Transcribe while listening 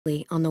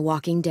on The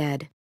Walking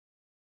Dead.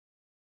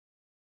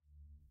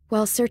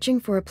 While searching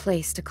for a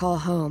place to call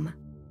home,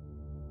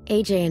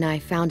 AJ and I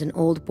found an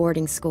old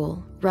boarding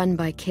school run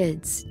by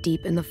kids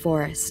deep in the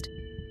forest.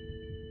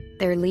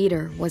 Their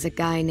leader was a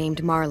guy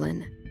named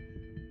Marlon,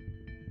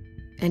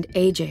 and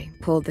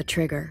AJ pulled the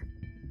trigger.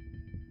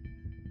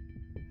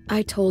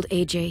 I told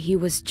AJ he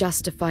was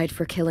justified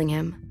for killing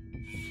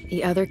him.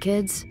 The other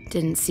kids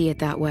didn't see it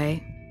that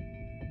way.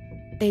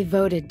 They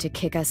voted to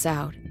kick us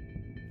out.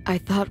 I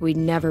thought we'd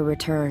never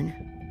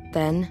return.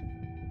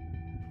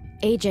 Then,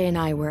 AJ and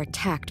I were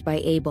attacked by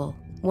Abel,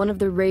 one of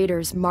the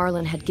raiders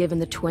Marlon had given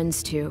the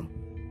twins to.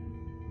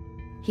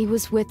 He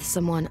was with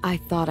someone I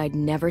thought I'd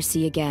never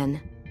see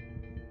again.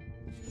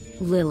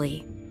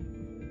 Lily.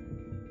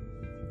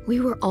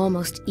 We were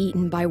almost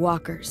eaten by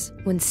walkers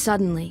when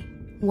suddenly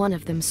one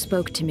of them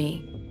spoke to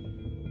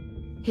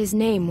me. His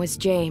name was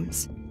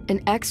James,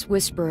 an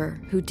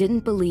ex-whisperer who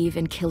didn't believe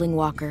in killing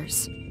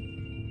walkers.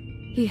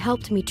 He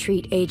helped me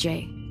treat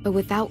AJ, but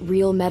without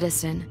real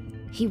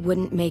medicine, he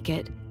wouldn't make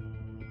it.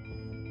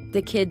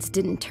 The kids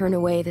didn't turn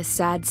away the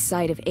sad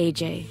sight of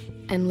AJ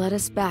and let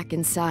us back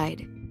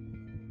inside.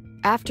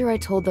 After I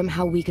told them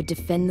how we could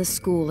defend the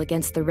school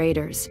against the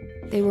raiders,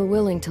 they were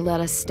willing to let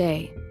us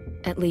stay,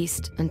 at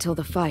least until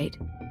the fight.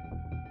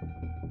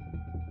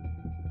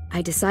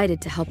 I decided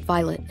to help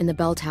Violet in the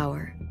bell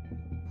tower.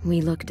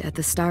 We looked at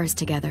the stars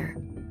together.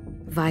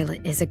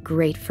 Violet is a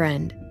great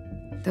friend.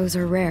 Those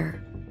are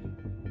rare.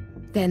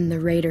 Then the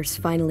raiders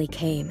finally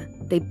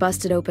came. They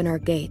busted open our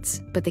gates,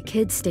 but the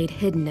kids stayed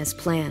hidden as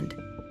planned.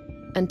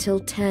 Until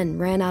 10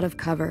 ran out of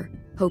cover,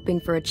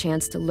 hoping for a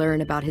chance to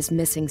learn about his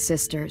missing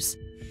sisters.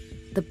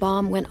 The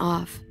bomb went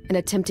off, and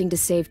attempting to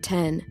save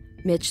 10,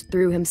 Mitch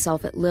threw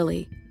himself at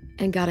Lily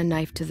and got a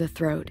knife to the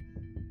throat.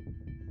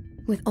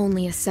 With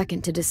only a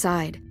second to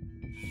decide,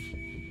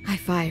 I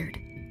fired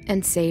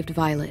and saved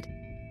Violet.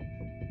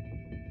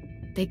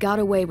 They got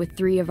away with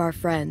 3 of our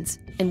friends,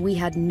 and we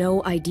had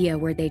no idea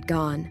where they'd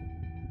gone.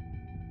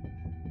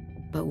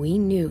 But we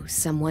knew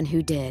someone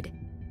who did.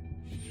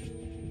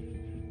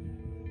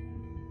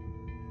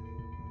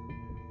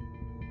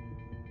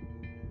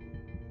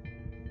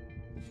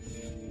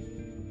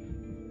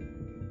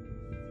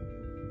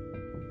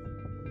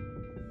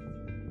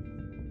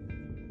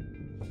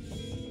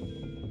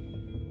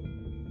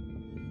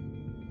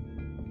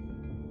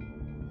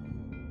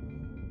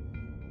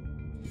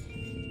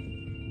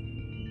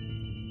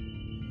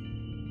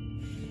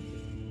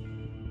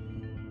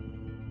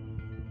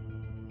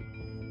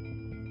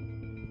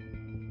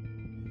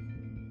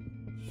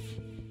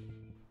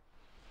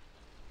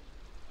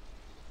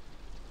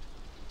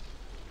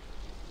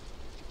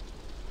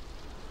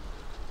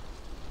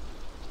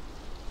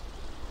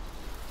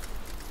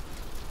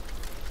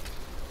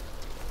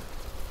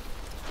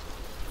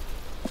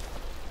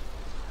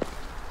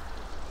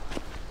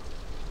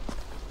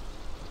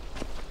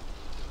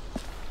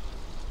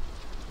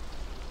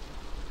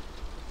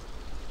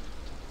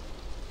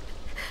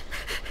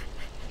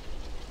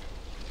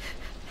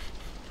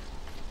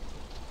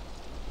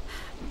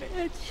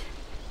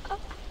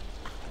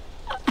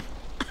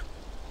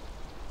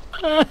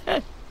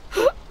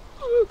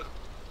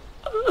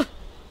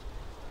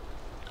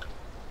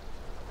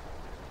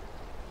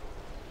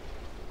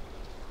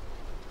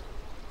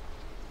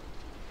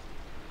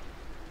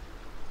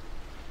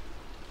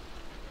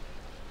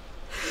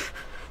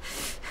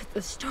 At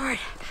the start,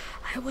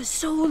 I was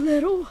so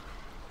little,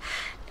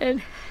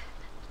 and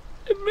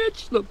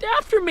Mitch looked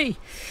after me.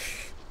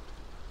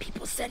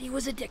 People said he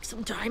was a dick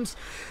sometimes,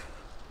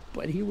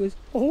 but he was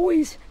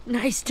always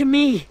nice to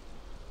me.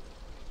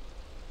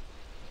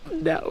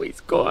 Now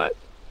he's gone.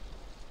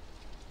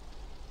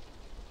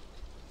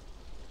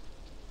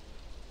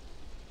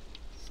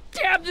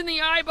 Stabbed in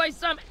the eye by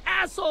some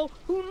asshole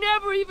who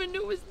never even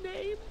knew his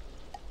name.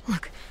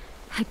 Look,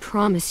 I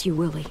promise you,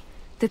 Willie,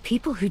 the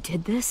people who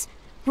did this,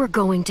 we're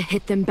going to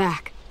hit them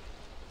back.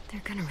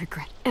 They're gonna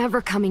regret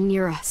ever coming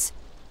near us.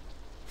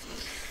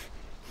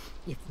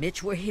 If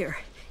Mitch were here,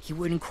 he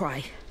wouldn't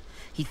cry.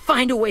 He'd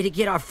find a way to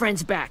get our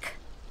friends back.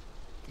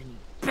 Then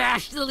he'd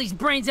bash Lily's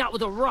brains out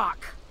with a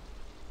rock.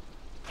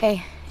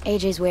 Hey,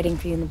 AJ's waiting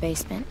for you in the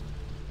basement.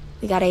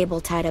 We got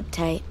Abel tied up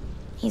tight.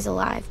 He's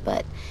alive,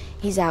 but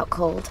he's out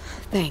cold.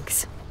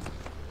 Thanks.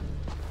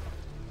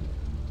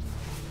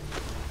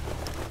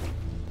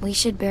 We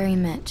should bury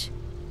Mitch.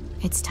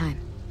 It's time.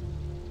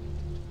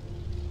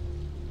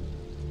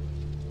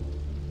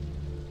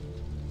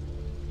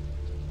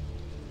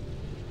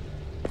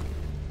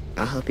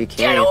 I'll help you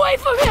carry Get away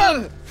from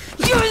him!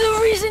 You're the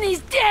reason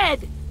he's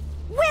dead!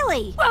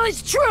 Willie! Well,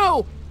 it's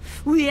true!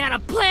 We had a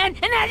plan,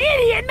 and that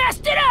idiot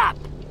messed it up!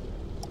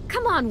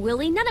 Come on,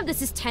 Willie, none of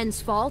this is Ten's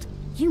fault.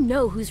 You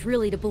know who's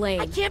really to blame.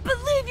 I can't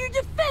believe you're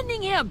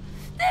defending him!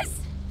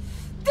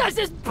 This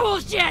is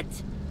bullshit!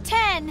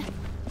 10!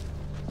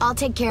 I'll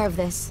take care of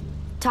this.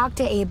 Talk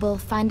to Abel,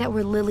 find out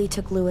where Lily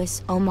took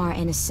Lewis, Omar,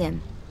 and Asim.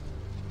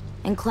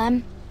 And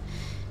Clem,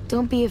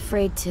 don't be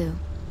afraid to,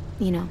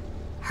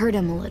 hurt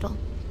him a little.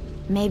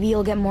 Maybe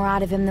you'll get more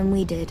out of him than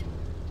we did.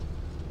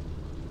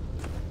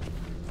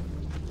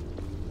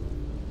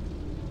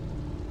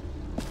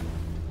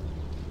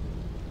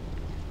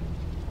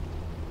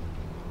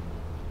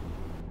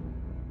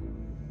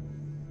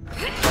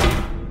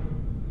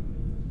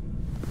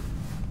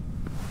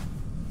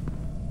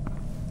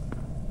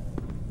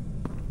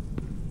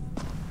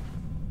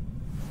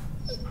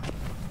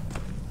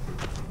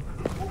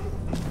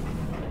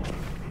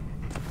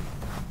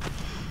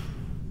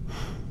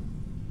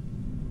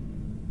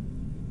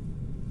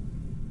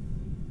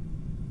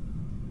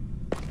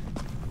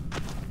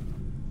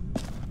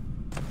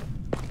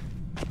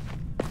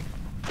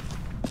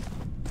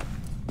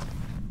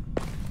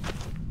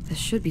 This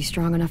should be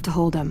strong enough to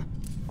hold him.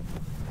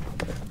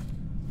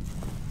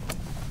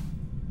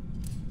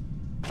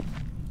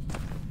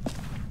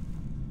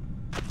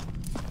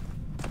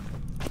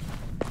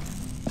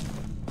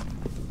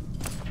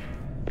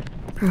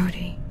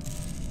 Brody.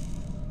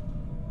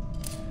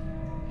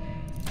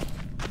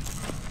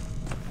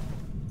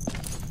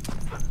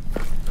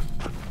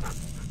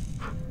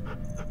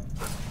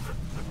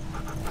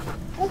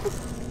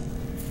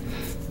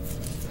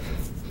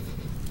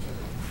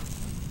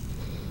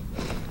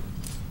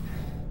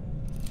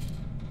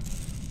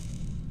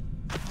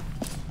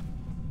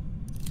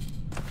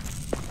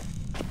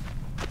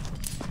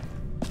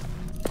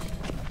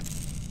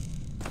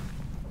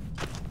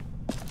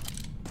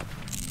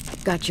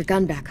 Got your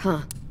gun back,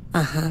 huh?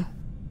 Uh-huh.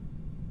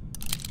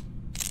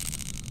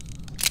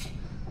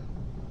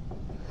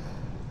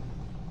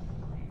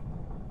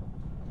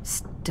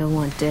 Still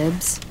want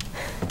dibs?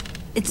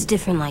 It's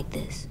different like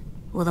this,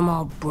 with them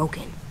all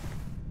broken.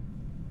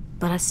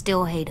 But I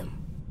still hate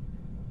them.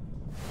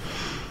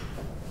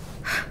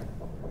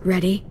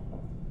 Ready?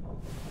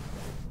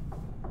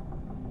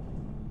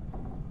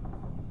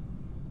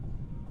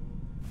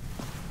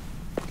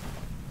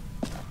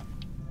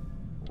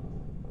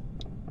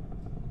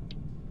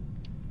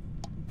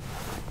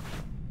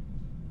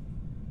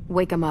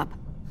 Wake him up.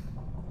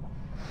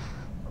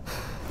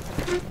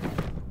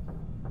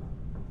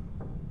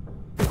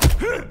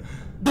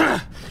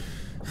 The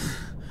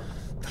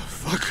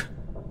fuck?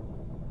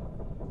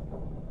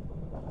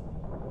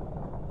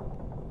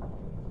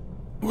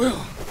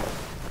 Well,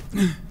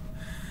 that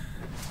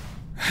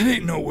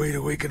ain't no way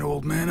to wake an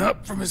old man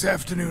up from his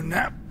afternoon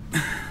nap.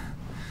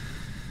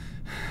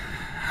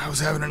 I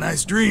was having a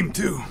nice dream,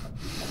 too.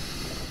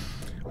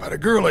 About a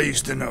girl I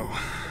used to know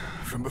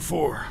from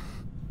before.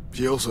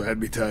 She also had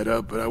me tied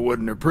up, but I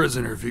wasn't her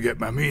prisoner, if you get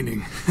my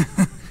meaning.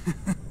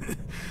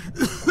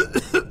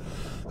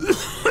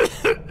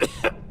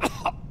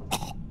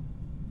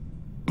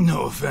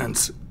 No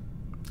offense,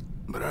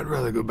 but I'd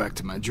rather go back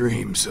to my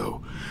dream,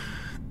 so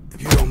if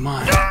you don't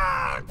mind.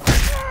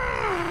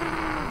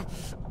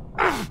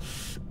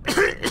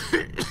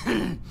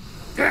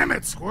 Damn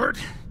it, Squirt.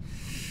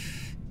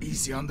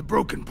 Easy on the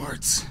broken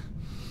parts.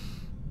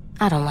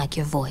 I don't like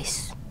your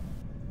voice.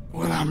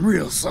 Well, I'm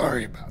real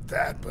sorry about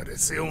that, but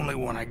it's the only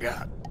one I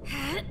got.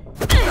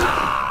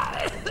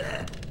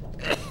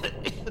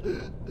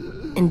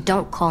 And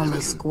don't call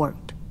me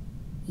Squirt.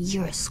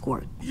 You're a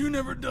squirt. You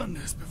never done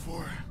this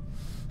before,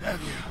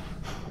 have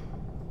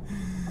you?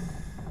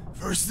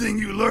 First thing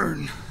you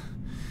learn,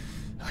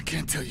 I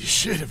can't tell you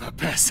shit if I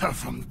pass out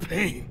from the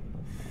pain.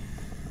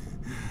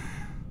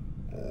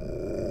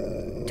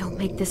 Don't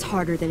make this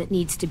harder than it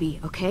needs to be,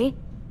 okay?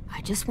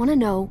 I just want to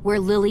know where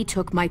Lily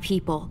took my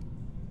people.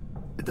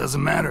 It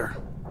doesn't matter.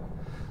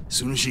 As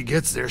soon as she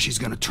gets there, she's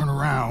gonna turn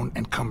around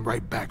and come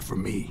right back for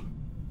me.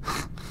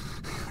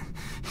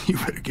 You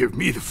better give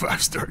me the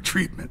 5-star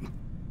treatment.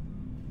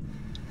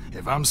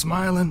 If I'm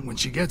smiling when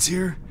she gets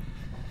here,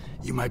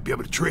 you might be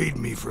able to trade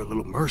me for a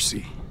little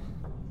mercy.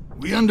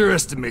 We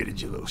underestimated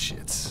you little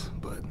shits,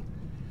 but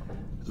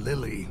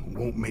Lily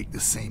won't make the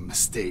same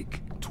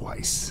mistake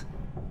twice.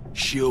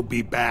 She'll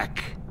be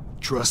back.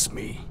 Trust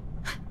me.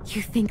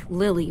 You think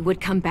Lily would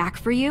come back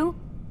for you?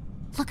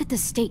 Look at the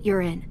state you're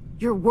in.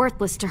 You're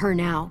worthless to her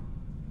now.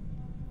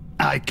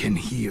 I can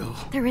heal.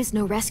 There is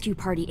no rescue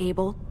party,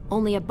 Abel.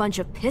 Only a bunch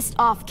of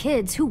pissed-off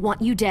kids who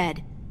want you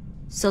dead.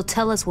 So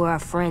tell us where our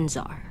friends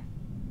are.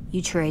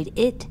 You trade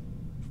it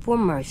for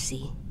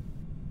mercy.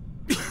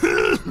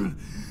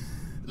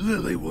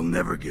 Lily will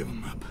never give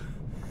him up.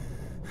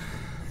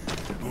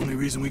 The only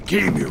reason we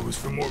came here was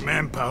for more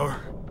manpower.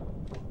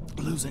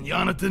 Losing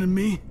Jonathan and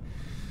me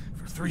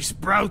for 3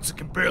 sprouts that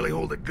can barely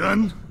hold a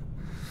gun.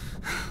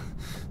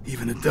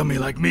 Even a dummy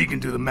like me can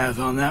do the math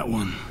on that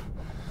one.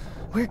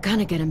 We're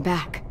gonna get him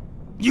back.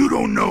 You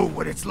don't know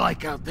what it's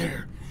like out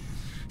there.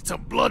 It's a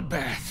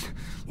bloodbath.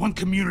 One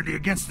community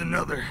against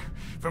another.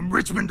 From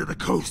Richmond to the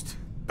coast.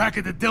 Back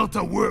at the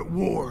Delta, we're at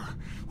war.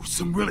 With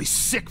some really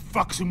sick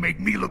fucks who make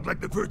me look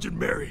like the Virgin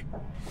Mary.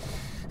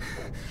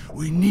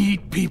 We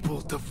need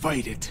people to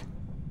fight it.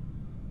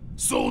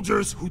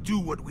 Soldiers who do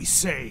what we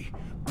say.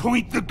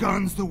 Point the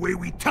guns the way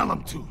we tell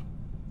them to.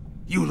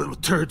 You little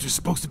turds are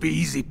supposed to be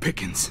easy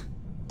pickings.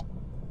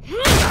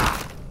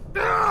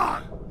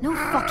 No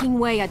fucking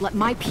way I'd let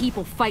my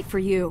people fight for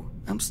you.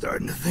 I'm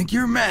starting to think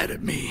you're mad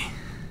at me.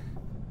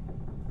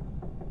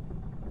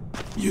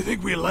 You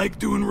think we like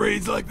doing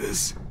raids like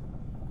this?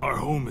 Our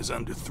home is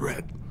under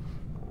threat.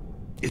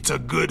 It's a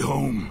good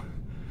home.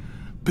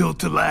 Built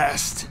to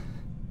last.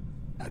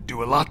 I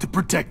do a lot to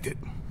protect it.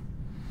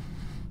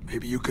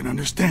 Maybe you can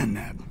understand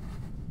that.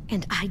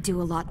 And I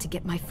do a lot to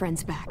get my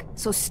friends back.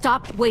 So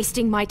stop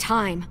wasting my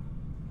time.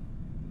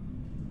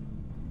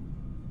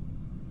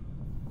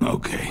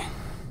 Okay.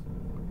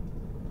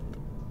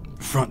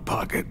 Front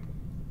pocket.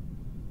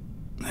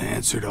 The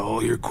answer to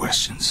all your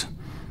questions.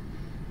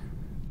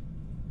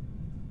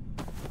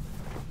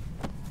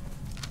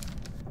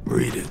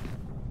 Read it.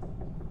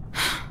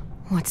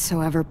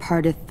 Whatsoever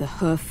parteth the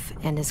hoof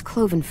and is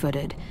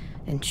cloven-footed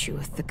and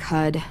cheweth the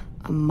cud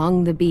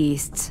among the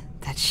beasts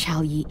that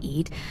shall ye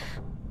eat.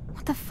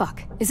 What the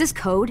fuck? Is this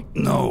code?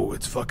 No,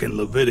 it's fucking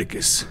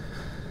Leviticus.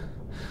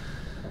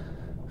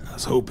 I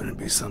was hoping it'd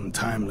be some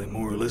timely,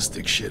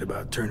 moralistic shit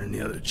about turning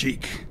the other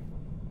cheek.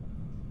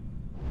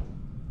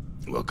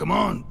 Well, come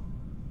on.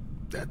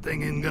 That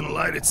thing ain't gonna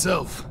light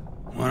itself.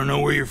 Wanna know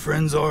where your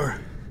friends are?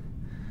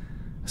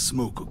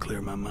 Smoke will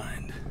clear my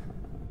mind.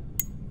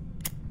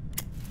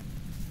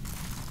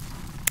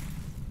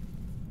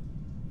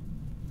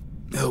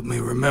 Help me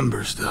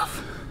remember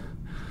stuff.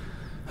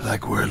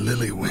 Like where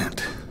Lily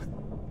went.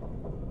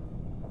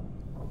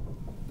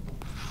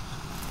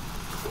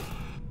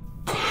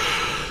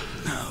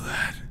 Now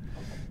that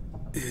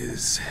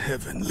is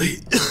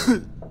heavenly.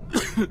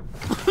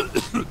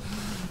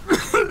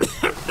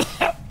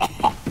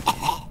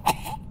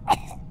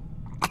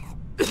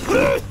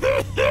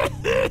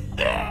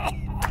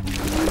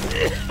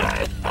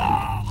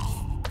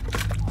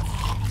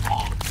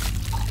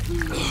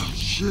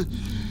 Shit.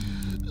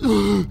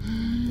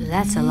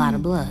 That's a lot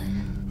of blood.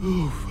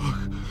 Oh, fuck.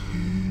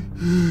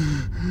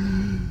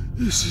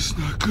 This is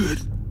not good.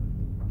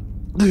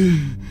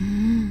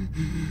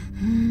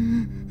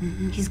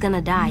 He's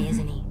gonna die,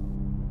 isn't he?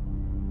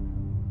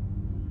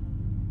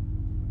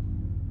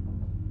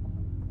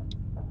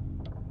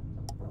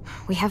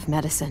 We have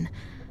medicine.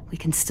 We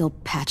can still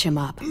patch him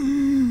up. I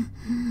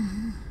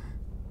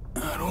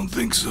don't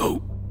think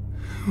so.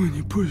 When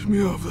you pushed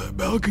me off that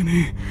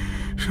balcony,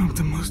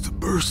 something must have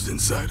burst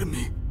inside of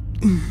me.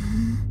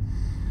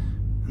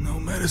 No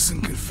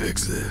medicine can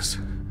fix this.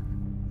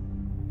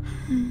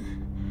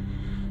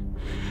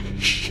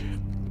 Shit.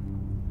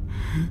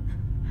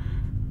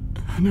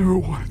 I never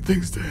wanted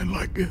things to end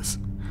like this.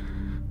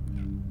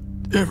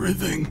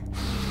 Everything.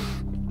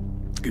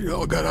 It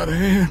all got out of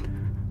hand.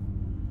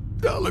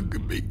 Now look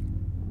at me.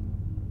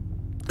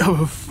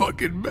 I'm a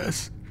fucking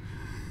mess.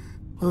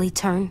 Will he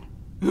turn?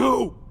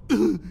 No!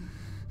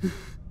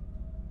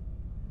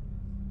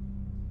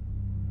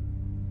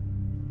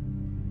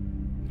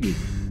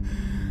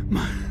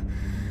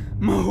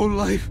 My whole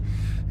life,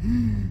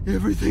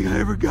 everything I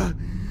ever got,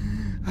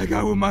 I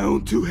got with my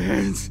own two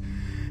hands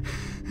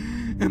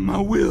and my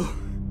will.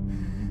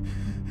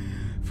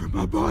 For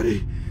my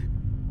body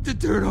to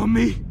turn on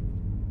me,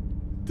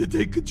 to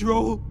take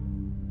control.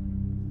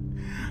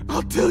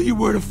 I'll tell you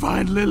where to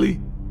find Lily.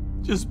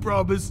 Just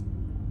promise.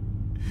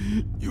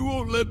 You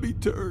won't let me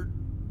turn.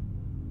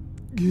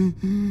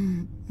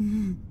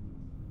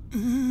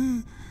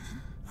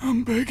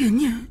 I'm begging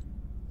you.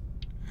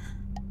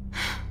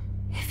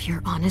 If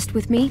you're honest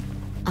with me,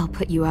 I'll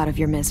put you out of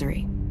your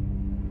misery.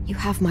 You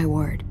have my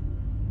word.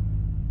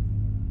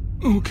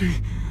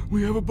 Okay,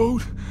 we have a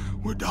boat.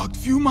 We're docked a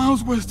few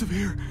miles west of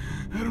here,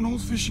 at an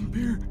old fishing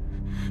pier.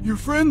 Your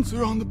friends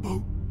are on the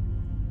boat.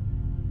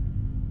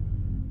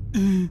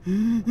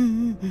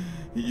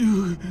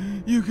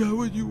 You got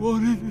what you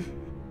wanted.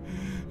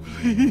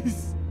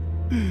 Please,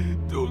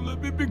 don't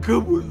let me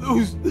become one of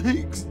those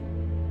things.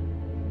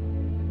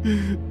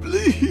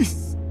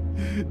 Please,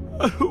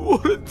 I don't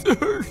want to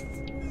turn.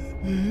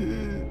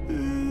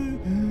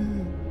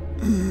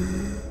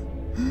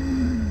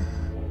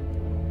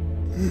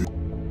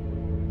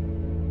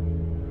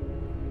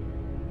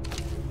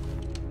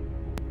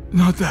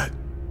 Not that.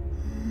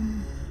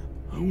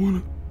 I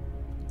wanna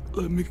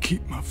let me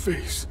keep my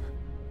face.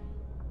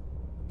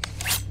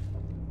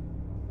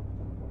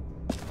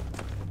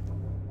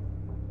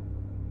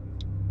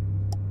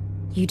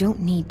 You don't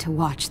need to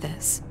watch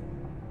this.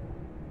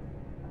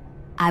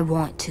 I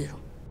want to.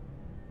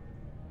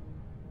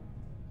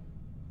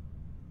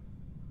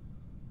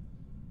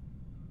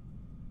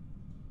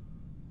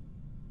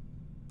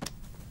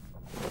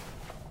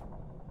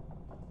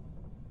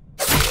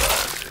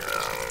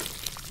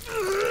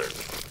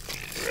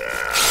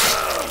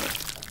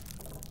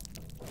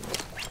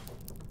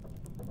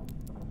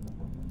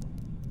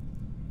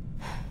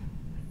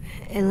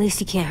 At least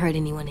he can't hurt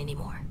anyone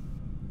anymore.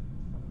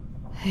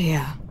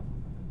 Yeah.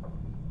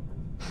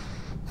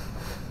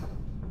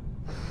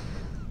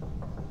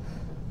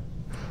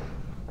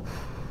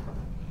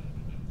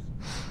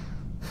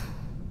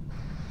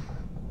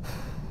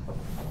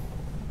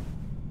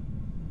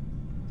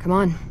 Come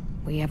on,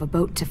 we have a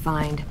boat to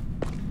find.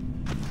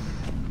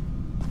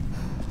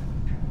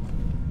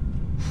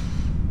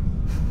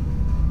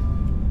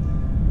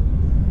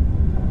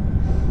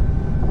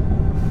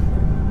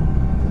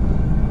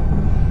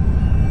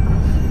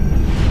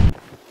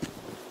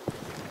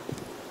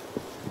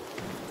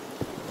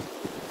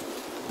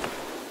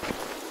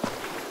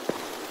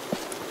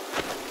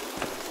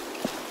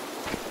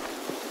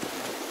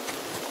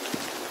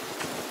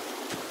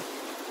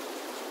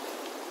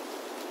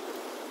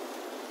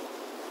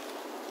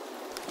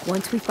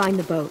 Once we find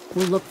the boat,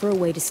 we'll look for a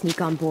way to sneak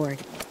on board.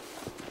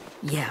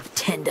 Yeah, if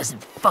 10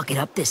 doesn't fuck it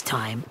up this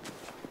time.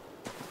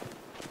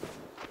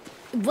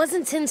 It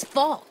wasn't Tin's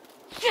fault.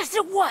 Yes,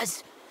 it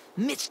was!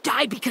 Mitch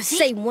died because he—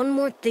 Say one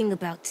more thing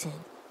about Tin.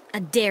 I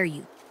dare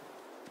you.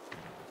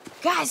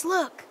 Guys,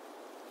 look!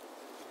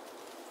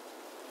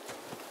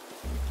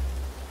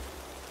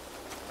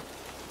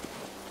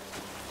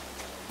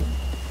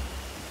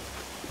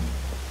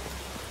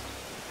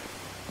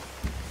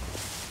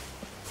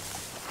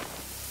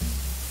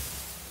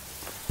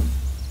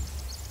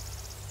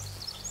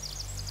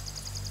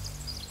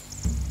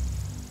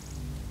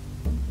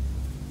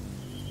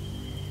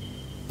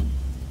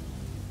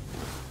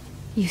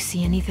 You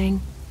see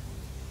anything?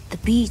 The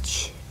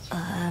beach,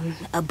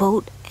 a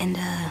boat, and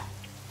a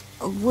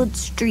wood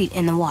street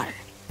in the water.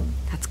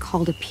 That's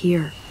called a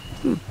pier.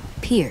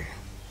 Pier.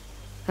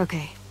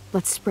 Okay,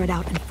 let's spread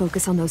out and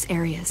focus on those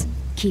areas.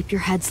 Keep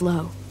your heads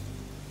low.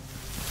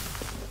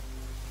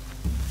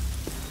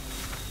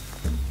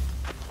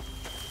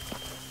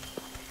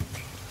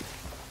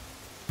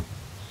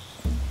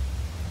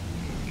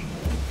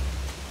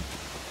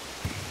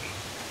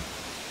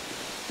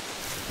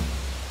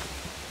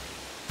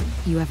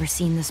 You ever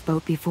seen this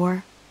boat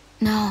before?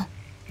 No.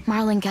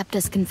 Marlin kept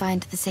us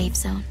confined to the safe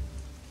zone.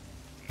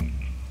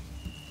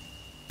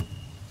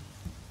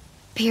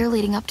 Pier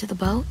leading up to the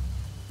boat?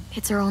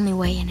 It's our only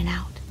way in and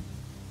out.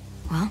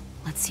 Well,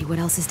 let's see what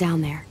else is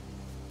down there.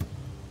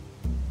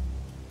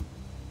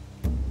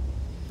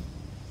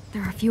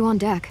 There are a few on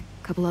deck,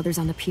 a couple others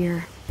on the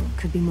pier.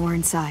 Could be more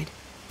inside.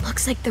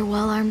 Looks like they're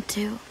well armed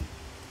too.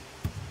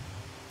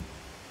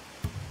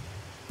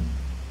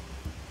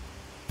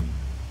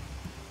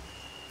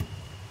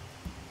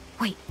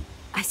 Wait,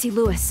 I see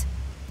Lewis.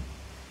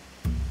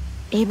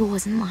 Abel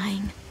wasn't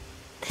lying.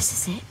 This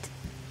is it.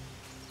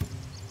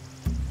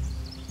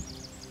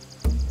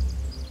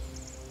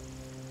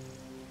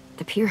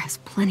 The pier has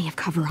plenty of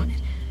cover on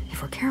it.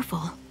 If we're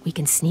careful, we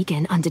can sneak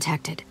in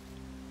undetected.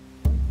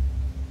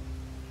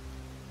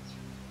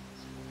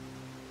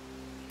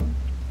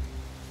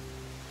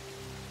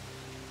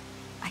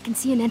 I can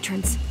see an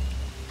entrance.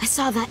 I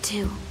saw that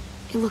too.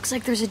 It looks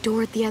like there's a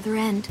door at the other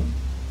end.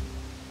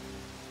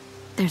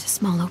 There's a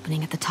small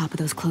opening at the top of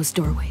those closed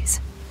doorways.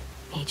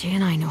 AJ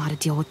and I know how to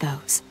deal with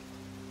those.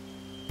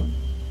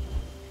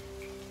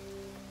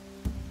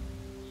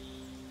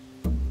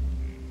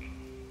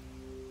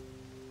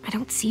 I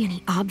don't see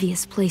any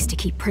obvious place to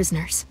keep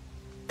prisoners.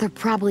 They're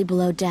probably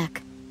below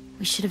deck.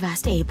 We should have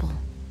asked Abel.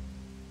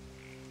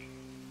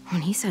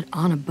 When he said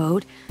on a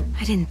boat,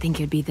 I didn't think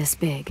it'd be this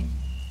big.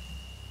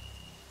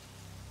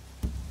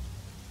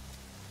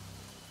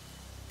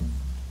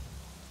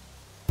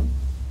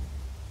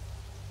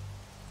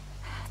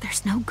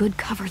 There's no good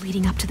cover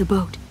leading up to the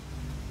boat.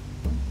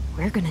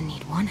 We're gonna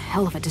need one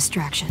hell of a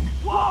distraction.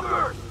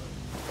 Walker!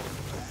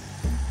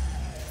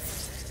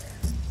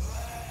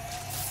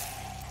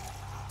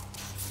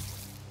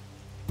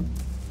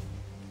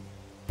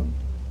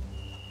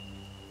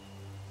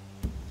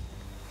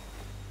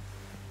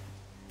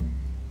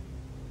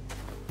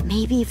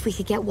 Maybe if we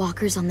could get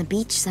walkers on the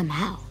beach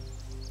somehow.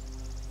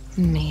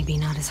 Maybe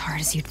not as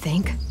hard as you'd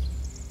think.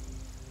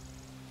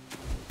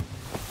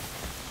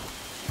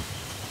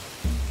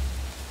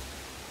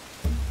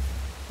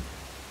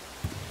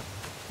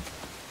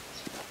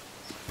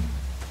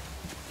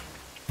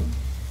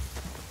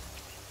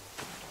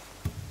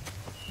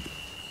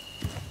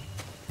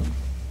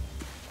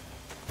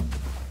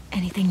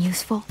 Anything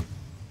useful?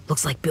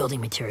 Looks like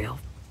building material.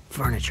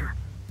 Furniture.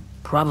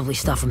 Probably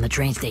stuff from the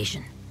train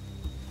station.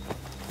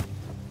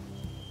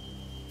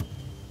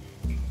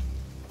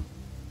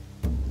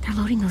 They're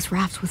loading those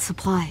rafts with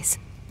supplies.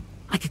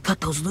 I could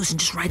cut those loose and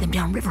just ride them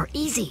downriver.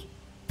 Easy.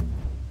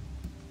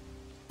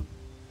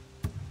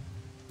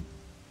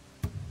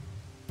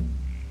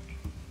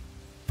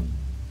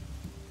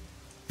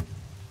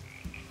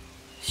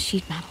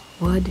 Sheet metal,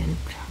 wood, and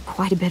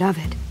quite a bit of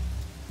it.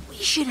 We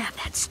should have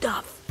that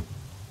stuff.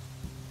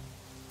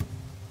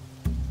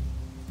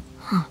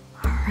 Huh.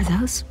 Are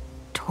those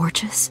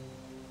torches?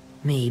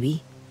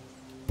 Maybe.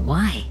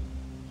 Why?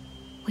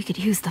 We could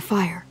use the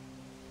fire.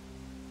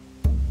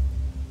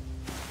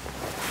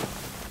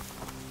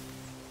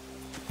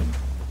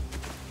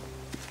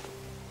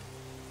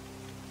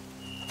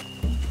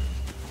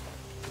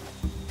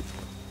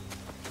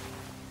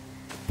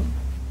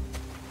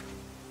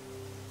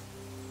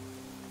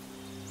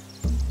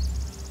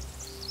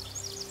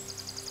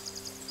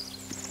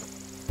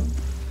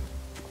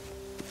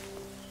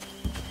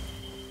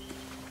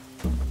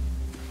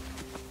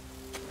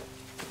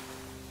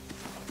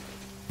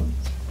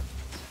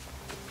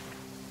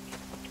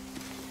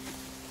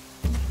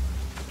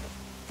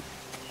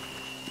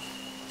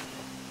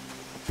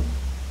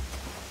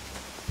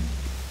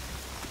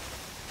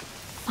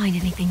 Find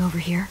anything over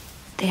here?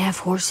 They have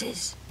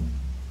horses.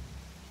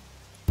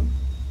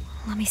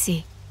 Let me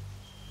see.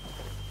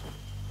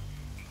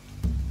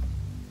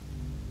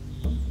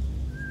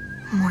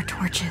 More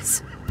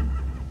torches.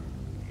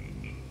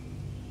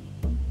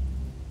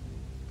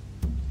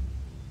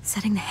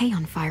 Setting the hay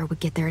on fire would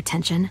get their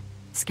attention.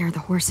 Scare the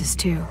horses,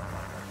 too.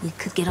 We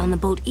could get on the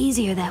boat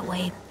easier that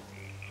way.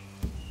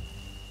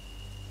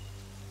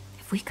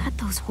 If we cut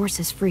those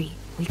horses free,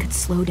 we could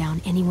slow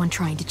down anyone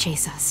trying to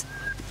chase us.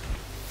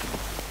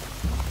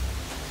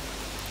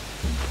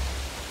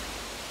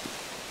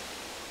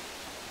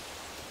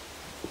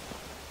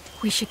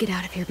 We should get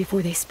out of here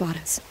before they spot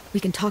us. We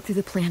can talk through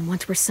the plan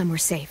once we're somewhere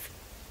safe.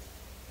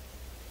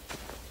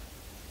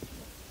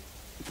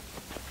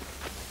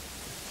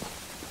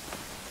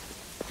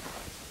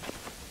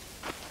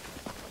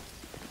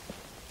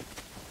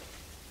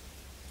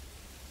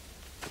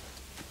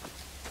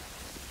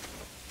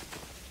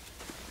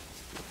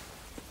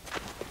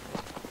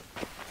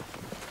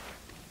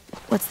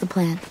 What's the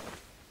plan?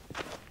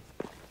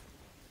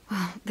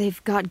 Well,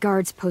 they've got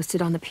guards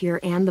posted on the pier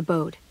and the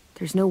boat.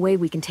 There's no way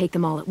we can take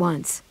them all at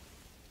once.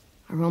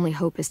 Our only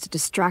hope is to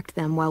distract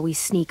them while we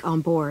sneak on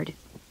board.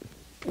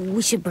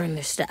 We should burn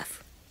their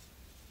stuff.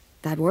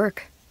 That'd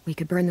work. We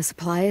could burn the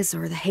supplies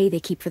or the hay they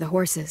keep for the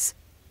horses.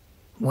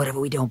 Whatever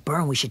we don't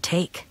burn, we should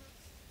take.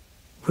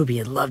 Ruby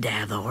would love to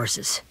have the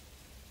horses.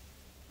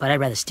 But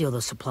I'd rather steal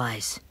those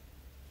supplies.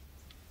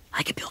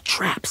 I could build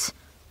traps.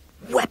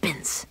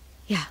 Weapons.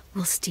 Yeah,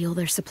 we'll steal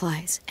their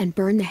supplies and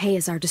burn the hay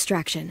as our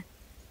distraction.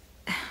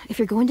 If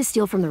you're going to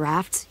steal from the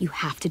rafts, you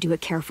have to do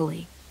it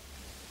carefully.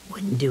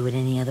 Wouldn't do it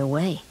any other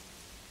way.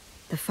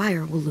 The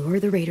fire will lure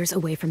the raiders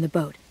away from the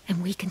boat,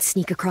 and we can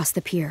sneak across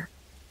the pier.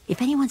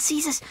 If anyone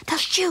sees us, they'll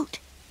shoot.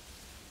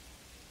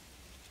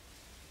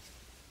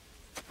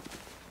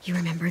 You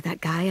remember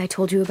that guy I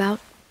told you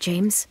about,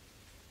 James?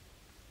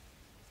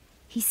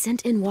 He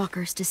sent in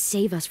walkers to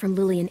save us from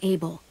Lily and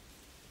Abel.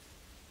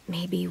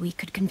 Maybe we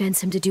could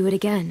convince him to do it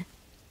again.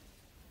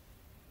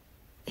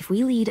 If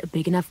we lead a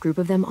big enough group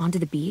of them onto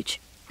the beach,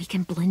 we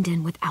can blend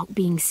in without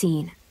being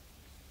seen.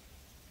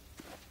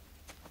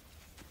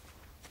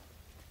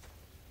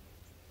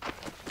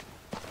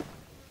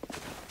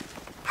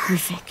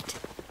 Perfect.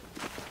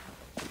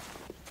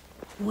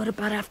 What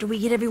about after we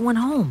get everyone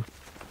home?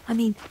 I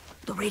mean,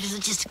 the raiders will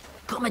just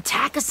come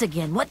attack us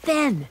again. What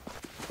then?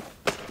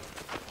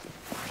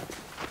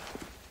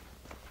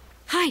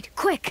 Hide,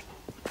 quick!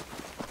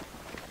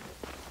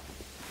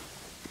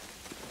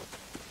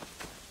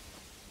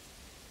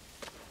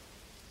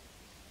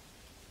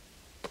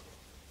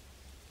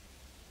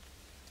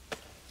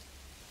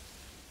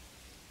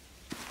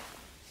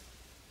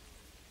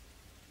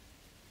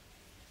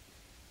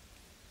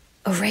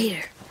 A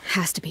raider.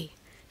 Has to be.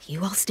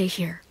 You all stay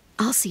here.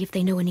 I'll see if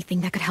they know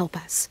anything that could help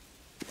us.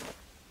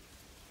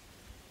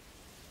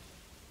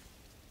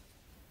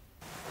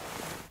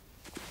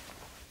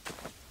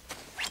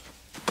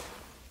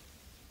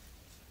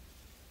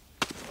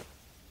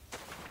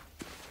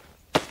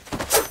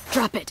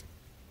 Drop it.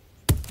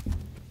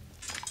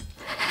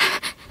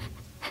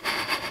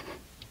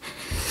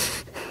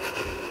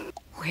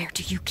 Where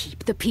do you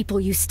keep the people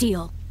you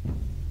steal?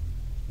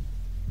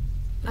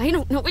 I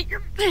don't know what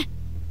you're...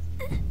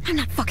 I'm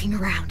not fucking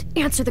around.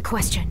 Answer the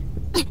question.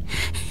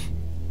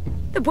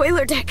 The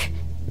boiler deck.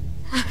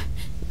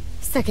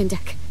 Second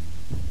deck.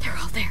 They're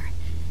all there.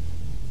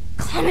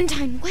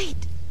 Clementine, wait!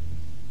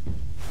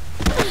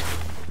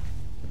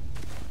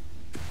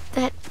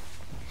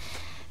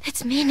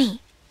 That's Minnie.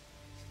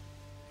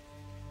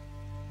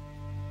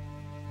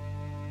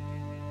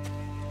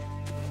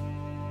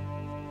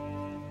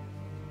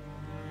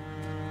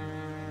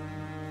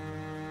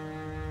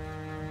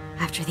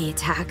 After the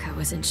attack, I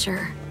wasn't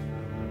sure.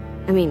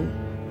 I mean,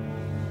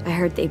 I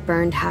heard they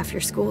burned half your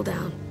school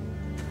down.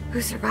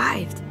 Who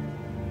survived?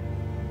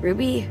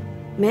 Ruby?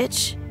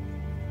 Mitch?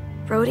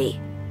 Brody?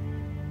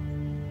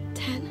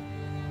 10?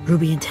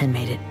 Ruby and 10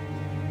 made it.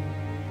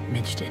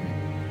 Mitch didn't.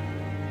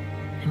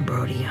 And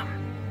Brody,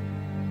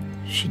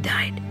 she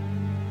died.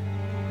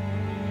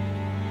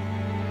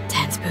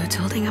 10's boots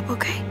holding up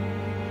okay?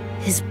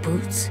 His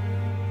boots?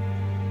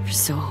 They're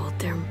so old,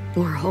 there are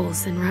more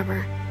holes than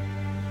rubber.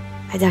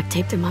 I duct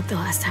taped him up the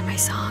last time I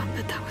saw him,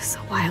 but that was a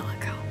while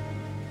ago.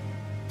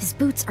 His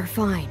boots are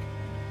fine.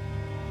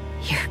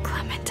 You're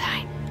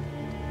Clementine.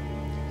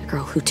 The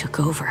girl who took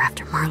over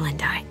after Marlon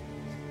died.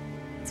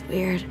 It's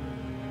weird.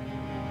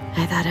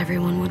 I thought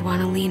everyone would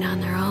want to lean on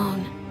their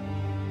own.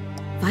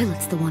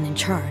 Violet's the one in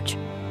charge.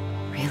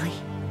 Really?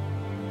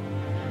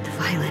 The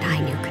Violet I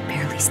knew could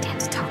barely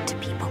stand to talk to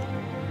people,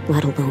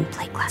 let alone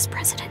play class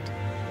president.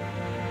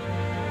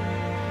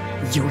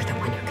 You're the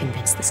one who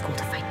convinced the school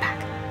to fight back.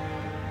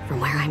 From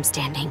where I'm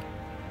standing,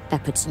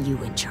 that puts you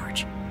in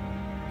charge.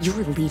 Your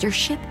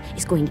leadership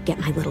is going to get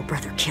my little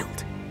brother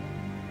killed.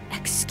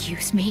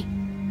 Excuse me?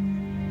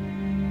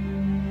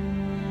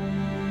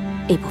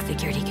 Abel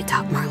figured he could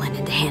talk Marlon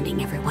into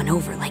handing everyone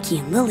over like he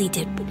and Lily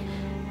did, but...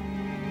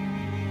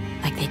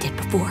 like they did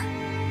before.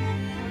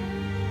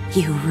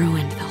 You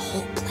ruined the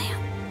whole plan.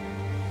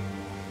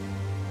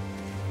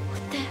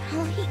 What the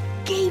hell? He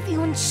gave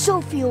you and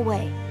Sophie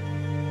away.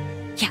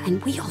 Yeah,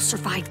 and we all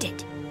survived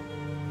it.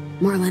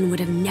 Marlon would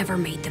have never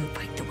made them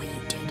fight the way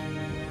you did.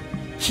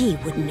 He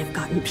wouldn't have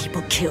gotten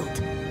people killed.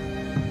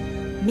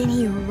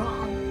 Minnie, you're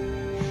wrong.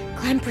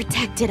 Clem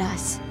protected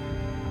us.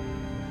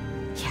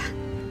 Yeah.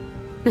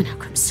 And how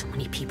come so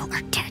many people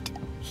are dead?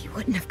 He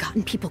wouldn't have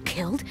gotten people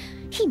killed.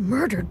 He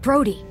murdered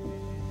Brody.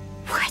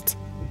 What?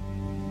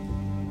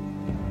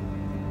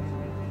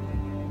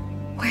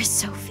 Where's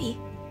Sophie?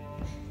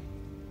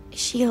 Is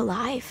she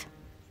alive?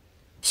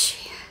 She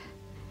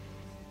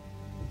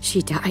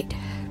died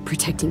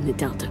protecting the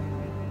Delta.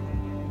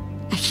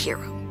 A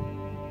hero.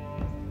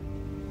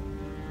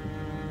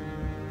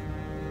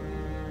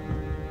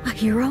 A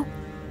hero?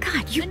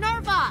 God, you...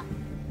 Minerva!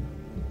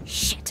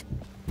 Shit.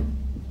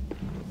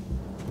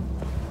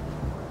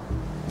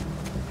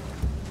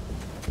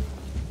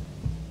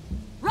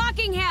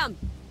 Rockingham!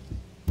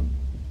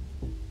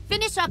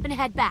 Finish up and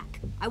head back.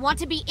 I want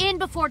to be in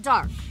before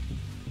dark.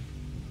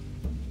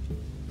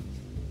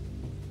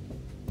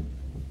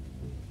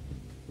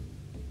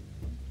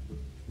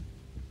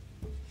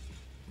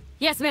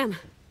 Yes, ma'am.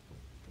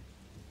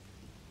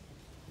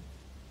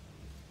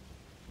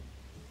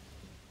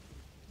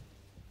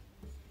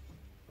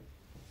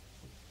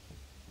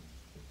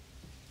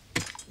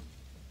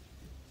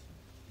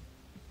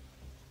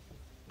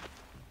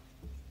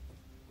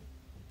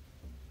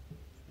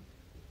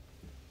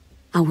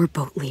 Our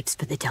boat leaves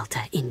for the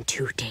Delta in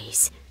 2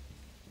 days.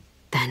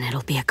 Then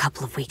it'll be a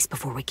couple of weeks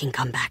before we can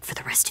come back for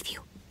the rest of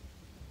you.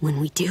 When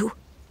we do,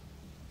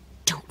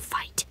 don't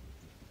fight.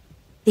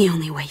 The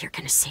only way you're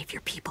gonna save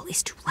your people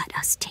is to let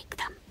us take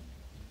them.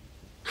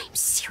 I'm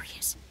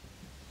serious.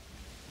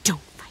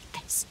 Don't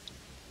fight this.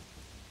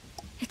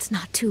 It's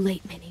not too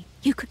late, Minnie.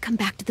 You could come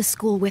back to the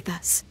school with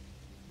us.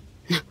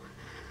 No.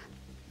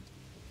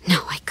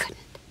 No, I couldn't.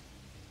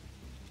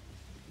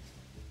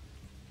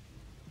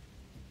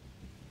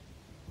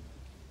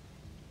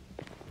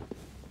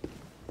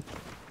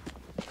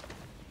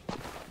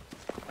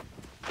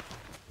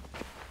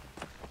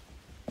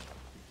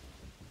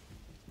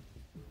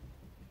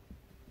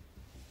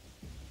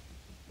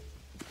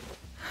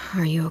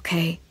 Are you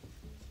okay?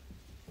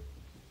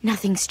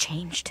 Nothing's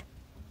changed.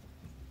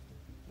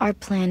 Our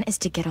plan is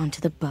to get onto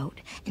the boat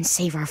and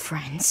save our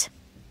friends.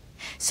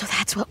 So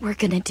that's what we're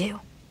gonna do.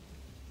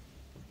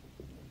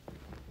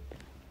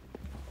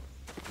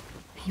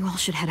 You all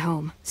should head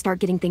home. Start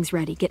getting things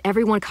ready. Get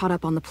everyone caught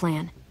up on the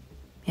plan.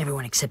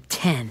 Everyone except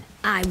 10.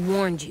 I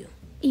warned you.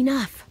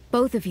 Enough,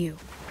 both of you.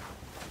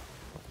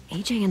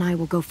 AJ and I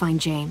will go find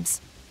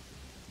James.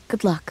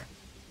 Good luck.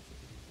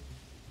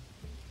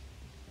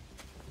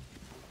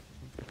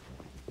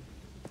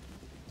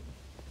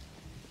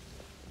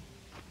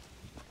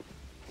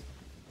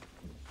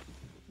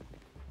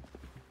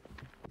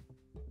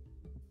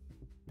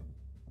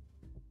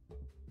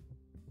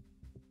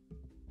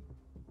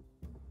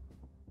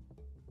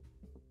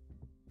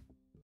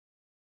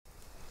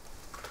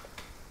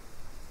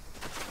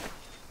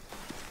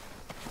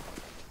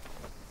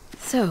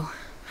 So,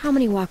 how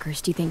many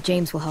walkers do you think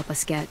James will help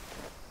us get?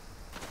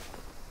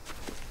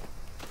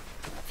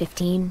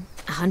 15?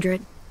 100?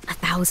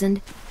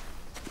 1,000?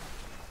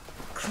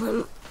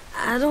 Clem,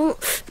 I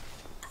don't...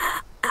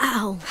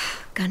 Ow.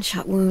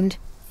 Gunshot wound.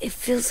 It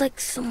feels like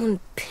someone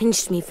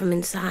pinched me from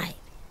inside.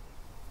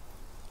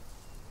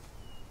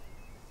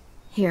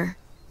 Here,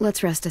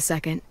 let's rest a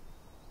second.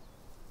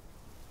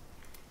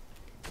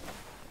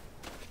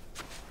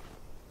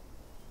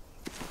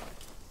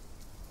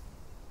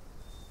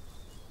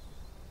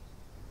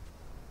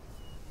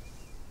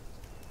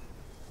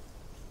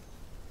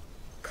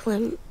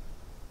 Clem,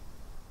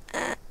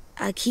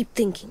 I keep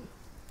thinking.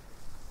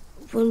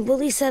 When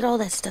Willie said all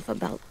that stuff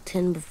about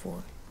 10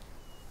 before,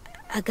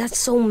 I got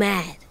so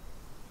mad.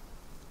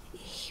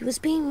 He was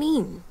being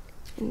mean,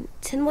 and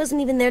 10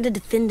 wasn't even there to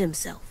defend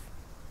himself.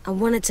 I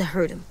wanted to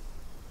hurt him.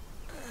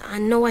 I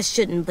know I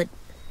shouldn't, but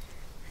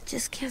I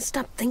just can't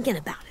stop thinking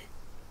about it.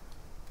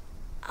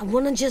 I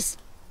want to just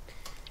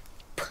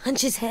punch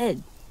his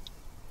head.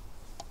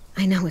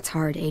 I know it's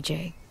hard,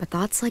 AJ, but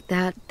thoughts like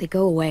that, they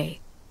go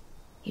away.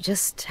 You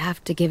just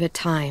have to give it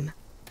time.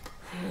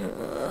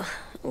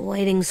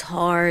 Waiting's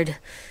hard.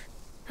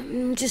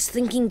 I'm just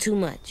thinking too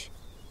much.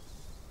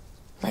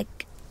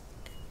 Like,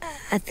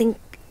 I think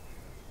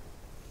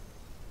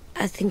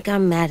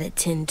I'm mad at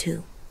 10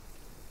 too.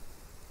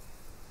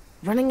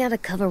 Running out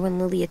of cover when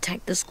Lily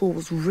attacked the school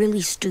was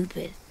really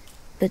stupid.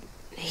 But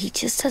he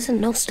just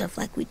doesn't know stuff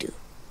like we do.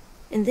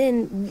 And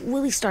then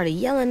Willie started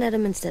yelling at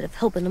him instead of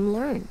helping him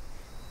learn.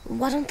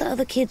 Why don't the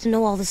other kids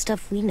know all the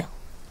stuff we know?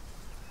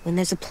 When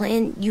there's a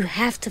plan, you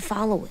have to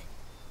follow it.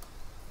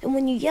 And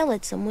when you yell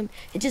at someone,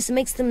 it just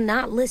makes them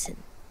not listen.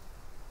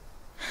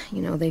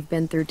 You know, they've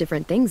been through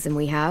different things than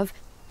we have.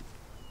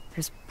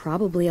 There's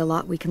probably a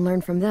lot we can learn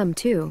from them,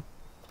 too.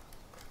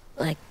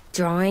 Like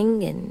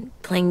drawing and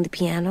playing the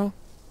piano?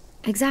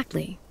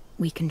 Exactly.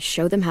 We can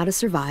show them how to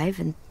survive,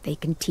 and they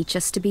can teach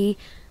us to be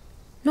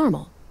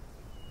normal.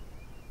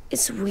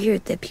 It's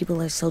weird that people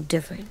are so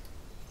different.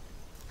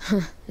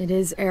 It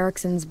is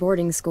Erickson's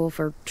boarding school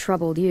for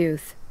troubled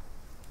youth.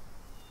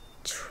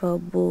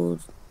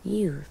 Troubled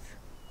youth?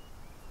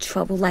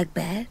 Trouble like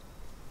bad?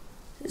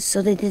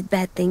 So they did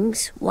bad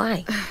things?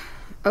 Why?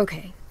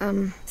 Okay,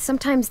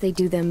 sometimes they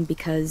do them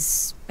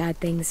because bad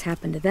things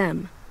happen to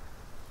them.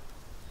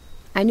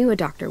 I knew a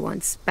doctor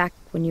once, back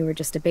when you were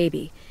just a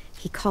baby.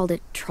 He called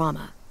it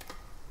trauma.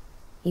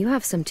 You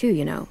have some too,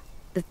 you know.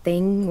 The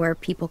thing where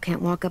people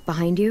can't walk up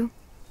behind you.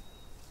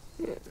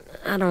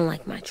 I don't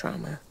like my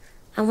trauma.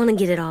 I want to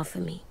get it off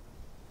of me.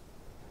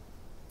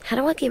 How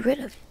do I get rid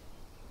of it?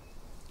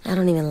 I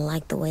don't even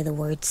like the way the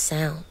word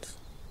sounds.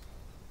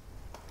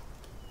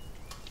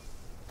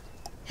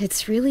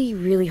 It's really,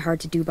 really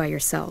hard to do by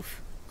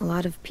yourself. A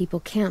lot of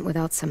people can't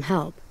without some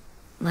help.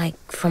 Like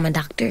from a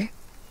doctor?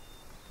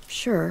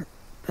 Sure,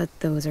 but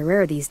those are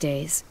rare these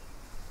days.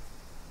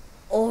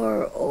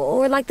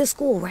 Or like the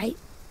school, right?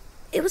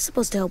 It was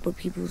supposed to help with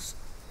people's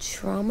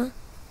trauma.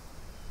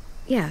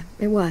 Yeah,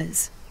 it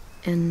was.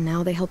 And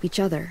now they help each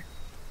other.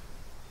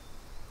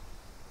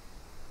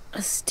 I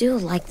still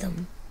like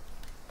them.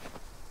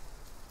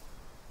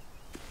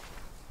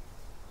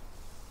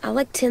 I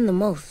like Tin the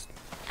most,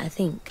 I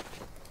think.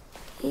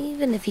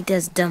 Even if he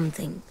does dumb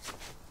things.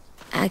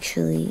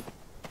 Actually,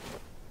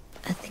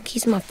 I think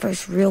he's my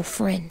first real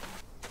friend.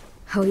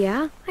 Oh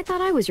yeah? I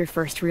thought I was your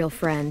first real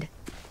friend.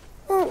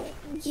 Well,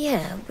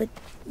 yeah, but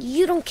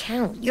you don't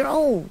count. You're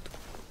old.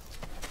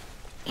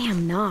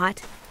 Am not.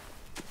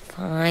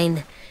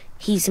 Fine.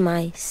 He's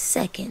my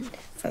second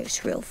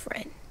first real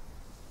friend.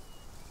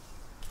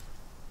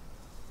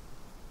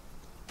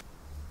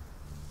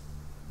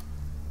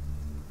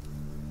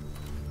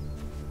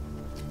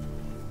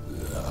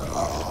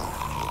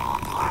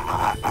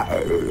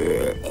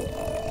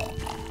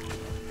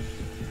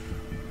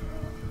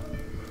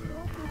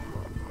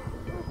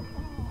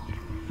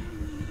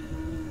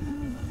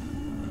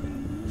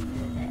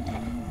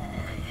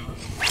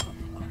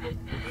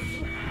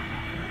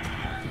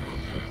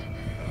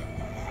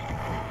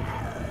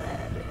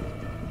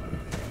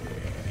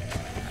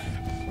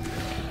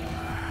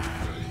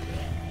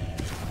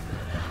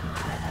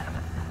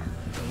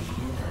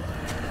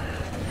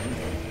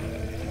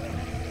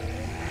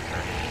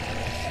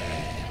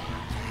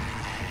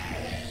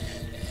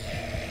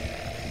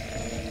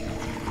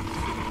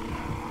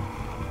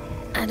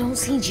 I don't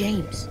see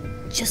James,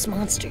 just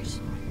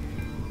monsters.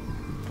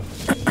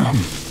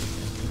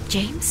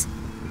 James?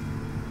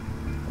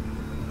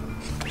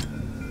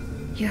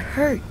 You're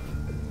hurt.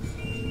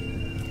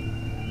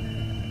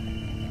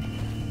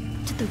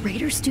 Did the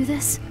Raiders do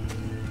this?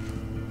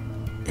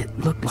 It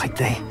looked like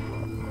they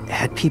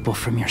had people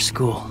from your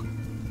school.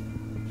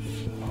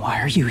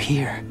 Why are you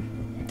here?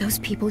 Those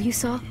people you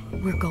saw,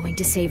 we're going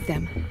to save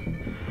them.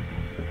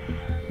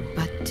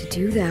 But to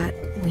do that,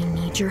 we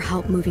need your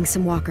help moving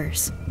some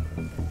walkers.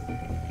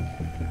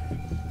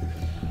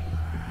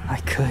 I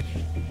could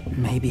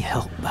maybe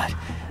help, but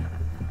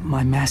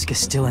my mask is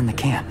still in the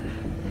camp,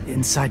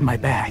 inside my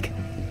bag.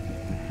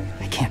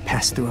 I can't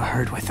pass through a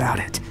herd without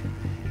it.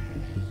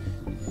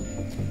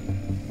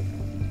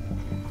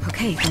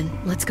 Okay, then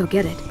let's go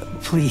get it.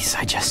 Please,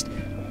 I just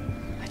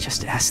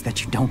ask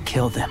that you don't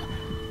kill them.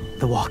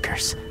 The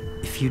walkers.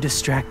 If you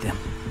distract them,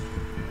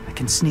 I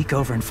can sneak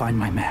over and find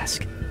my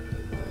mask.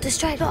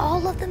 Distract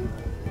all of them?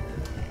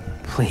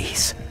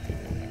 Please.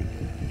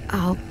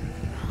 I'll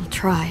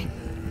try.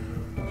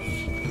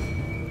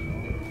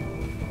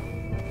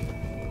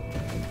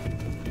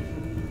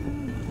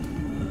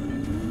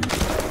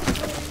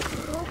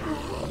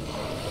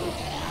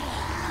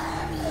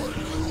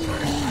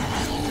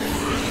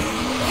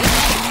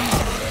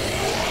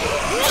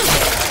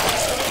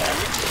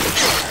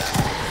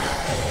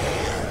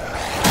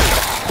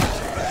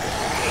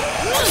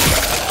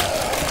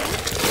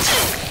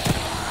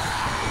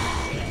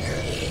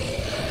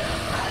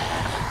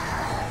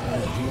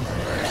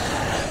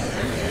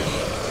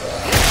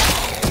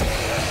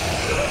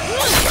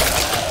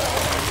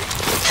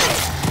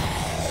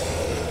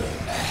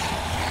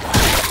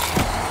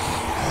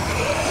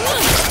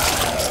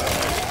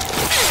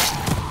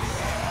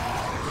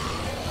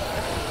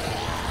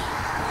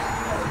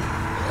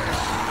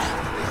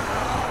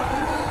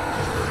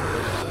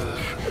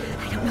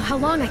 How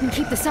long I can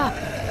keep this up?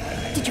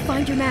 Did you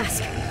find your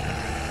mask?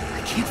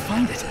 I can't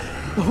find it.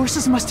 The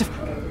horses must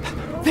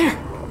have... There!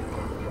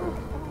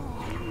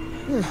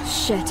 Oh,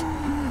 shit.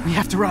 We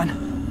have to run.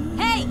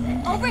 Hey,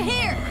 over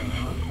here!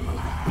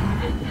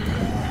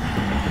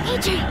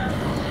 AJ!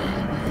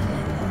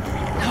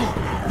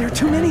 No, there are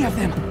too many of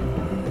them.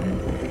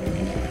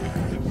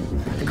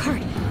 The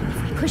cart.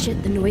 If we push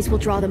it, the noise will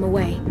draw them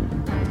away.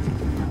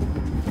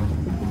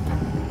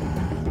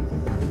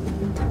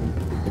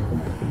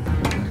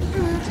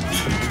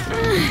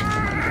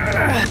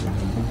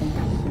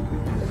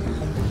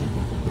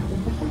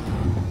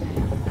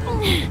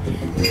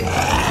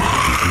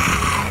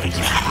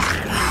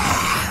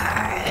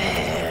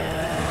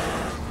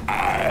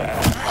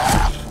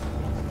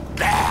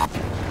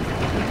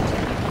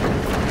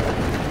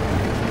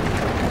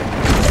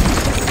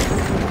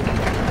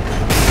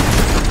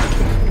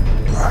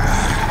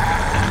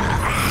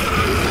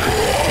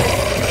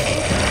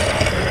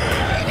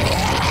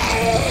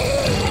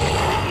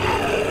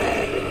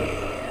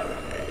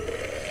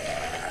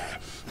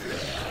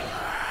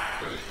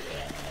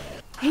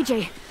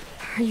 AJ,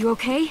 are you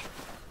okay?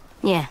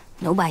 Yeah,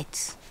 no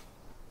bites.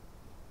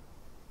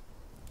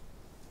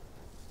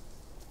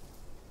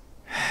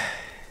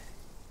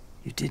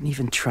 You didn't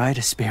even try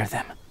to spare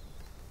them.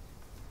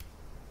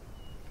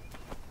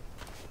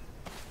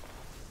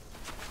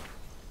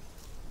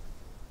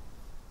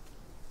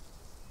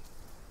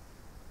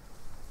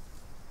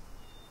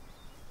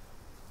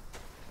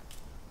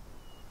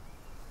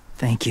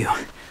 Thank you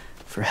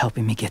for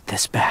helping me get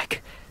this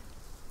back.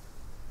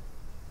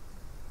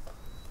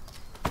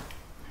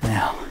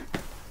 Now,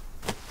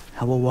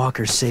 how will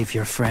walkers save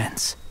your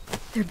friends?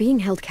 They're being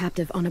held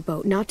captive on a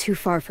boat not too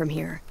far from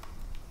here.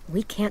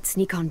 We can't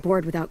sneak on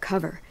board without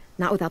cover,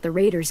 not without the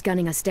raiders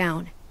gunning us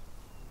down.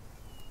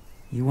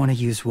 You want to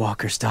use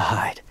walkers to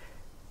hide?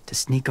 To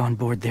sneak on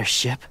board their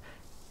ship?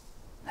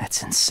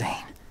 That's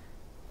insane.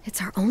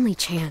 It's our only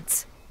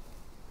chance.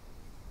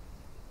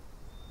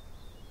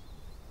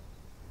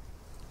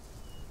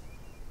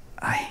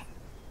 I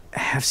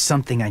have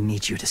something I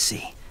need you to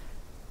see,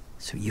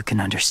 so you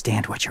can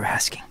understand what you're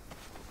asking.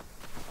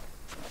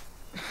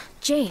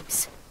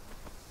 James.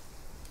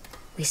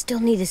 We still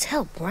need his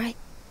help, right?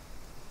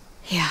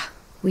 Yeah,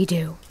 we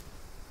do.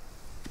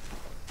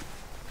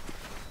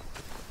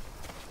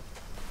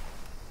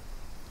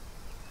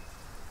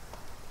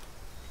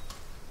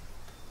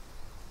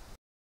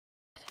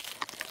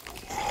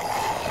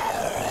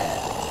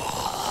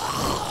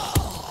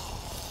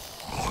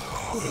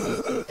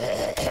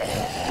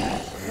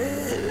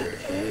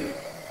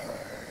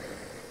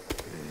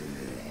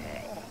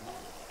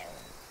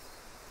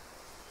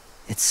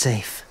 It's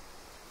safe.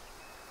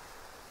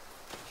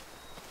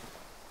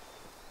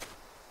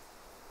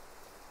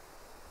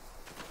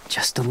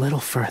 Just a little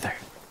further.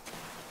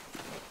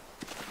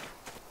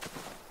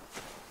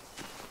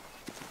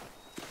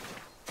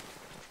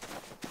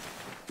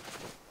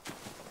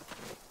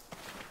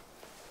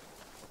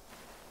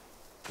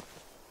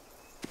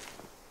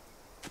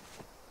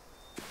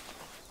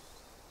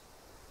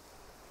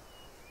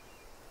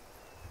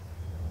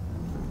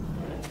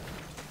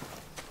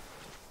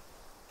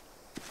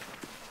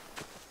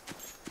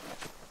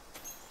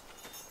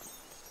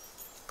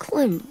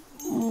 Clem,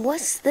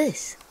 what's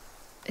this?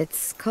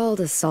 It's called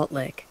a salt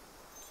lick.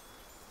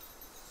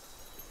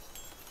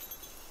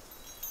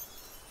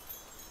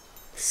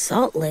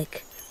 Salt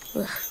lick?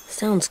 Ugh,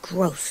 sounds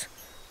gross.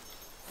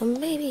 Or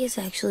maybe it's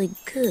actually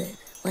good,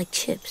 like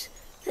chips.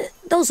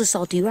 Those are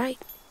salty, right?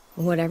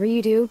 Whatever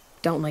you do,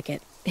 don't lick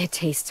it. It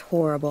tastes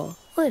horrible.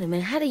 Wait a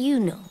minute, how do you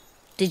know?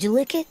 Did you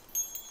lick it?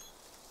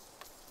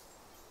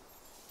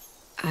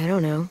 I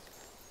don't know.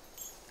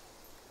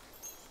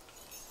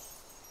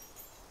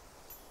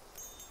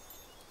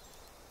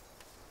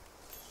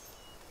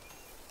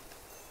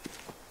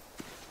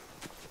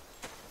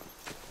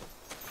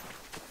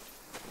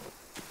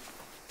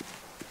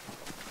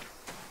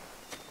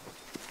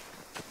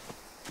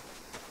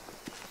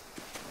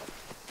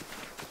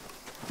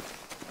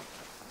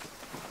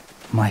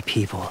 My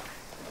people,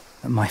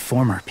 my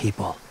former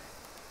people,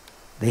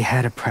 they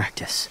had a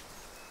practice.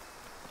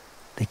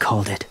 They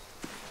called it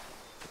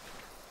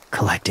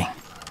collecting.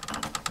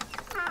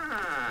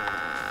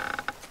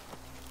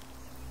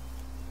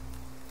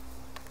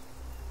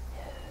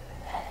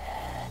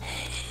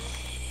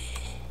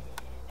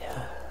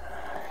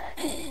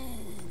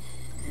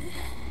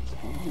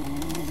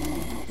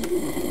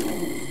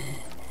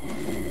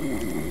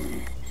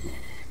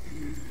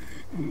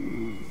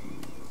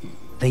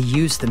 They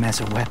use them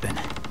as a weapon.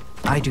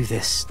 I do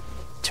this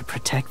to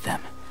protect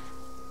them.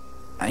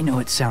 I know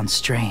it sounds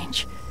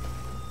strange,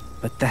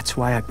 but that's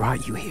why I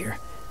brought you here.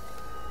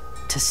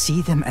 To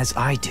see them as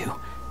I do.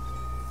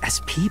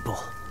 As people.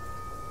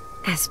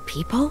 As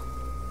people?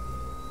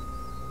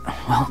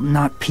 Well,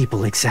 not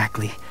people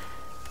exactly,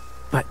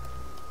 but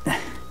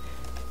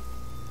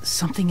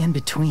something in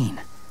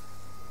between.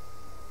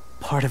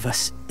 Part of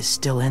us is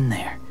still in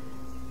there.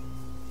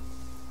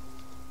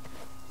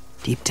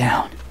 Deep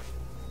down.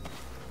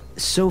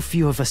 So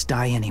few of us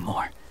die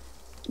anymore.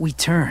 We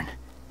turn.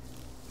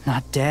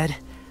 Not dead,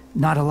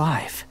 not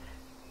alive.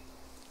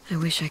 I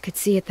wish I could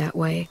see it that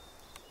way.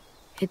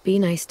 It'd be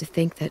nice to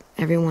think that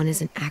everyone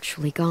isn't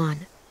actually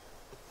gone.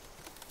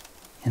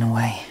 In a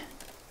way,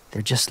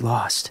 they're just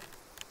lost.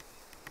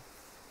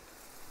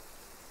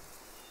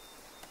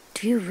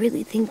 Do you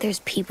really think there's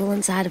people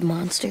inside of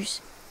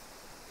monsters?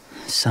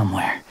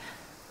 Somewhere.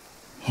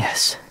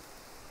 Yes.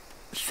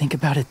 Think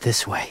about it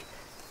this way.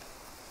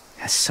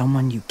 Has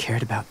someone you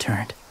cared about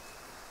turned?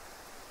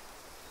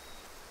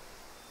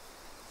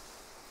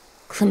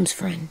 Clem's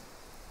friend,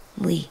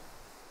 Lee.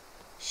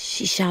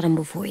 She shot him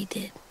before he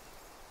did.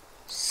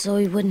 So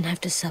he wouldn't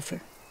have to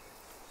suffer.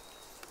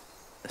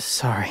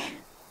 Sorry.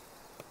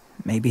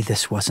 Maybe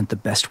this wasn't the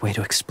best way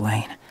to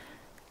explain.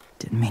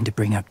 Didn't mean to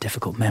bring up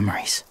difficult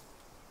memories.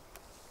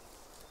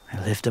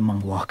 I lived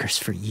among walkers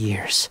for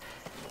years.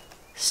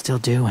 Still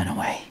do, in a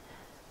way.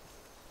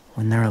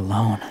 When they're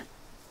alone,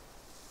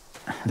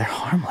 they're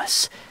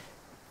harmless.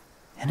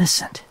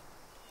 Innocent.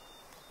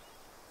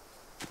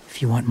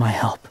 If you want my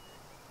help,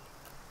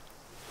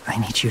 I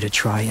need you to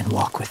try and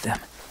walk with them.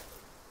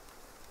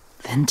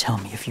 Then tell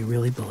me if you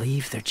really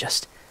believe they're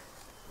just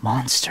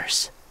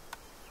monsters.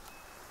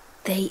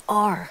 They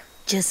are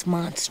just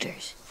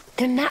monsters.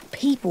 They're not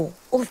people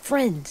or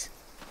friends.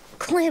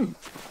 Clem.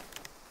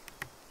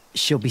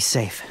 She'll be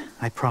safe,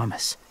 I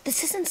promise.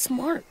 This isn't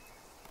smart.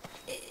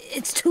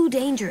 It's too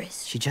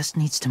dangerous. She just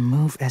needs to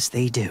move as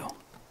they do.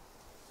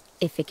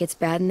 If it gets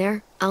bad in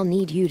there, I'll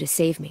need you to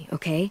save me,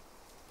 okay?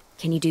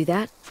 Can you do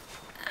that?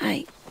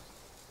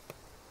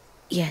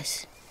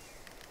 Yes.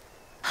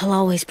 I'll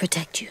always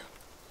protect you.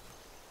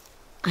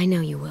 I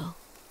know you will.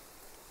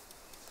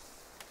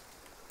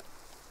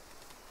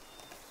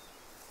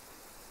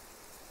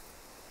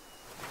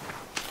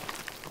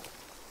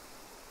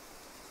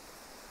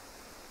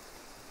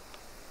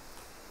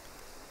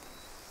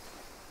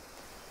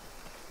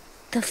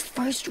 The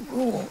first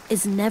rule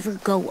is never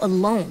go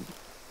alone.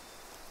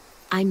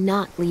 I'm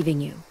not leaving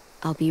you.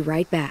 I'll be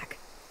right back.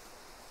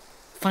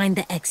 Find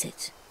the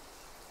exits.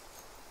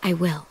 I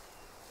will.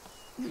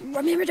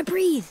 Remember to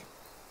breathe.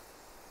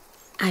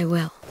 I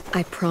will.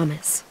 I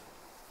promise.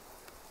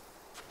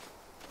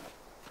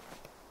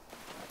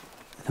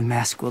 The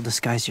mask will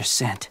disguise your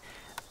scent,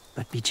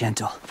 but be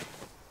gentle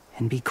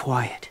and be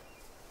quiet.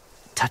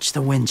 Touch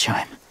the wind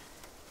chime.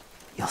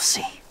 You'll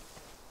see.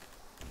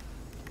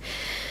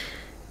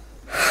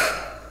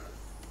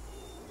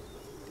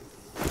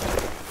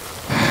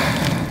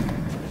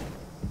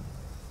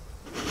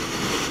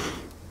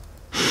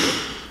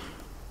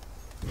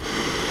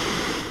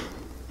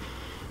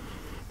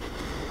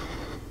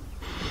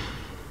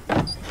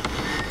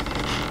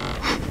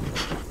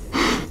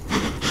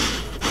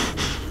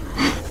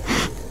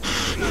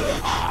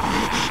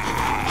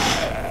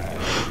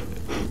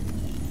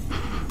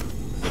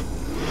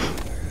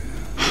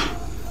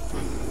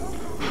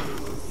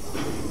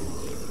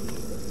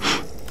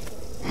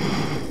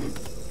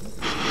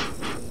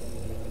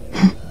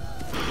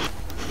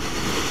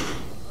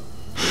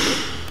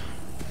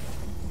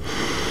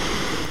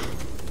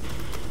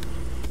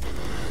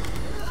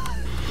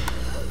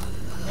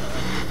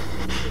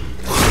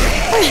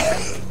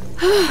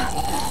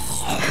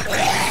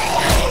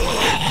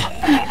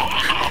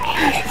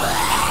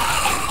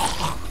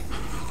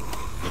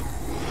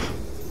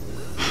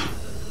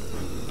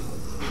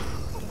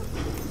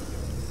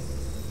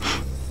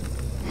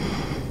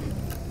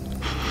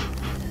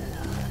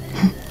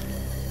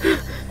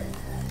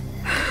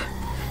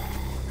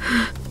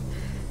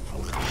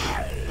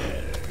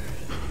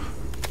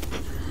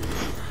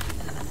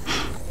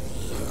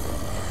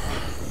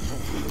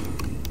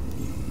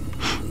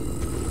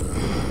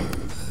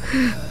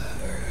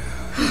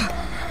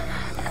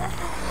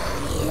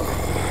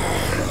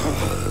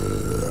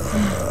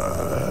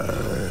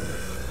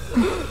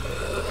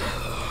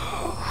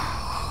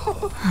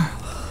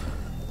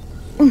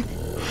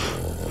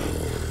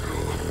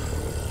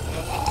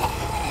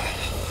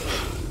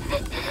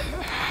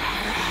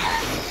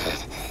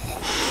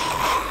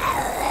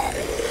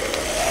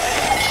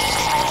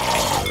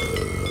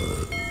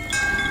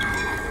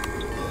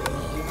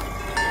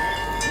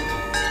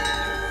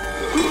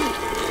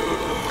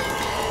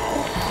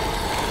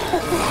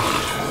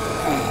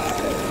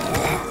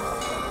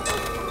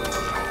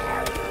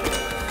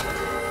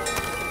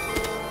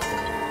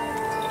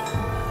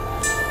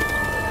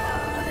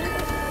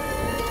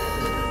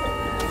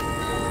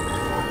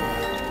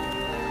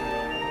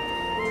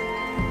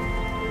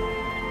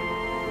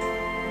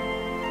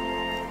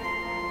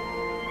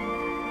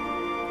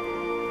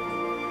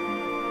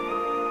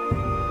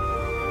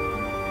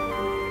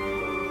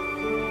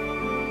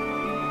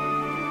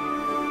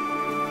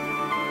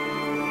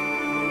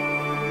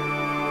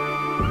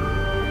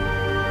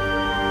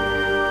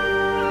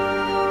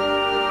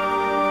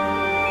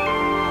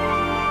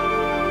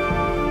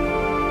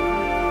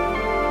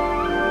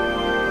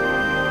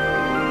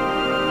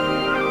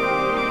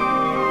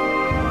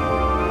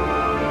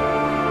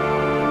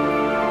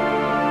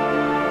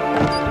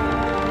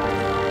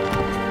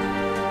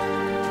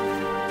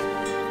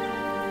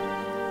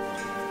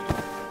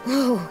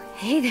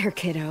 Hey there,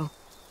 kiddo.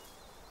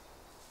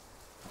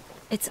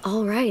 It's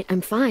all right,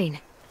 I'm fine.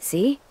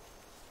 See?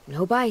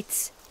 No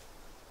bites.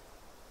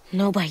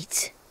 No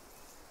bites.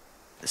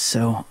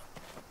 So,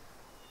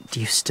 do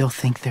you still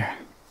think they're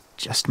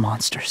just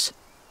monsters?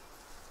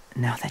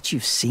 Now that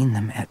you've seen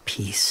them at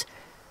peace.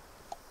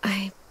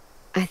 I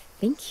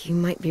think you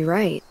might be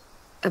right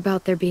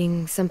about there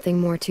being something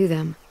more to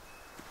them.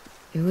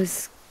 It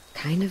was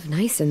kind of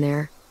nice in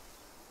there.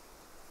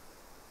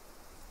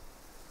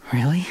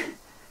 Really?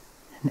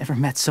 Never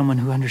met someone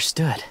who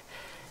understood.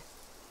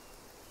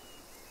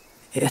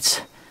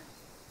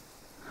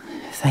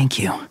 Thank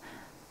you.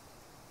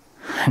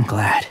 I'm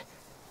glad.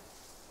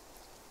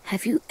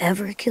 Have you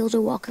ever killed a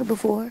walker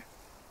before?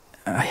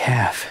 I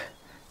have.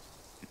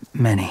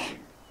 Many.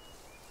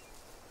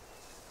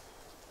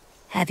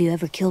 Have you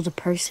ever killed a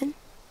person?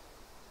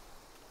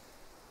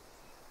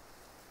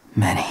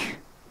 Many.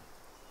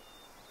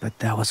 But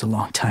that was a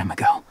long time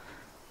ago.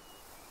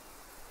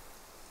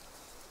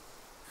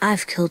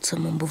 I've killed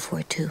someone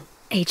before, too.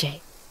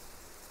 AJ.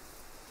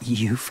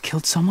 You've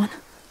killed someone?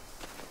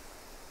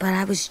 But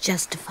I was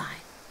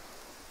justified.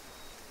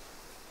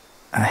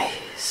 I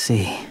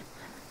see.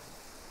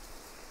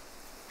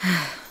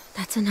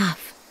 That's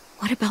enough.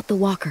 What about the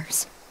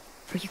walkers?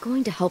 Are you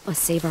going to help us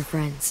save our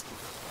friends?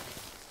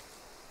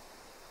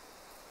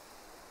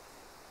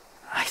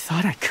 I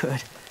thought I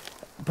could,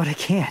 but I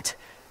can't.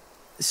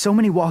 So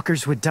many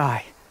walkers would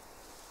die.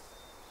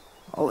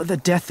 All of the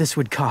death this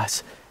would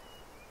cause.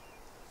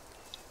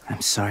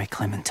 I'm sorry,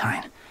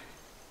 Clementine,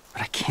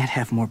 but I can't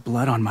have more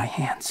blood on my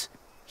hands.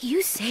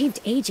 You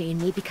saved AJ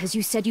and me because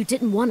you said you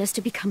didn't want us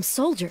to become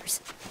soldiers.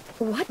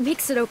 What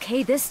makes it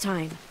okay this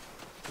time?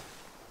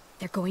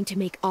 They're going to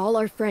make all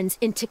our friends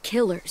into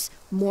killers.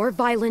 More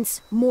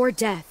violence, more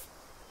death.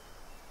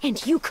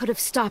 And you could have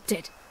stopped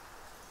it.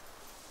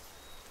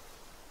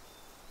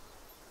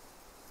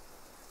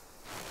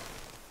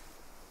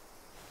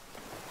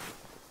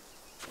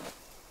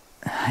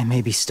 I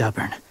may be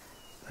stubborn,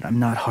 but I'm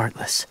not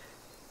heartless.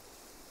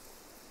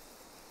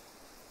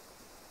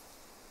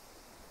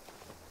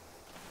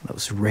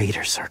 Those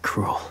raiders are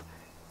cruel.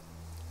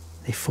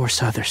 They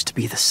force others to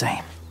be the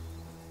same.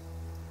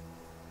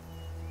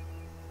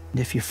 And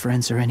if your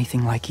friends are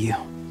anything like you,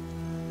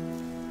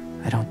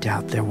 I don't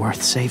doubt they're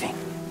worth saving.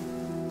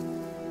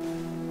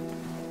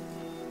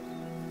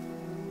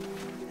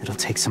 It'll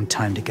take some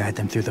time to guide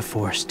them through the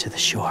forest to the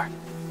shore.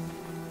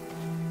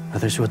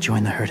 Others will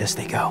join the herd as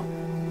they go.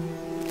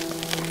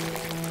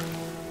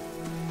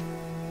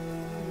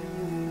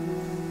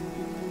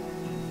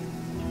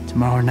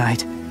 Tomorrow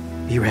night,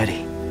 be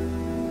ready.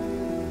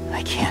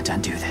 I can't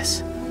undo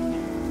this.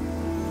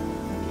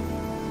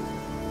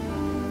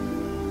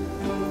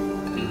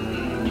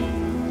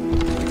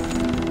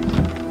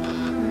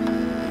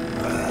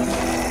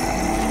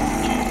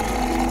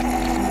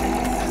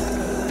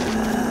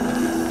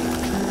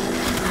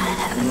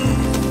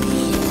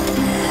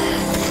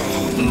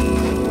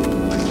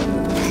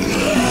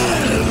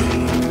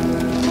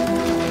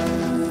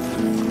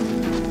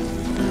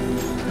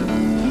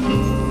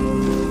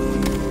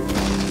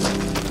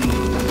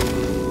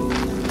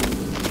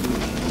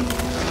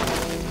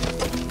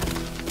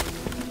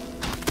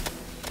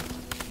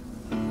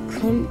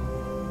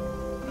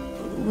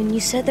 When you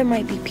said there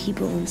might be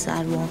people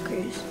inside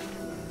walkers,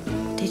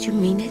 did you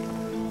mean it?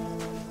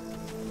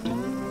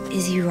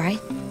 Is he right?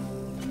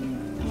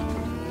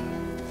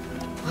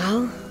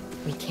 Well,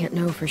 we can't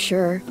know for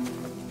sure.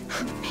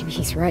 Maybe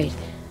he's right.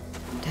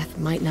 Death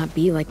might not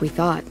be like we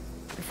thought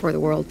before the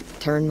world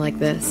turned like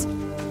this.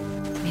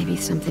 Maybe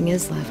something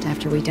is left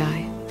after we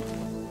die.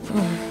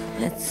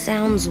 That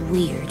sounds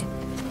weird.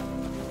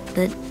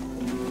 But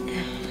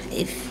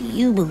if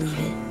you believe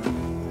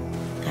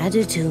it, I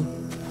do too.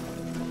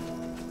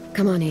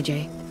 Come on,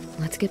 AJ.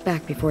 Let's get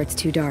back before it's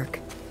too dark.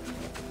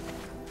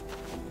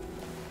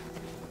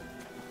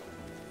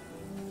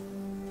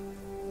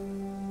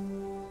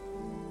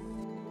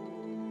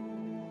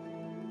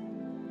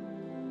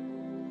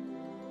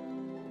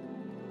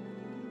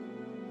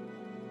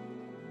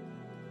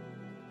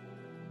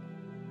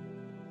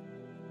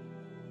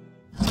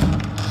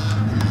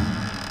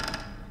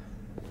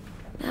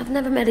 I've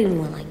never met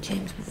anyone like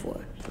James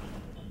before.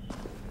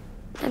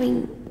 I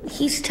mean,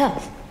 he's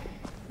tough.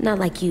 Not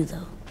like you,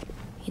 though.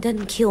 He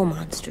doesn't kill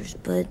monsters,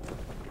 but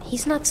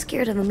he's not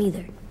scared of them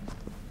either.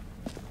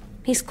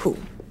 He's cool.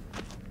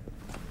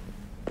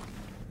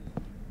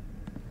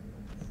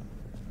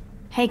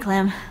 Hey,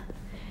 Clem.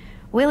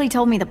 Willie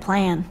told me the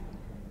plan.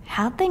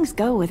 How'd things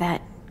go with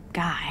that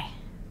guy?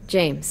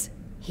 James,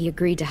 he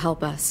agreed to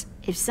help us.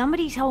 If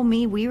somebody told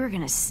me we were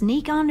gonna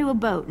sneak onto a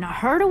boat in a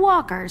herd of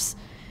walkers,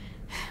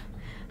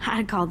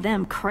 I'd call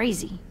them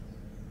crazy.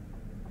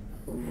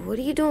 What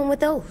are you doing with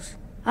those?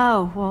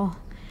 Oh, well,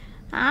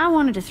 I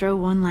wanted to throw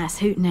one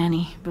last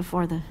hootenanny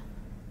before the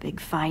big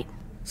fight.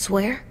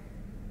 Swear?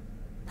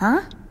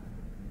 Huh?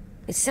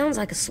 It sounds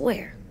like a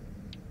swear.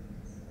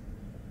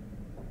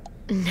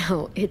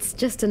 No, it's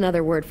just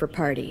another word for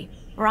party.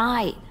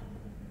 Right.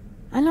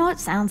 I know it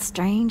sounds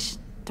strange,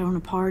 throwing a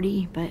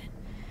party, but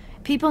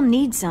people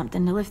need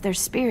something to lift their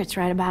spirits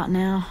right about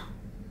now.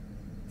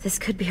 This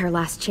could be our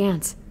last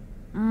chance.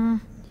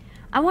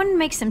 I wanted to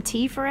make some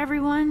tea for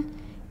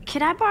everyone.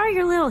 Could I borrow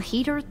your little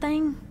heater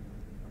thing?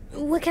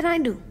 What can I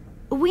do?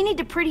 We need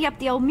to pretty up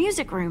the old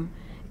music room.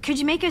 Could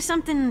you make us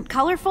something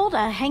colorful to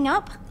hang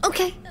up?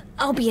 Okay,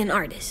 I'll be an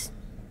artist.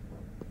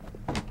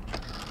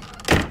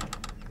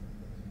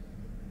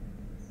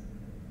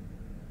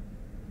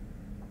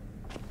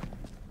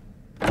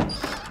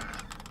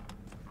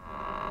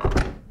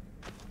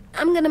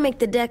 I'm gonna make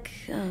the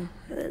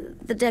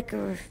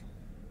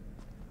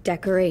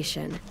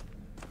Decoration.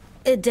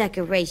 a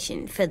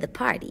decoration for the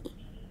party.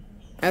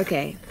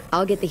 Okay,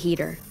 I'll get the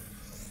heater.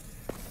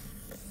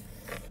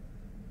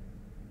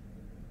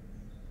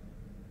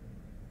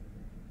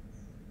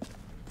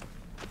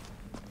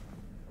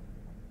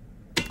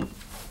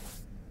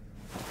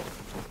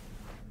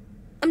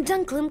 I'm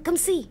done, Clem. Come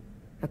see.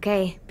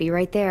 Okay, be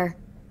right there.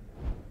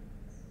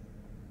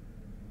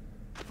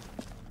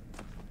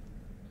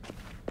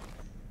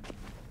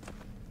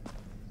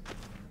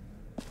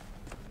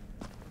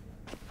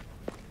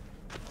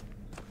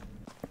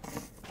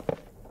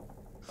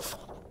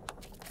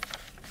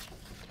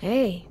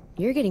 Hey,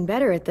 you're getting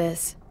better at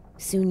this.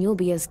 Soon you'll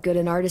be as good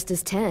an artist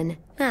as 10.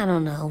 I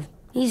don't know.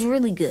 He's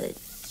really good.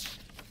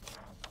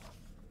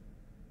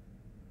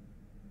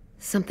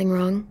 Something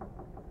wrong?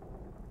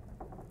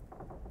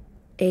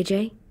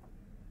 AJ?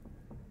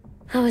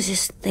 I was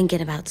just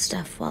thinking about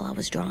stuff while I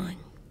was drawing.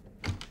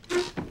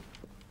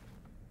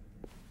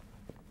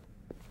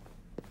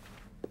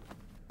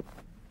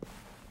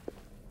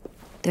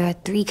 There are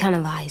 3 kinds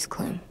of eyes,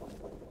 Clem.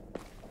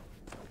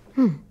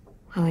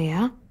 Oh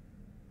yeah?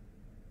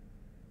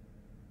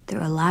 There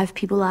are alive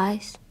people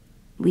eyes.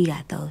 We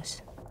got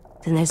those.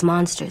 Then there's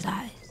monsters'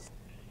 eyes.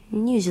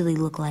 Usually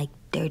look like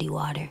dirty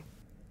water.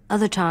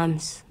 Other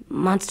times,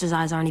 monsters'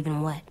 eyes aren't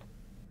even wet.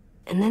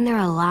 And then there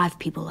are alive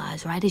people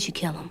eyes right as you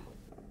kill them.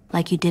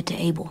 Like you did to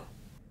Abel.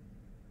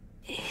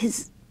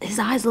 His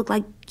eyes look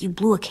like you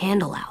blew a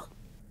candle out.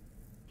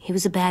 He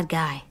was a bad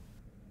guy.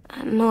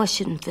 I know I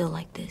shouldn't feel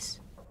like this.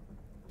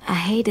 I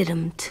hated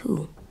him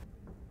too.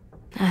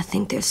 I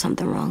think there's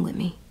something wrong with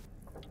me.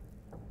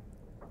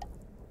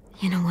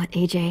 You know what,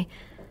 AJ?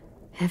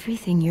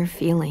 Everything you're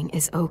feeling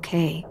is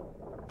okay.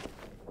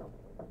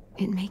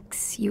 It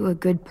makes you a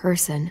good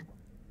person.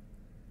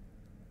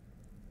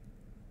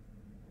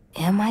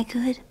 Am I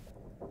good?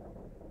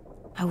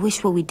 I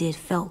wish what we did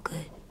felt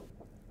good.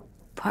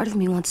 Part of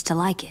me wants to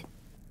like it.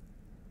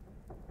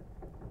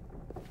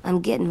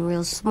 I'm getting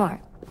real smart.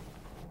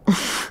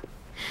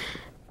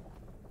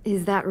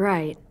 Is that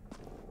right?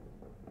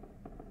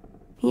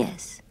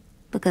 Yes,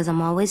 because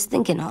I'm always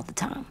thinking all the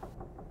time.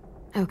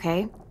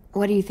 Okay,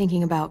 what are you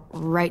thinking about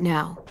right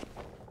now?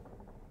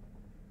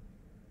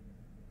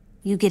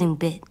 You getting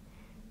bit,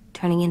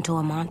 turning into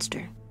a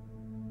monster.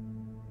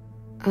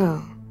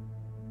 Oh.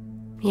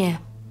 Yeah.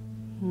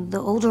 The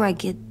older I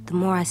get, the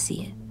more I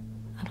see it.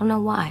 I don't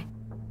know why.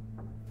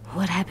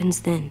 What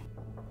happens then?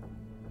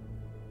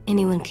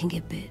 Anyone can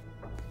get bit.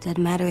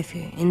 Doesn't matter if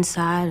you're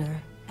inside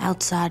or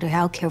outside or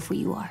how careful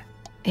you are.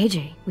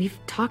 AJ, we've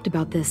talked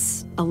about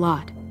this a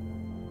lot.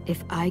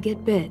 If I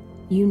get bit,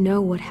 you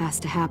know what has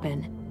to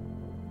happen.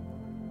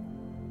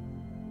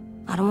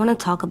 I don't want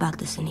to talk about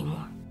this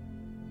anymore.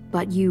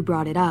 But you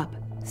brought it up,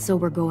 so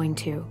we're going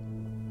to.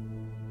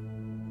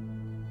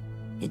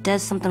 It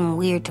does something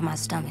weird to my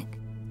stomach.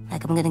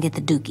 Like I'm gonna get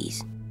the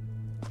dookies.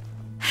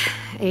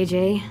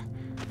 AJ,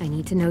 I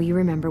need to know you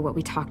remember what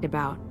we talked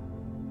about.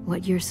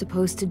 What you're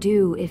supposed to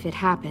do if it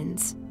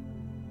happens.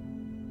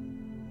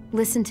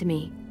 Listen to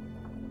me.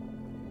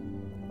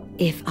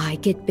 If I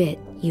get bit,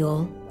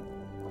 you'll...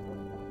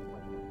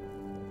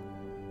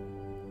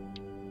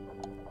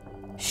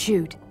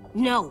 shoot.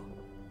 No.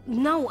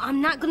 No,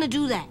 I'm not gonna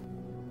do that.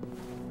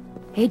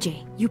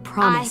 AJ, you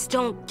promised. I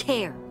don't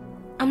care.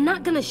 I'm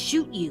not gonna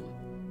shoot you.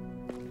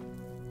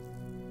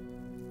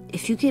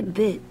 If you get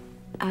bit,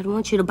 I'd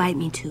want you to bite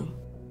me too.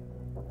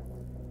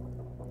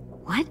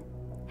 What?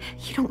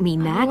 You don't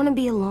mean that. I want to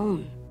be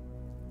alone.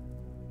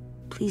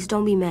 Please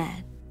don't be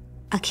mad.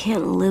 I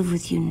can't live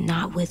with you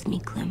not with me,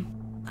 Clem.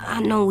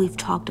 I know we've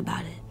talked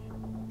about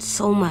it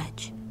so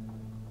much,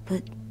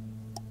 but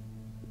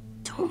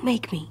don't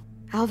make me.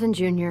 Alvin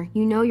Jr.,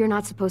 you know you're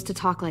not supposed to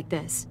talk like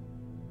this.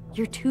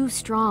 You're too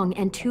strong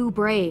and too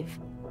brave.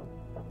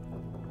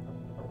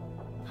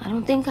 I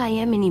don't think I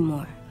am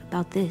anymore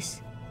about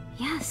this.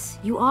 Yes,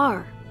 you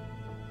are.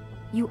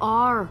 You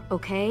are,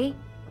 okay?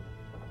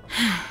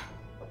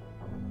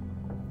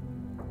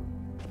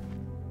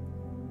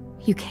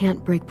 You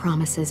can't break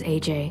promises,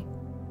 AJ.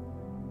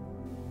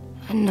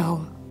 I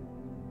know.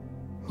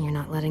 You're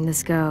not letting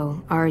this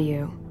go, are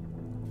you?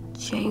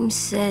 James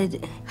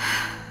said...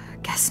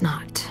 Guess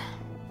not.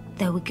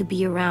 That we could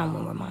be around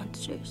when we're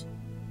monsters.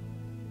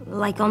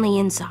 Like on the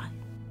inside.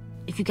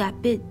 If you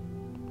got bit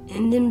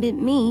and then bit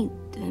me,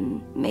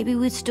 then maybe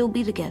we'd still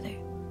be together.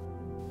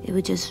 It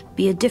would just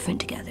be a different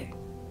together.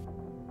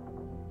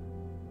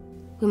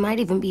 We might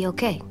even be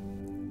okay.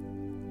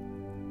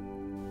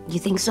 You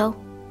think so?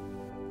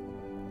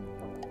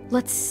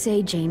 Let's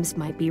say James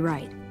might be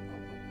right.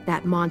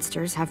 That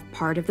monsters have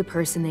part of the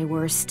person they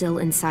were still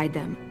inside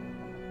them.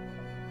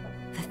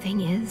 The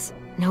thing is,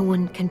 no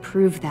one can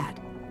prove that.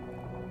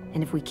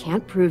 And if we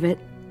can't prove it,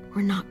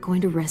 we're not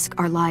going to risk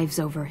our lives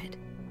over it.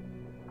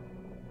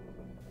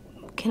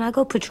 Can I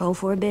go patrol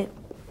for a bit?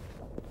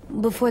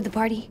 Before the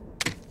party?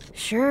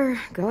 Sure,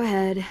 go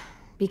ahead.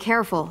 Be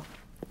careful.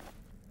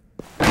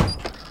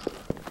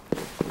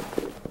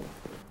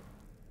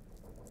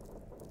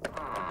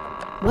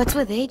 What's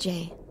with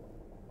AJ?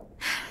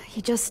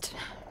 He just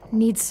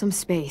needs some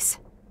space.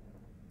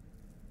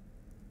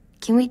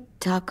 Can we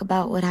talk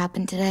about what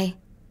happened today?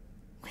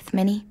 With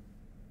Minnie?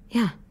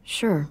 Yeah,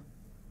 sure.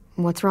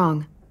 What's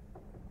wrong?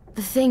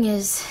 The thing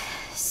is,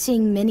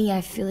 seeing Minnie,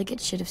 I feel like it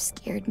should have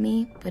scared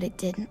me, but it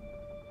didn't.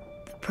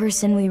 The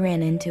person we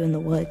ran into in the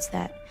woods,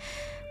 that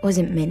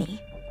wasn't Minnie.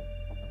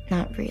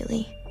 Not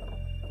really.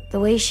 The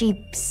way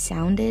she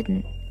sounded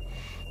and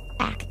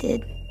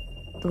acted,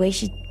 the way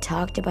she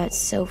talked about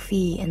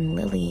Sophie and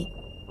Lily.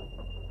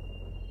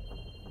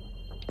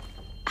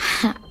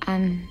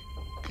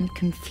 I'm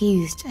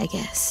confused, I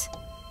guess.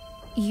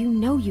 You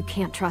know you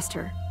can't trust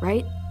her,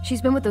 right?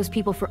 She's been with those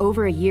people for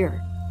over a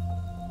year.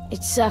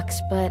 It sucks,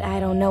 but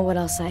I don't know what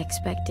else I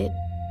expected.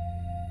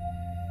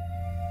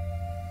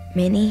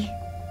 Minnie,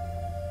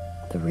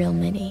 the real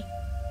Minnie,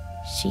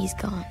 she's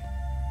gone.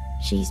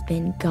 She's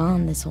been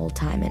gone this whole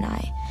time, and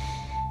I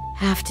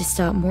have to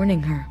stop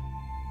mourning her.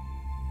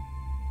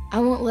 I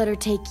won't let her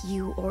take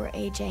you or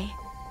AJ,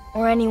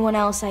 or anyone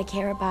else I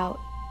care about.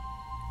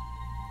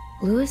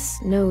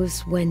 Louis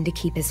knows when to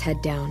keep his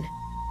head down.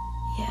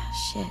 Yeah,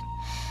 shit.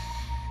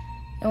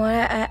 No,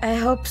 I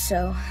hope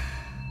so.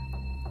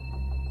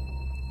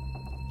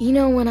 You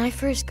know, when I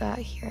first got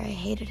here, I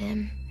hated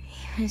him.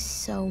 He was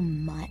so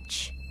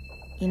much.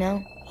 You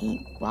know,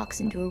 he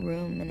walks into a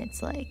room and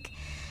it's like,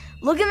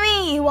 look at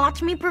me,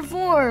 watch me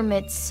perform.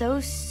 It's so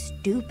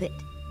stupid.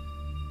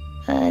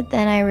 But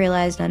then I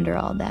realized under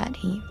all that,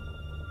 he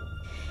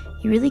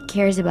really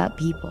cares about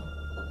people.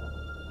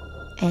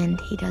 And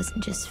he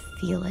doesn't just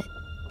feel it,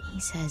 he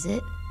says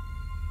it.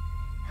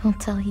 He'll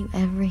tell you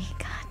every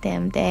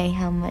goddamn day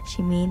how much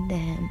you mean to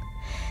him.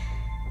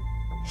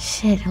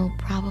 Shit, he'll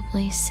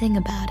probably sing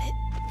about it.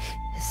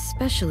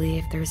 Especially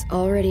if there's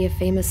already a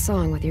famous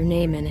song with your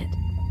name in it.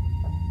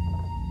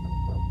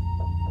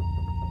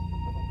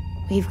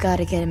 We've got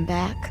to get him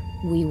back.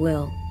 We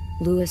will.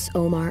 Louis,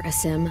 Omar,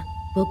 Asim.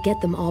 We'll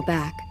get them all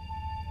back.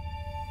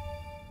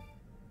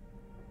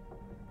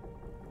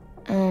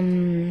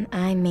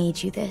 I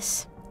made you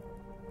this.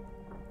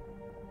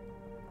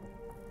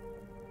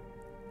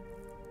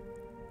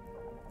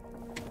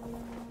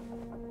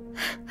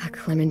 A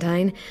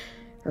Clementine?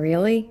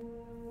 Really?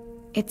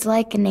 It's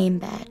like a name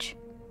badge.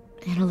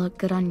 It'll look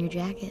good on your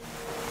jacket.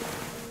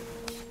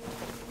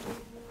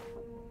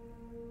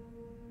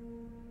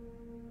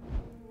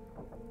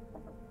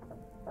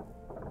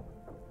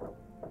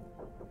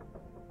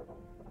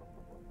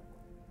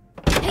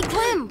 Hey,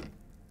 Clem!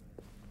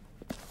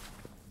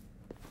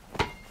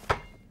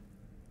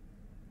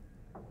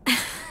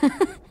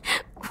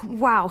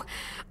 Wow.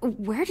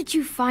 Where did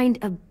you find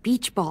a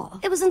beach ball?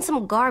 It was in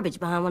some garbage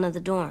behind one of the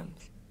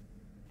dorms.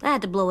 I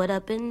had to blow it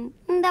up, and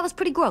that was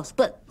pretty gross.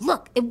 But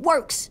look, it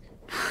works.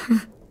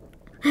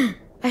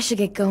 I should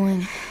get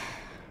going.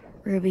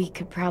 Ruby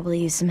could probably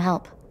use some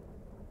help.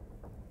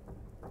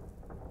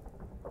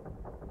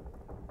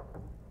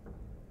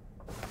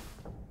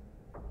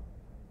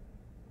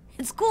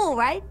 It's cool,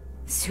 right?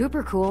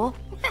 Super cool.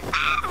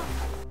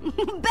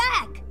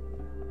 Back!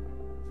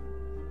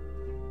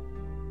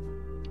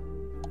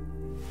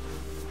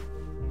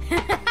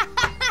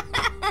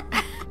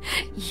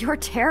 You're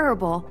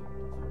terrible.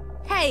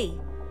 Hey!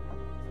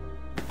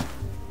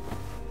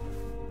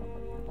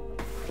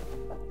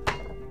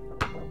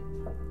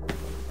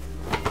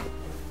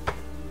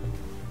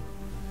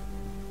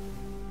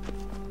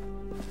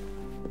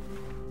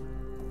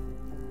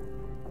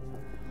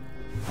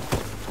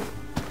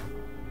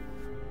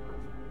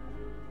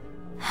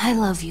 I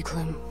love you,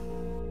 Clem.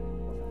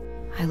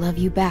 I love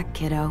you back,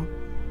 kiddo.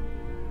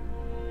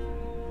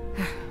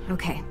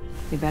 Okay,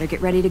 we better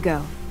get ready to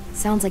go.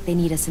 Sounds like they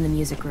need us in the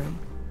music room.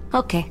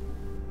 Okay.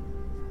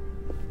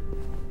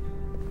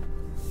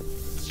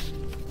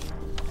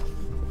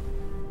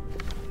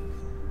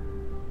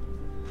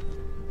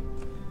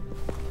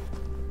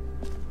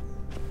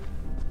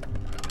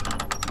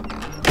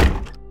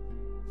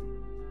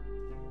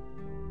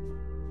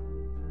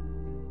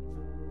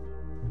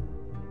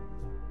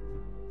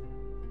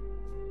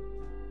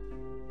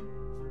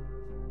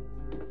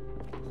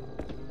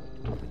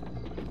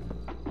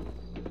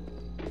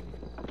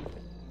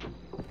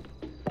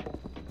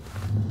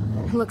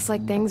 Looks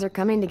like things are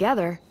coming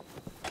together.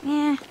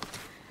 Yeah.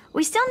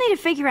 We still need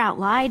to figure out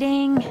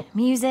lighting,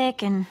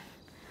 music, and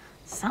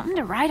something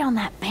to write on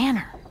that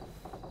banner.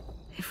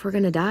 If we're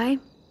gonna die,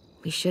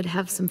 we should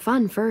have some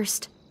fun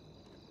first.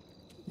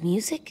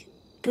 Music?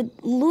 But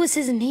Louis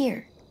isn't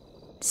here.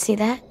 See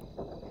that?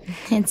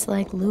 It's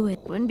like Louis.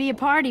 Wouldn't be a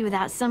party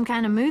without some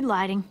kind of mood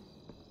lighting.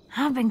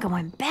 I've been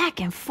going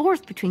back and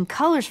forth between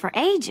colors for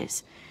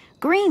ages.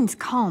 Green's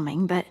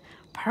calming, but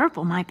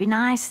purple might be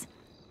nice.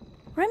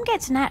 Room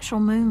gets natural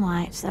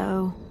moonlight,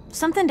 so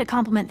something to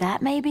complement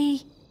that,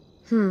 maybe?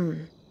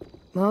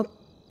 Well,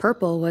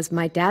 purple was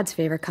my dad's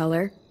favorite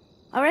color.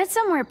 I read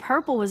somewhere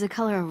purple was a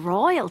color of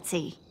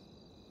royalty.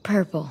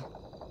 Purple.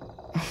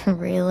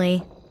 Really?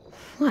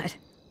 What?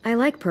 I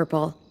like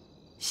purple.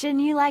 Shouldn't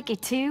you like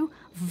it too?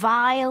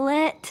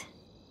 Violet?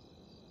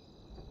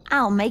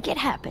 I'll make it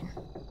happen.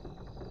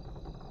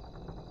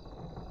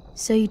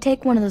 So you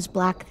take one of those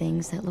black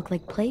things that look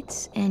like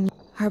plates, and...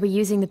 Are we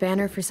using the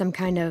banner for some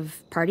kind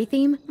of party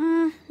theme?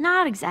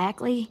 Not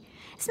exactly.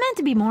 It's meant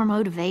to be more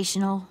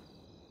motivational.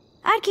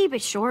 I'd keep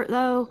it short,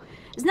 though.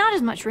 There's not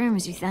as much room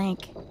as you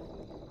think.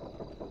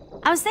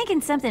 I was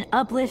thinking something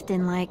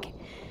uplifting like,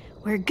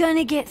 we're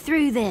gonna get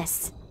through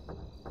this.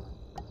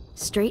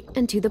 Straight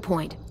and to the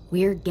point.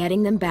 We're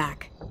getting them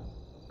back.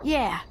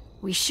 Yeah,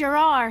 we sure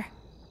are.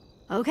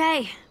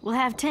 Okay, we'll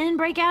have 10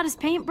 break out his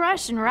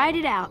paintbrush and write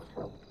it out.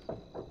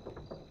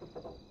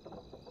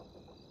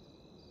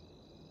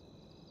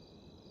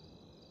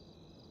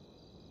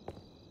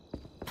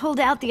 Pulled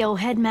out the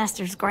old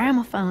headmaster's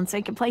gramophone so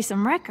he could play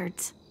some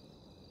records.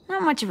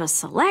 Not much of a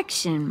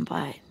selection,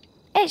 but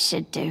it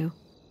should do.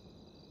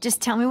 Just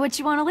tell me what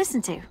you want to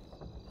listen to.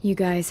 You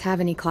guys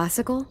have any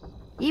classical?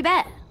 You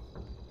bet.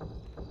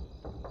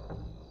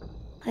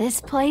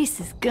 This place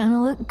is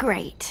gonna look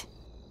great.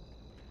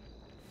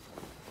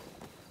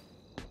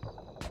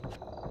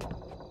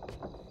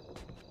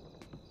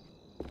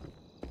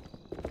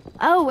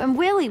 Oh, and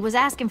Willie was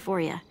asking for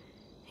you.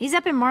 He's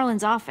up in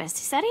Marlon's office.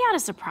 He said he had a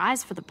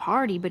surprise for the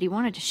party, but he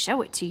wanted to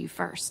show it to you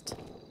first.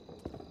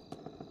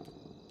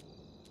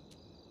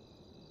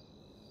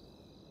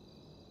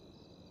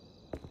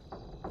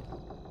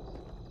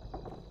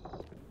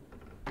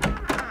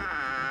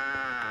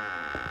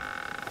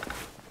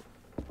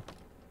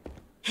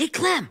 Hey,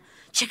 Clem,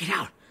 check it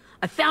out.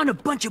 I found a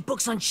bunch of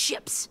books on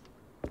ships.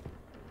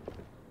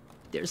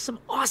 There's some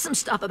awesome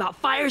stuff about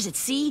fires at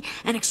sea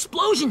and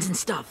explosions and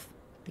stuff.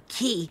 The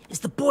key is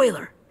the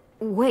boiler.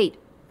 Wait,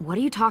 what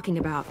are you talking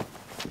about?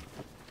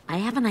 I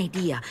have an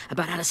idea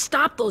about how to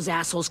stop those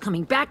assholes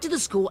coming back to the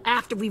school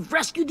after we've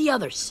rescued the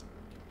others.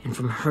 And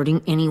from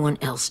hurting anyone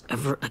else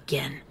ever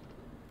again.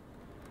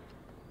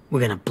 We're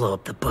gonna blow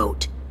up the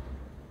boat.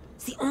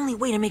 It's the only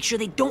way to make sure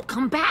they don't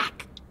come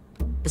back.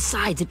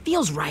 Besides, it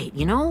feels right,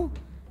 you know?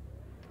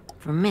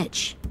 For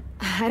Mitch.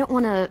 I don't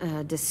want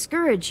to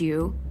discourage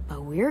you,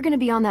 but we're gonna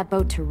be on that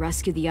boat to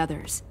rescue the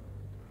others.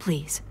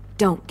 Please,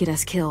 don't get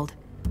us killed.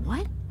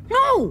 What?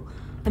 No!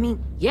 I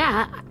mean,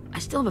 yeah, I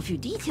still have a few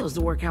details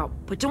to work out,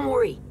 but don't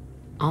worry.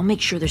 I'll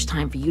make sure there's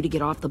time for you to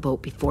get off the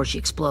boat before she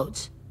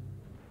explodes.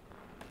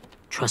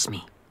 Trust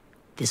me,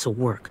 this'll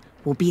work.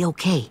 We'll be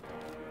okay.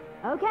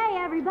 Okay,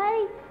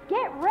 everybody,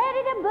 get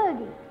ready to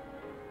boogie.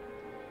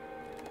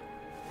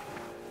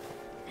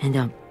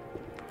 And,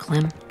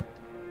 Clem,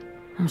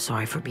 I'm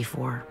sorry for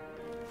before.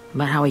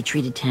 About how I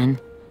treated Ten.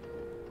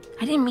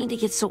 I didn't mean to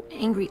get so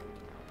angry.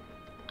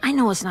 I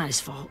know it's not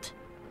his fault.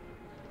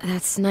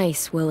 That's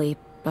nice, Willie,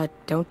 but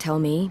don't tell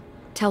me.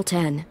 Tell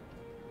 10.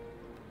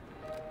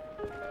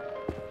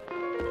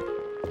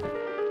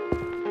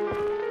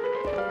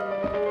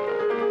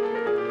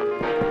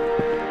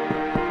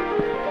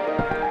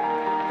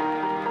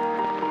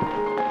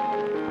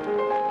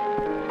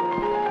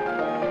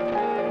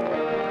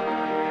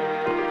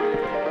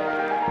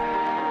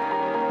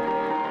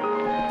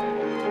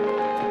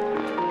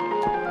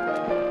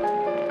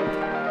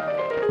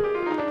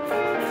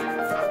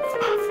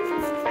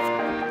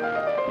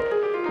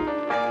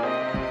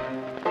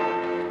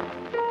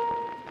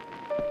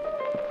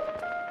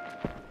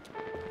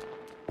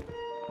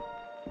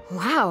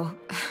 Wow,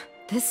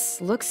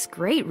 this looks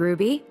great,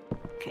 Ruby.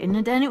 Couldn't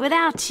have done it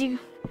without you.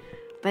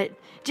 But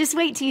just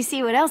wait till you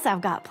see what else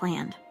I've got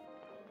planned.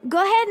 Go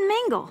ahead and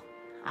mingle.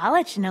 I'll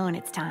let you know when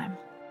it's time.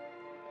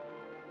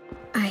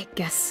 I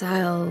guess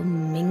I'll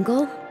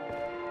mingle?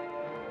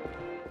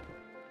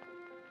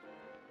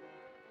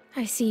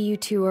 I see you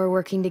two are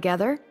working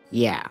together.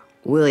 Yeah,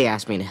 Willie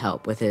asked me to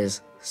help with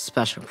his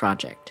special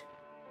project.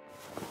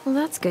 Well,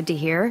 that's good to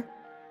hear.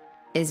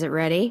 Is it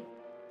ready?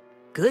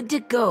 Good to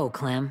go,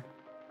 Clem.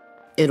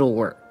 It'll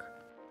work.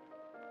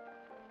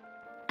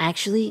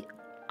 Actually,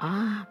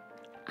 I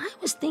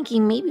was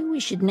thinking maybe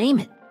we should name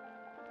it.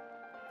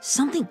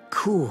 Something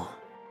cool.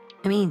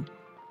 I mean,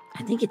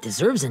 I think it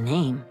deserves a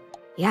name.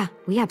 Yeah,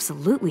 we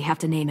absolutely have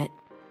to name it.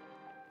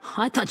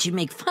 I thought you'd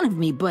make fun of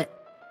me,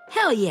 but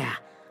hell yeah.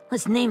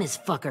 Let's name this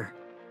fucker.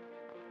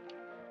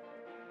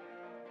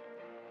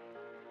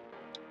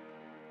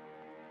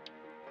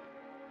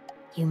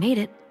 You made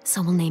it,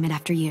 so we'll name it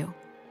after you.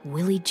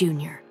 Willie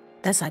Jr.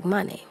 That's like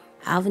my name,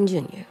 Alvin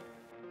Jr.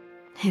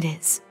 It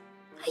is.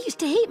 I used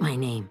to hate my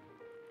name.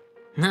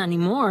 Not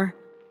anymore.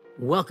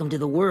 Welcome to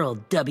the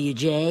world,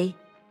 WJ.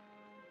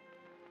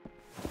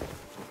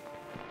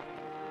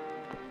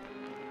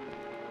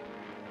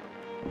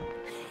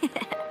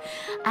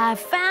 I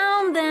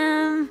found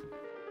them!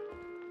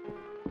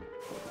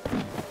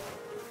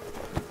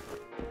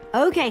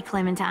 Okay,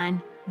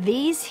 Clementine.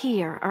 These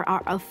here are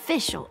our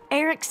official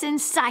Erickson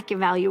psych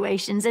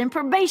evaluations and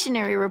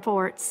probationary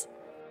reports.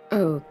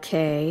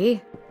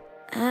 Okay.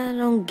 I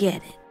don't get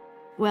it.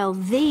 Well,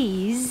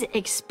 these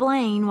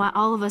explain why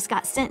all of us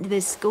got sent to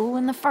this school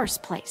in the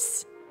first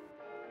place.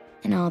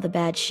 And all the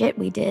bad shit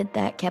we did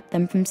that kept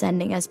them from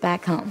sending us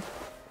back home.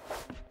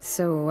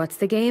 So what's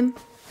the game?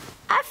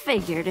 I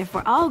figured if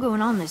we're all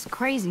going on this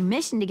crazy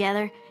mission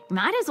together, you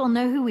might as well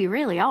know who we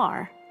really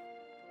are.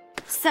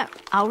 So,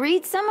 I'll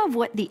read some of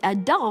what the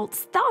adults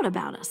thought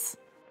about us.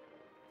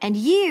 And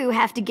you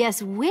have to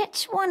guess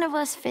which one of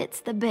us fits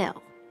the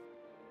bill.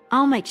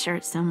 I'll make sure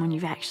it's someone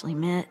you've actually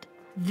met.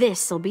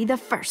 This'll be the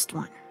first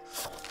one.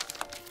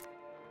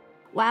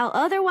 While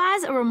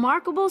otherwise a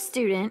remarkable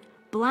student,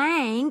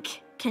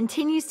 blank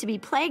continues to be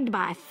plagued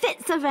by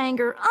fits of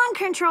anger,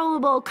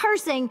 uncontrollable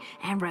cursing,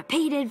 and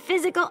repeated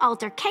physical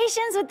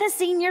altercations with the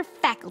senior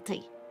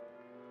faculty.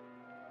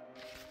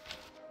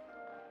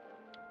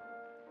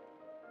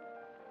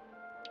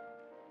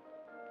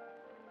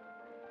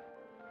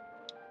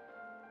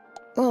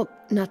 Well,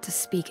 not to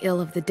speak ill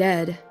of the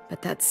dead,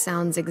 but that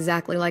sounds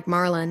exactly like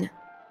Marlon.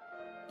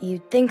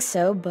 You'd think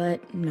so,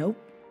 but nope.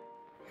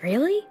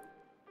 Really?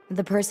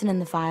 The person in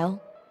the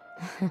file?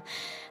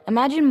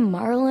 Imagine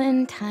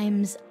Marlon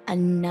times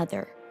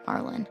another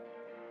Marlon.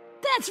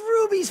 That's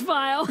Ruby's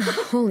file!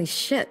 Holy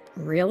shit,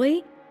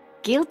 really?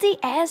 Guilty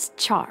as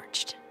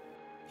charged.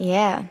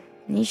 Yeah,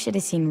 you should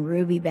have seen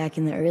Ruby back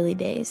in the early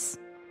days.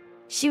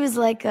 She was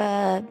like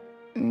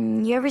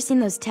you ever seen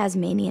those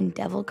Tasmanian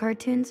devil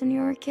cartoons when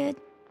you were a kid?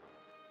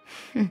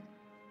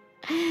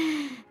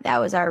 That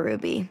was our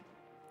Ruby.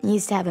 He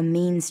used to have a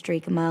mean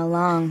streak a mile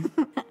long.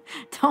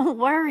 Don't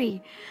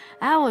worry,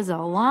 that was a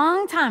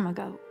long time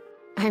ago.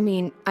 I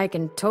mean, I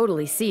can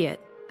totally see it.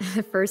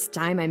 The first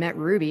time I met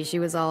Ruby, she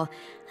was all,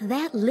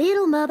 "That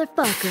little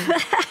motherfucker."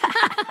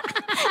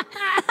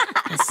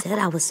 I said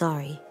I was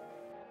sorry.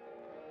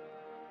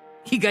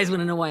 You guys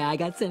want to know why I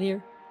got sent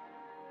here?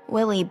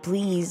 Willie,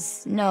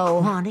 please, no.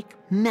 Chronic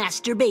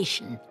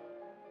masturbation.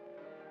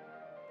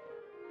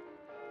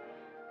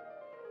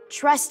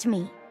 Trust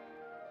me.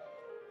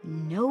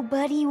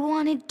 Nobody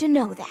wanted to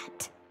know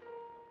that.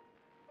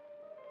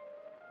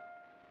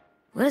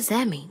 What does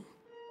that mean?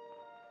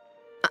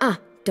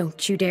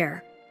 Don't you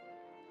dare.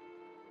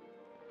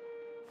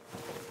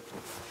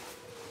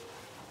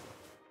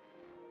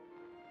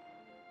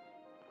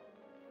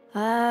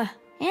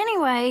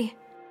 Anyway,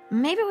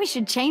 maybe we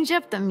should change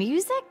up the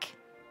music?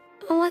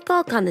 I like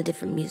all kind of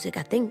different music,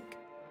 I think.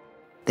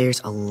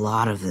 There's a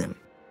lot of them.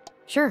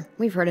 Sure,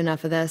 we've heard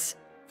enough of this.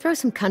 Throw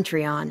some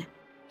country on.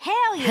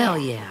 Hell yeah! Hell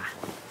yeah.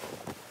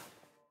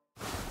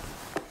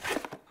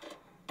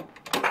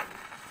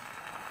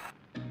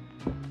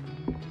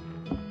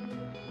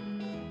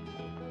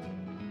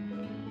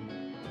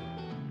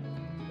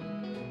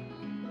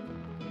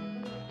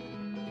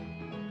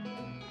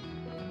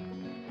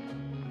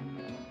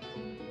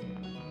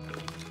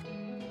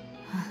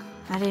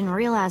 I didn't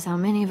realize how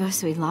many of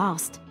us we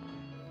lost.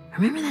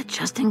 Remember that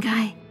Justin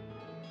guy?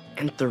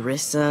 And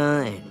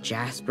Theresa and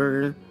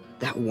Jasper,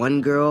 that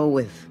one girl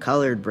with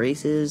colored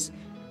braces,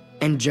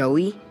 and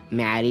Joey,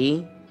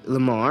 Maddie,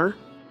 Lamar.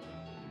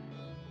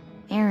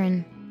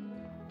 Erin.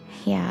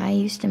 Yeah, I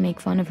used to make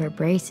fun of her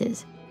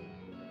braces.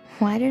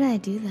 Why did I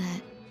do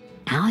that?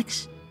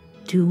 Alex,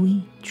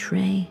 Dewey,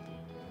 Trey,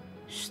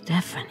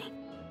 Stephanie.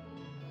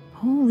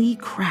 Holy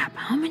crap,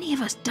 how many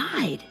of us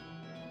died?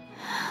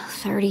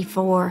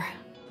 34.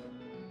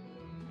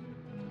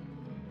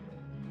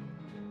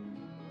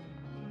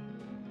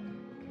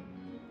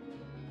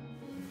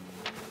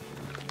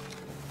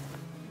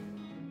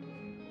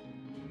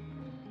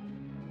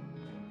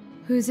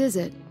 Whose is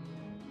it?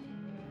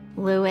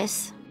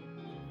 Lewis.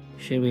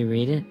 Should we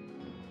read it?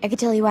 I could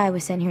tell you why I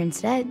was sent here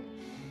instead.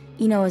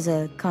 You know, as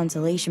a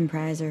consolation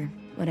prize or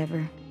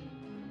whatever.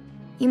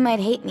 You might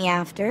hate me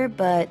after,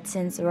 but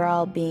since we're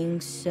all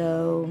being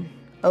so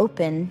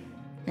open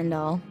and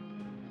all.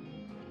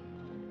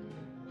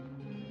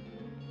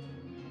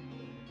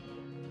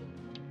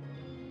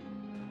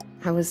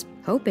 I was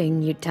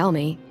hoping you'd tell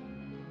me.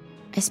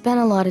 I spent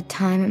a lot of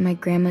time at my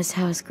grandma's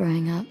house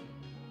growing up.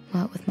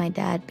 What with my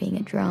dad being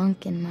a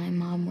drunk and my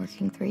mom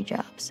working 3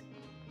 jobs.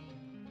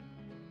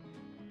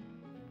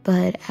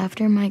 But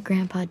after my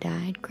grandpa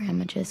died,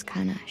 Grandma just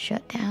kinda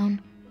shut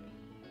down.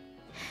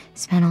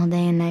 Spent all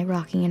day and night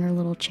rocking in her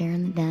little chair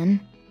in the den.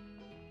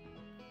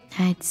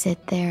 I'd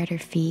sit there at her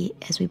feet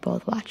as we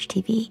both watched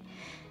TV.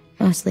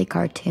 Mostly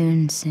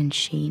cartoons, since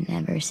she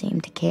never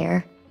seemed to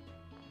care.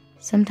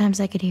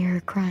 Sometimes I could hear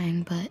her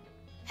crying, but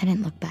I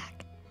didn't look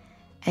back.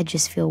 I'd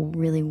just feel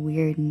really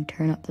weird and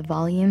turn up the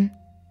volume.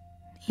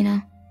 You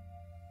know?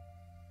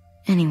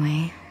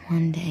 Anyway,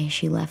 one day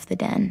she left the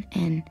den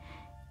and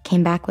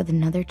came back with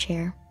another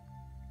chair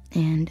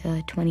and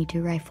a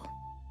 .22 rifle.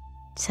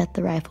 Set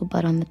the rifle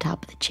butt on the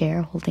top of the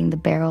chair, holding the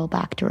barrel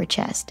back to her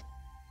chest.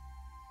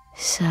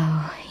 So,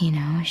 you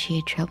know, she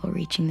had trouble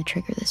reaching the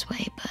trigger this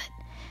way, but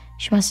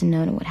she must have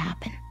known it would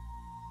happen.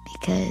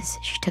 Because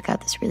she took out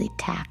this really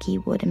tacky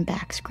wooden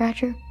back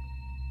scratcher.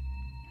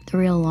 The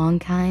real long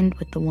kind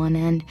with the one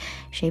end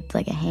shaped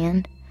like a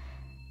hand.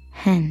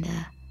 And,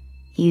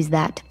 used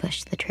that to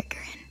push the trigger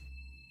in.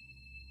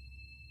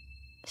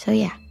 So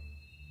yeah,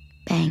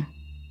 bang.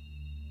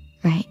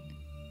 Right.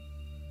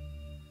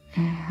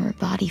 Her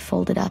body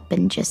folded up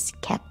and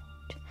just kept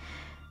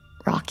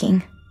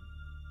rocking.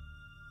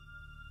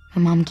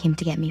 My mom came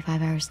to get me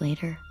 5 hours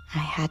later. I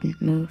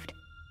hadn't moved.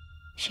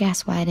 She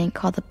asked why I didn't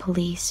call the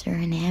police or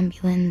an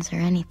ambulance or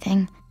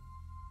anything.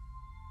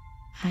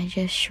 I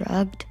just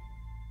shrugged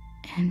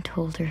and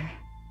told her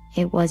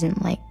it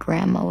wasn't like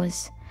Grandma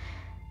was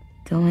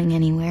going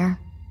anywhere.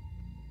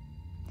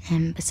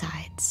 And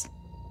besides,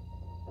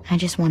 I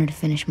just wanted to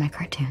finish my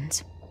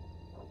cartoons.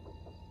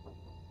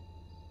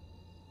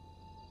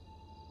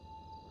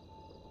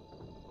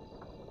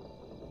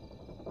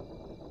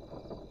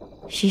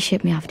 She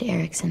shipped me off to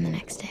Erickson the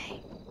next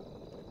day.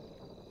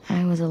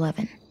 I was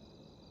 11.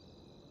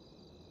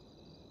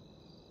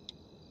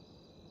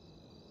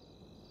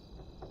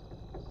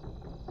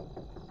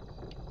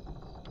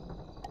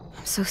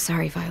 I'm so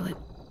sorry, Violet.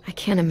 I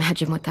can't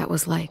imagine what that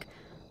was like.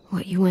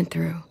 What you went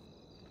through.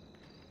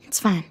 It's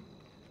fine.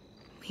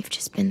 We've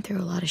just been through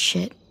a lot of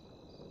shit.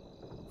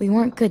 We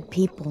weren't good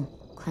people,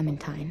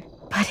 Clementine.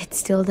 But it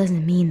still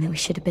doesn't mean that we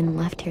should have been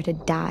left here to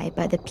die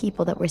by the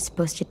people that were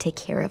supposed to take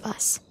care of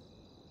us.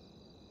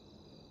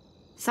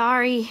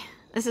 Sorry.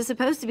 This is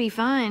supposed to be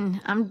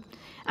fun.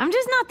 I'm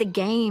just not the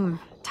game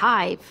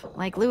type,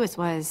 like Lewis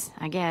was,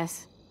 I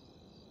guess.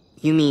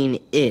 You mean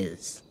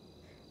is.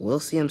 We'll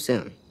see him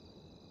soon.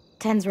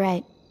 Ten's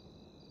right.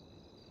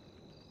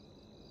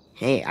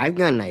 Hey, I've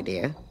got an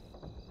idea.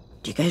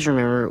 Do you guys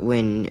remember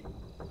when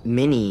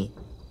Minnie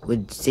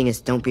would sing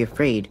us Don't Be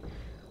Afraid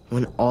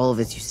when all of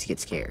us used to get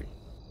scared?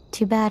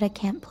 Too bad I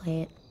can't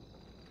play it.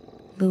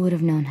 Lou would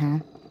have known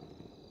how.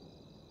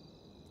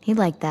 He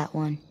liked that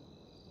one.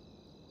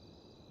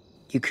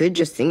 You could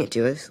just sing it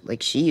to us,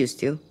 like she used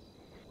to.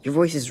 Your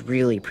voice is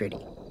really pretty.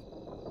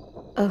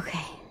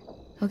 Okay.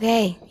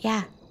 Okay,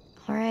 yeah.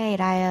 Alright,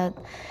 I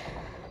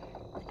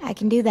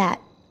can do that.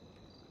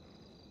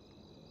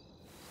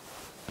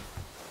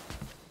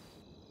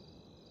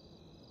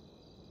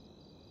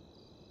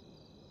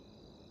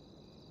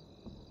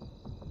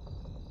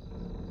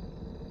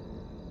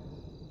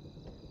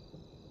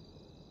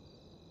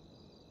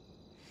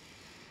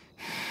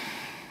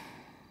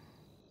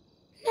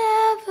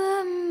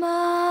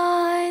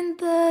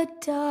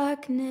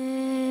 darkness.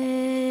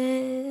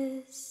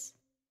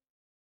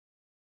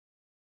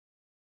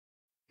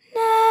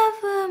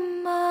 Never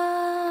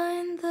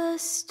mind the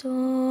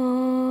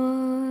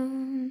storm.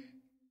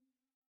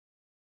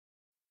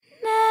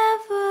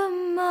 Never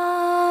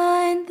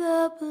mind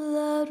the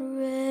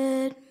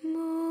blood-red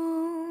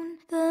moon.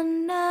 The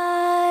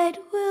night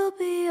will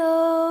be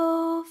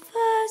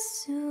over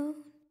soon.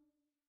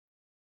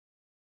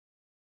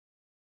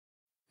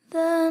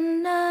 The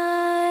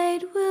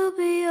night will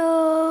be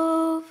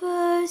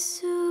over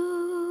soon.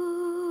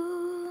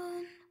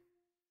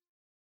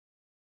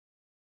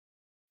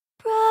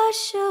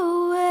 Brush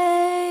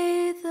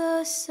away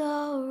the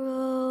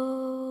sorrow.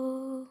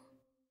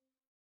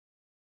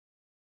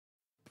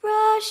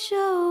 Brush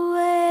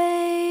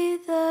away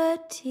the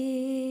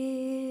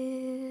tears.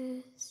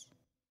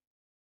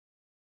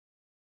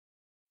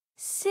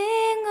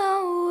 Sing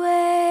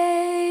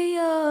away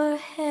your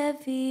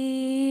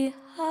heavy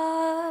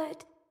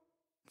heart.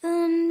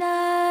 The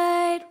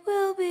night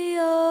will be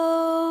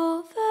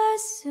over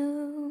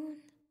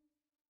soon.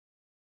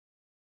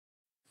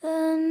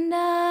 The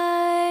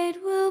night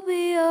will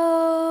be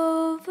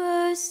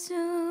over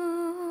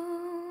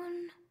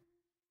soon.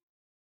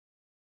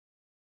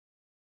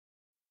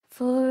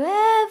 For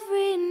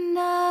every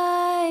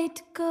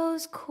night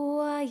goes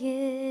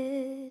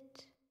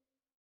quiet,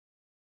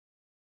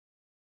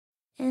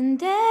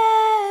 and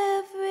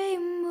every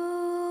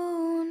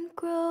moon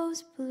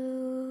grows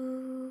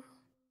blue.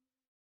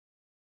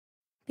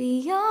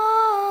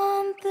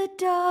 Beyond the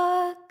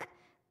dark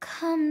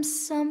comes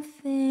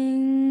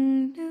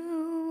something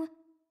new.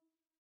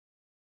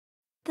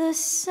 The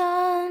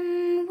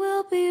sun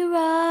will be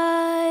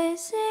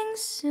rising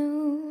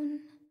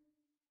soon.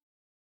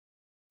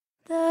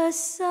 The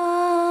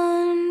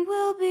sun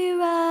will be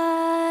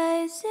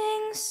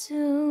rising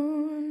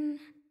soon.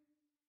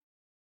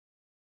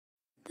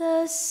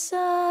 The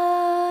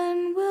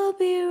sun will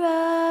be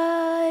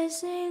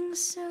rising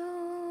soon.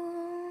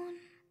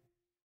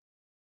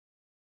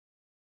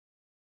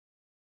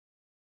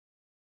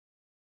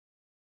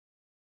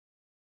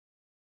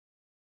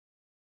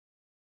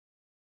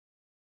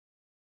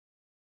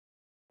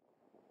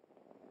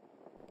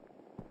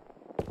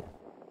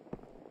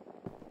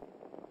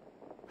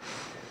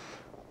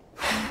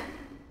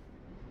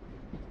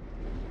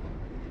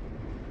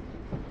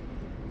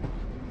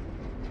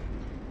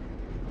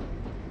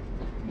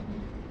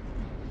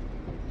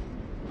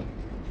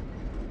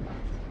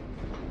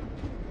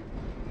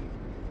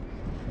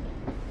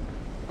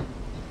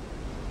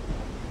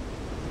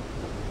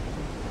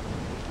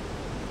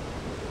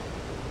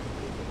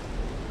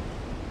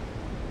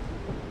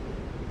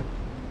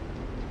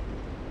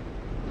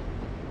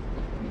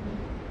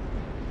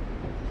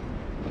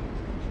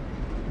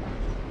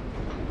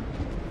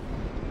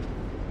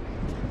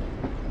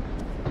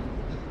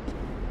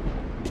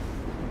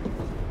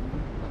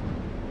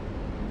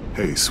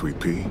 Hey, Sweet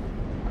Pea.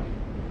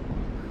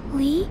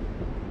 Lee?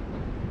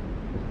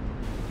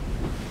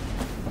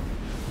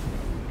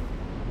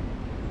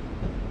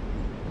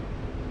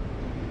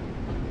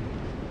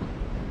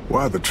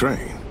 Why the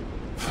train?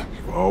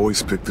 You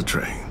always pick the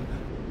train.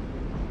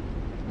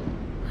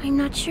 I'm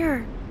not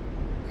sure.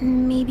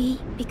 Maybe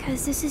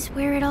because this is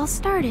where it all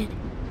started.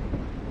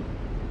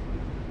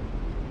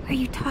 Where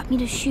you taught me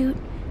to shoot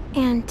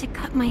and to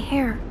cut my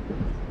hair.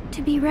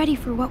 To be ready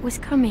for what was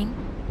coming.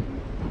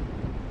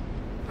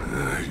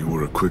 You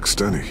were a quick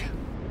study.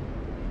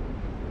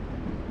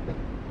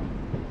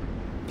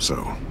 So,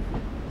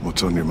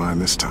 what's on your mind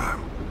this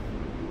time?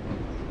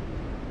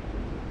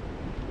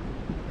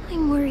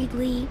 I'm worried,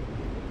 Lee.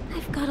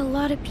 I've got a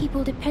lot of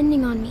people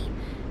depending on me,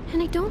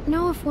 and I don't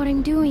know if what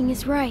I'm doing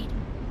is right.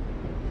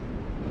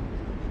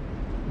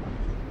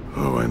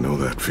 Oh, I know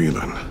that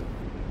feeling.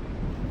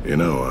 You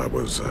know, I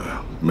was,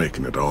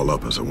 making it all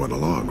up as I went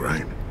along,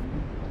 right?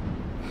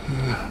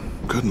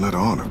 Couldn't let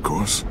on, of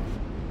course.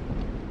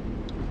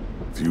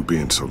 With you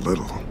being so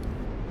little.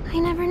 I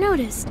never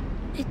noticed.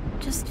 It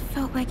just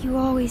felt like you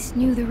always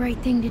knew the right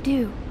thing to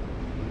do.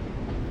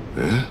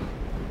 Yeah?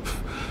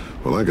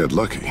 Well, I got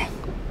lucky.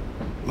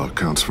 Luck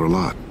counts for a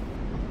lot.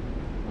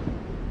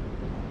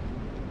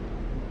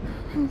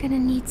 I'm gonna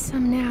need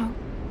some now.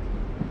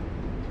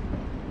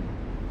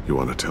 You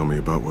want to tell me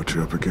about what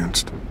you're up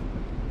against?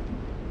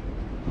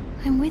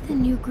 I'm with a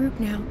new group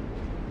now,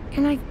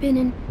 and I've been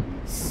in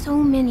so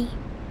many,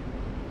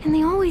 and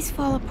they always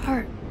fall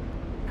apart.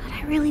 But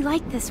I really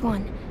like this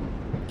one.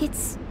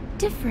 It's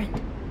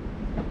different.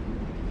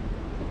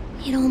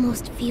 It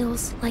almost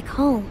feels like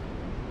home.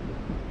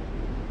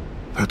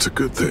 That's a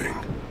good thing.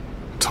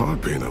 It's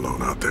hard being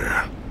alone out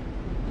there.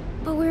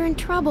 But we're in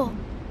trouble.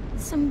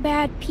 Some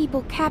bad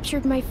people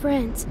captured my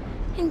friends,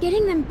 and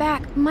getting them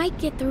back might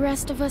get the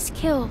rest of us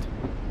killed.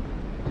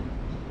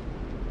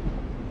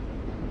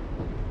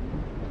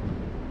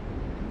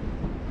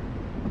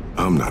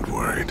 I'm not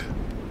worried.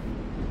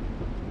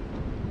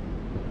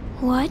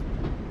 What?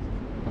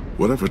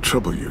 Whatever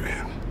trouble you're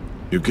in,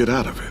 you get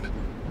out of it.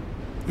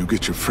 You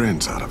get your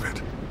friends out of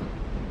it.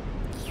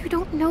 You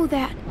don't know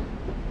that.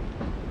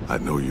 I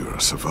know you're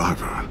a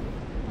survivor.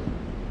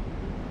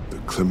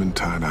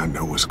 Clementine I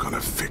know is gonna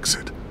fix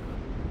it.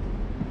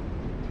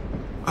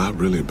 I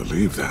really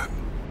believe that.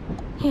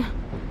 Yeah,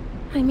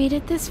 I made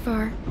it this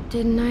far,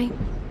 didn't I?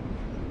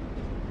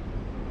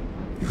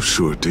 You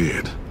sure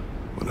did,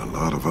 when a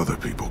lot of other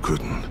people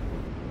couldn't.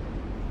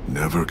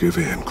 Never give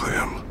in,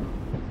 Clem.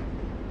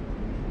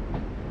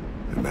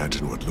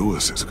 Imagine what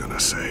Lewis is gonna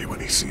say when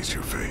he sees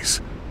your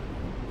face.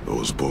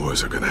 Those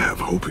boys are gonna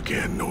have hope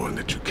again, knowing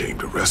that you came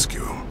to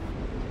rescue them.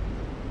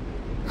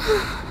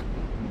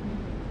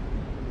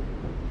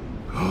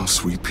 Oh,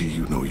 Sweet Pea,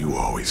 you know you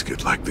always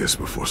get like this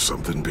before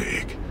something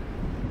big.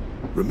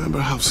 Remember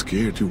how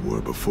scared you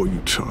were before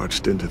you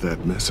charged into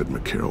that mess at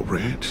McCarroll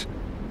Ranch?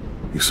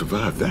 You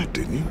survived that,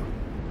 didn't you?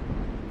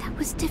 That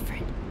was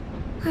different.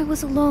 I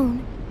was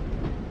alone.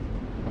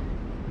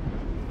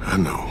 I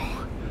know.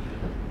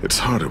 It's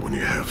harder when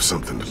you have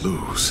something to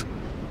lose.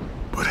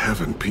 But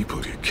having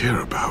people you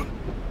care about,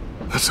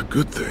 that's a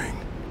good thing.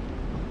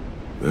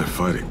 They're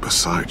fighting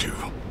beside you.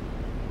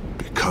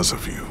 Because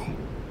of you.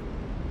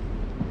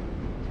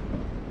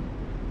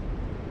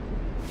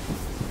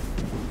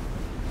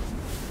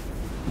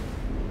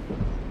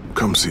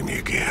 Come see me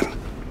again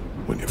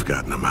when you've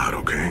gotten them out,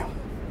 okay?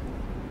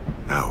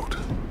 Out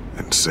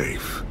and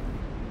safe.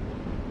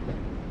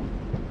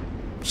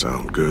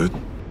 Sound good?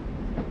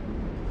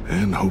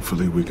 And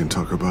hopefully we can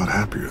talk about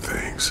happier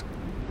things.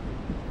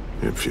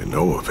 If you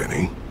know of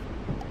any.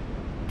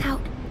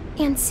 Out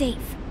and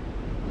safe.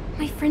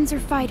 My friends are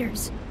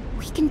fighters.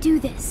 We can do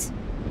this.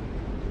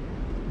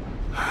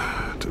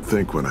 To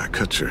think when I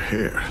cut your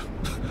hair,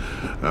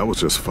 I was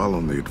just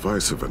following the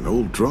advice of an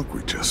old drunk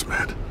we just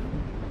met.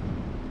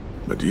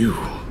 But you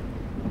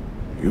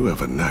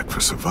have a knack for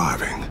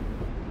surviving.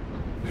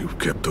 You've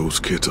kept those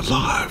kids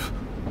alive.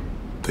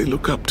 They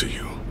look up to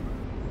you.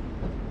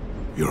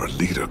 You're a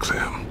leader,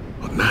 Clem.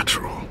 A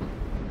natural.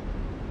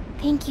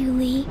 Thank you,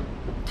 Lee.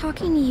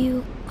 Talking to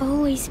you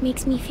always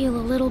makes me feel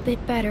a little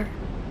bit better.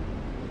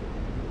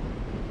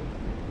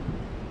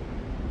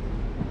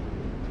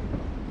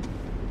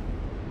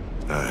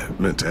 I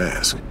meant to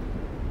ask,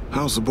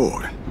 how's the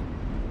boy?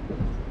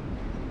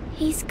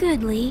 He's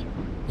good, Lee.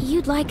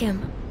 You'd like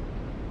him.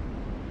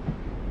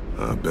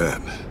 I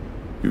bet.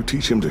 You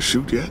teach him to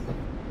shoot yet?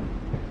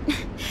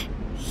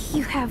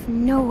 You have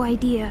no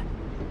idea.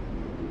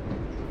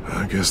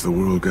 I guess the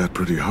world got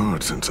pretty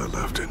hard since I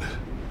left it.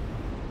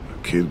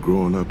 A kid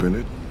growing up in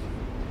it,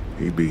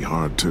 he'd be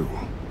hard too.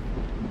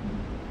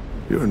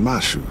 You're in my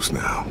shoes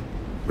now,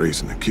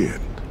 raising a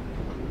kid.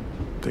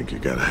 Think you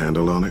got a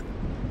handle on it?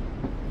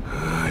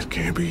 It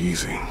can't be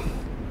easy.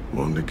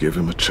 Wanting to give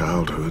him a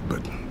childhood,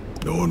 but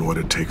knowing what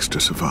it takes to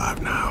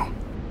survive now.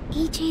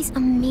 AJ's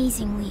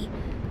amazing, Lee.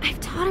 I've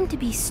taught him to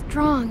be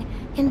strong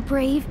and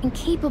brave and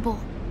capable.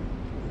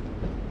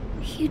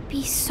 He'd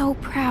be so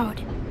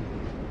proud.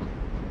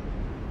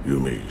 You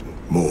mean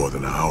more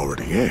than I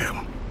already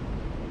am?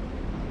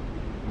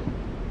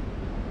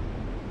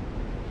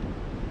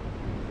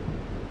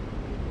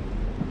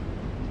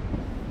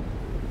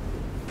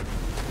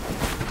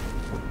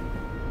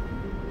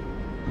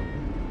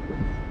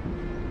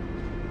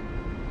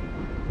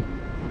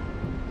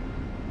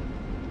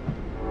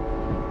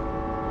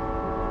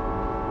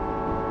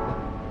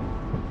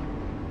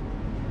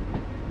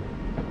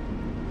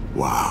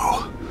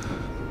 Wow.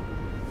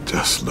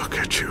 Just look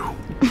at you.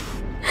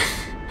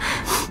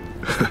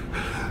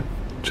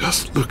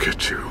 Just look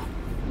at you.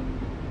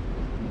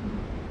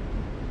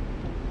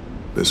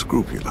 This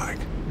group you like,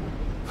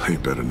 they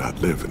better not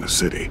live in the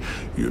city.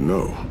 You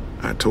know,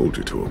 I told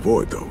you to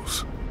avoid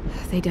those.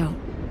 They don't.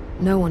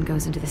 No one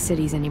goes into the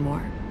cities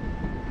anymore.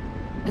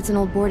 It's an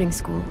old boarding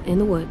school in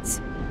the woods,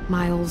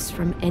 miles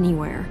from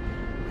anywhere,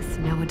 with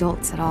no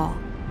adults at all.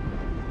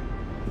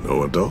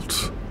 No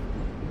adults?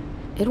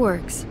 It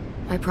works,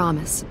 I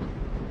promise.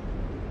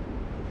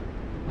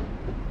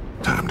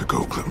 Time to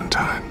go,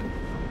 Clementine.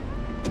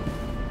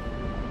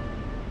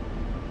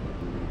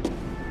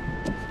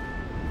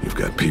 You've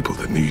got people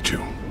that need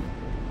you.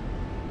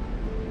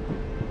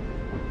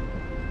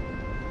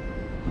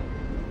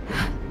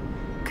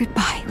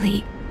 Goodbye,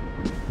 Lee.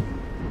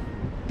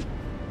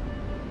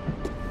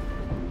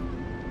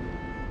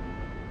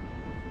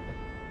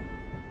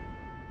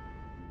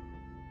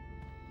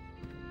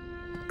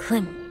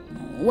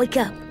 Clem, wake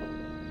up.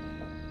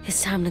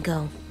 It's time to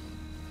go.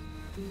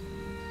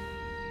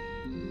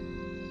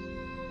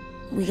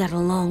 We got a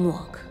long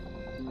walk.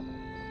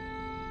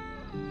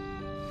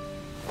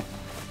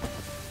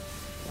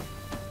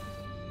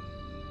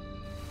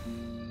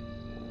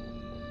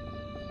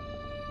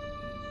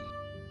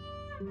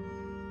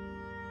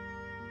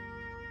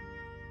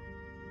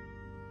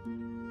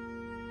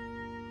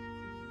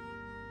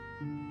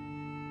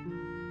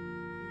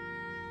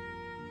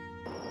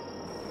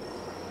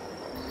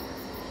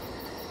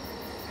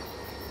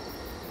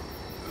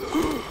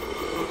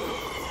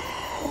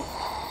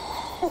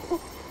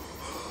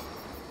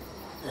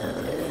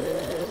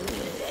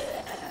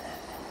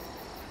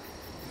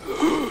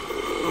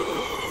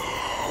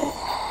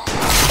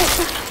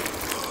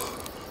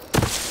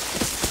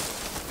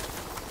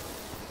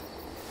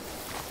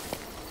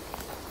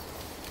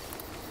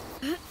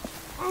 I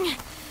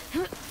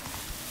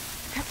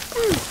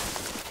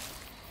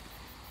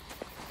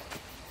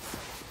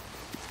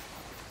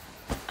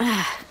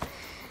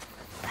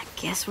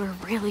guess we're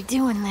really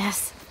doing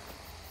this.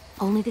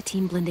 Only the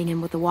team blending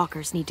in with the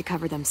walkers need to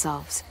cover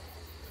themselves.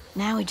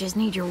 Now we just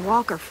need your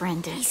walker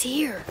friend to... He's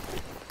here.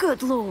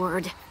 Good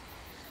lord.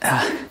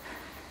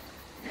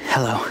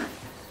 Hello.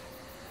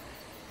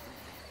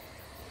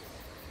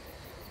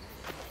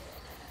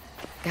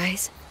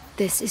 Guys,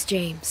 this is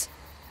James.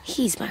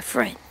 He's my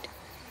friend.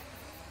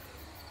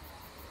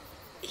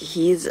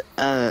 He's,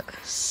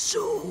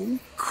 So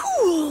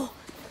cool!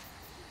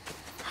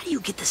 How do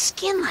you get the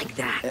skin like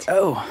that?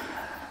 Oh,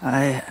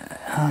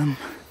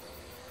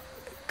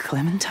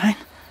 Clementine?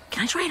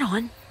 Can I try it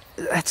on?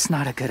 That's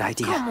not a good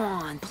idea. Come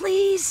on,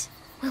 please.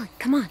 Willie,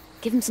 come on.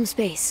 Give him some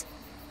space.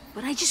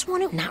 But I just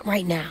want to... Not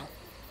right now.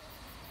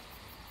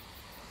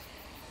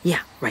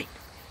 Yeah, right.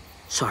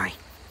 Sorry.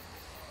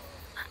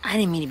 I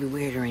didn't mean to be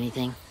weird or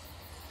anything.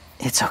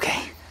 It's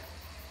okay.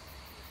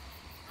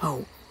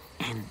 Oh,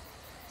 and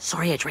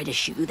sorry I tried to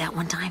shoot you that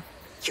one time.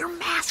 Your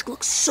mask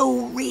looks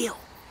so real.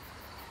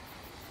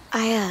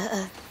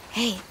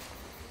 Hey.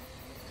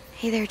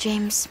 Hey there,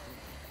 James.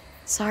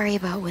 Sorry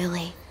about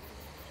Willie.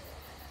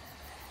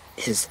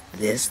 is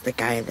this the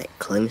guy that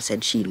Clem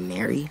said she'd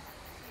marry?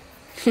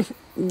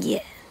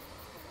 Yeah.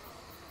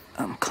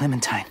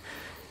 Clementine,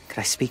 could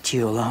I speak to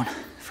you alone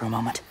for a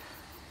moment?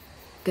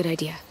 Good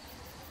idea.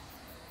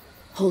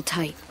 Hold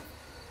tight.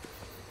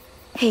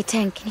 Hey,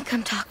 Tank, can you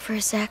come talk for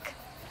a sec?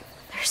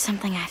 There's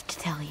something I have to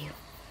tell you.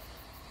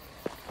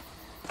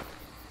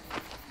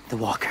 The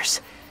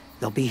walkers.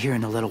 They'll be here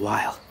in a little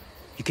while.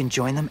 You can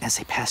join them as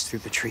they pass through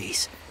the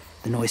trees.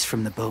 The noise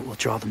from the boat will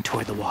draw them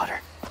toward the water.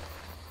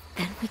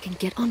 Then we can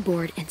get on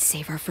board and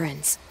save our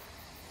friends.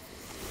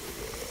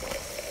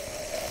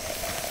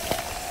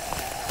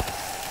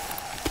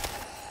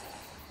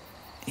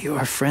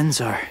 Your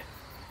friends are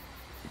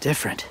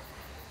different.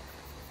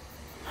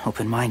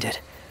 Open-minded.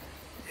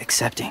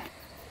 Accepting.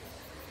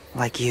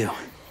 Like you.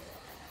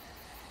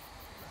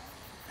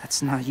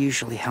 That's not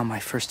usually how my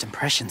first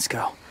impressions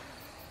go.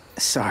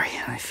 Sorry,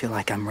 I feel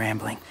like I'm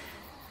rambling.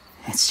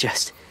 It's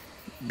just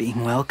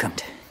being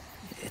welcomed.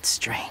 It's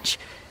strange.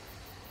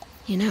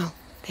 You know,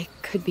 they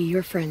could be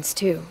your friends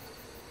too.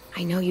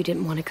 I know you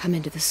didn't want to come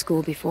into the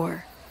school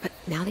before, but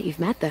now that you've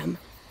met them...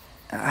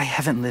 I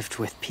haven't lived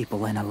with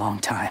people in a long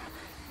time.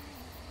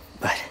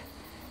 But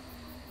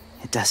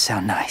it does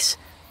sound nice.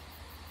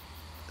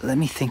 Let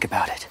me think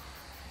about it.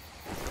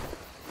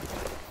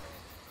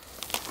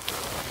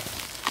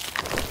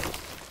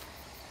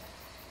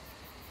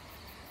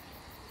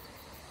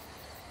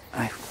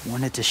 I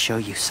wanted to show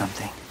you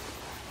something.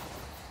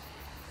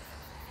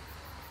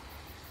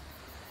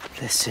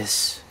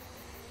 This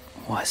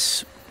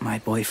was my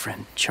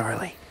boyfriend,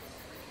 Charlie.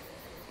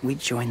 We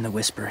joined the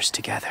Whisperers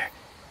together.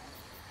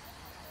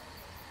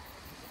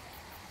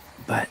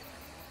 But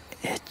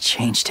it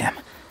changed him.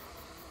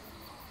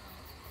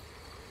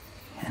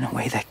 In a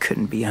way that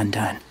couldn't be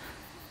undone.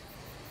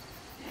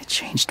 It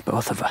changed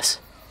both of us.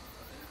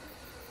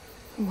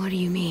 What do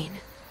you mean?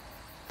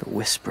 The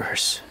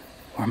Whisperers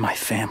were my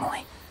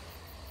family.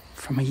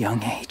 From a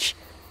young age.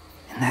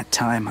 In that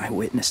time, I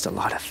witnessed a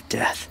lot of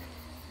death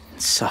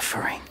and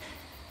suffering.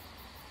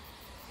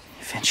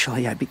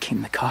 Eventually, I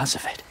became the cause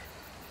of it.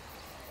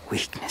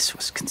 Weakness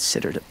was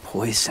considered a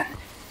poison.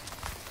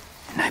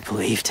 And I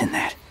believed in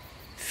that,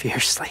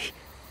 fiercely.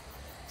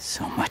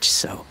 So much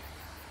so,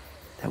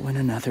 that when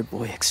another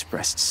boy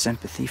expressed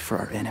sympathy for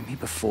our enemy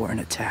before an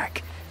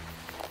attack,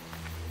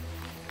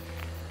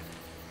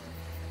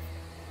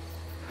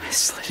 I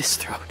slit his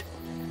throat.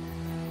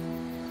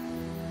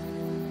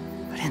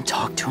 I didn't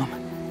talk to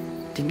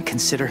him. Didn't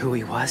consider who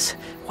he was,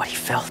 what he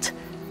felt.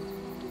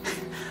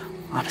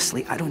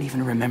 Honestly, I don't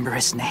even remember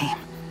his name.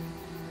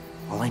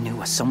 All I knew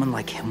was someone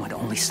like him would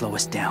only slow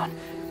us down.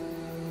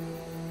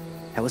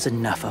 That was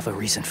enough of a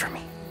reason for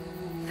me.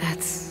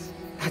 That's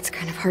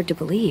kind of hard to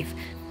believe.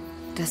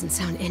 Doesn't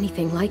sound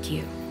anything like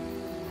you.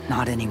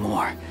 Not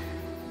anymore,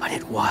 but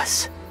it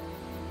was.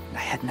 I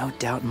had no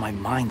doubt in my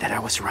mind that I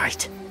was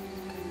right.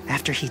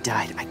 After he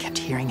died, I kept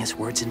hearing his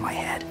words in my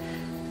head.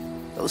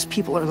 Those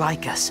people are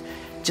like us,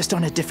 just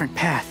on a different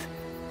path.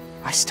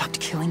 I stopped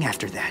killing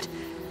after that.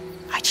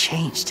 I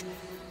changed.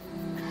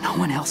 No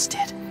one else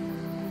did.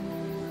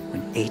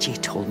 When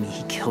AJ told me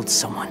he killed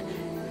someone,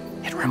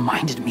 it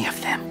reminded me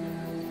of them.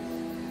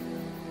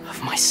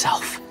 Of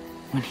myself.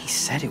 When he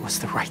said it was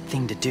the right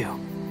thing to do.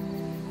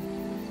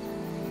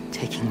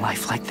 Taking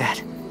life like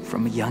that,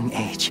 from a young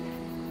age,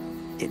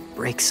 it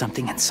breaks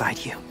something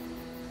inside you.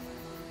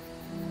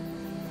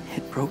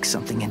 It broke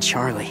something in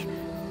Charlie.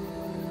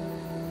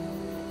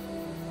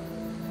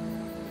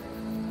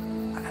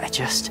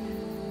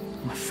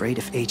 I'm afraid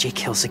if AJ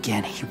kills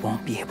again, he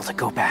won't be able to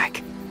go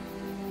back.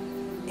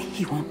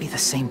 He won't be the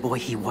same boy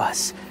he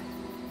was.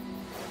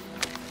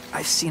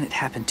 I've seen it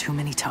happen too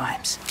many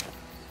times.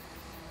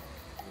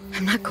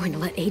 I'm not going to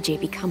let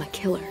AJ become a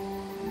killer.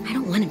 I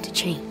don't want him to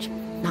change.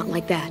 Not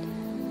like that.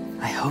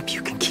 I hope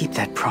you can keep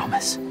that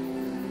promise.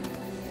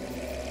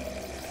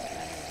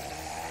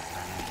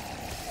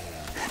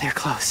 They're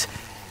close.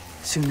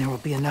 Soon there will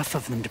be enough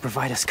of them to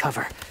provide us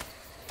cover.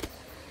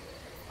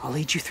 I'll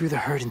lead you through the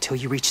herd until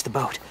you reach the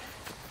boat.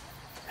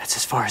 That's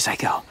as far as I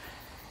go.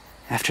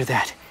 After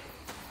that,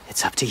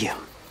 it's up to you.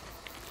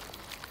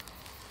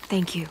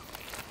 Thank you.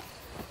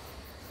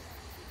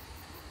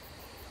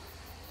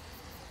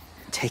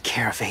 Take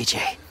care of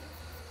AJ.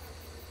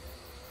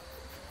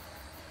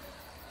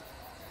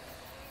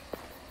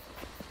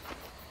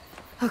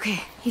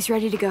 Okay, he's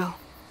ready to go.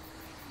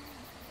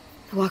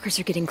 The walkers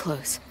are getting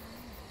close.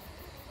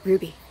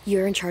 Ruby,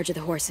 you're in charge of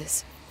the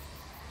horses.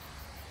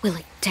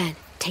 Willie, Ted,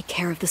 take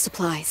care of the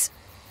supplies.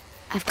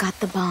 I've got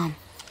the bomb.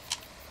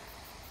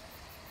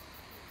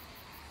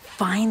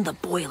 Find the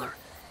boiler.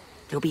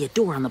 There'll be a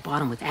door on the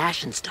bottom with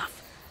ash and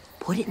stuff.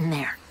 Put it in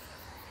there.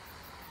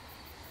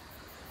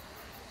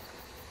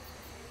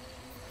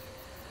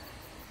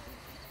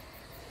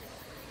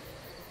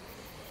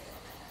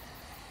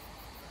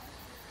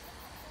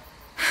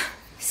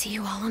 See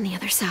you all on the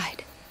other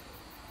side.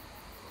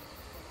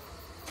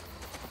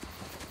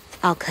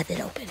 I'll cut it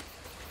open.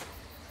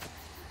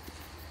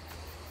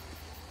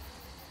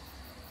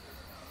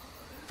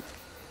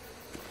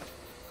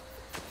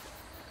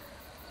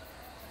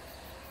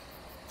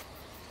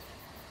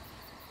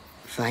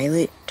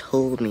 Violet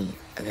told me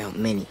about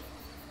Minnie.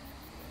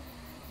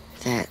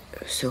 That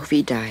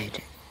Sophie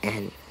died,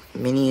 and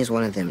Minnie is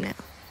one of them now.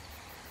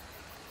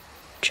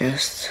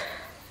 Just...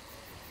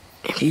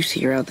 if you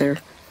see her out there,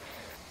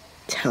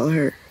 tell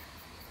her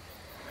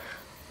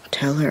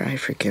I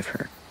forgive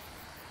her.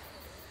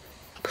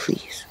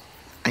 Please.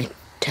 I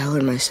tell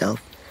her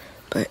myself,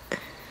 but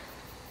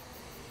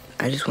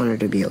I just want her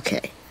to be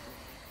okay.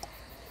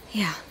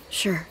 Yeah,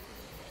 sure.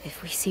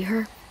 If we see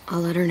her, I'll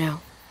let her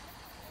know.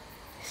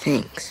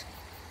 Thanks.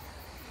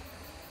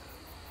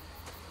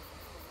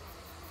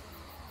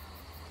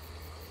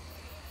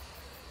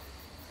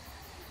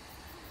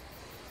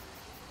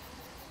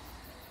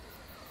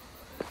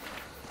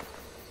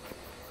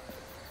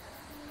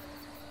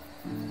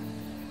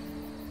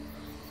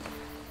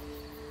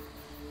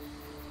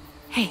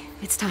 Hey,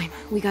 it's time.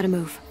 We gotta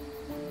move.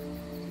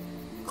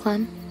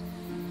 Clem?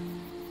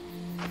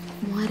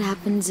 What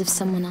happens if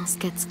someone else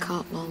gets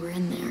caught while we're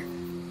in there?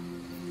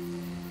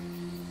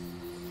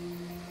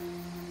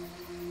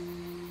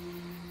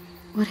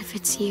 What if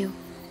it's you?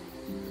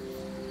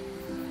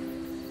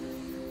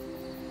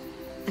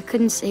 I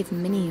couldn't save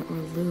Minnie or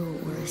Lou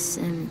or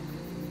Asim.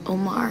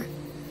 Omar.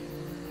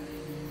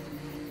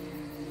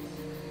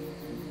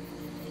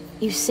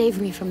 You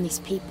saved me from these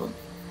people.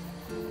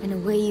 In a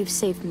way, you've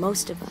saved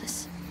most of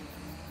us.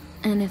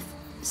 And if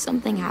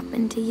something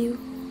happened to you,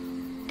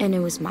 and it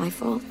was my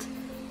fault,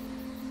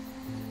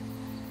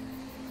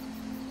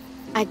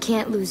 I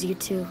can't lose you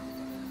too.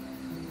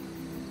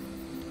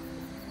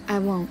 I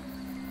won't.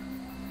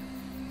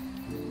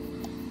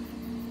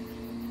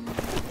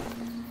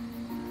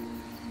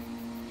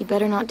 You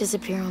better not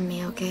disappear on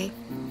me, okay?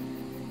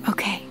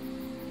 Okay.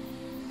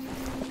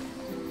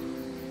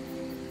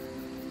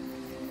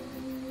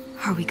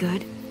 Are we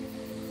good?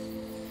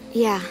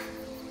 Yeah,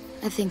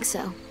 I think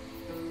so.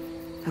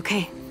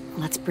 Okay,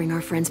 let's bring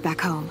our friends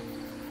back home.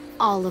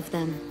 All of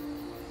them.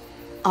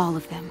 All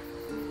of them.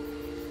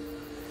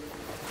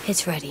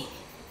 It's ready.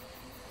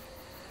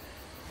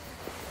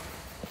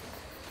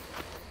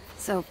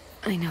 So,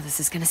 I know this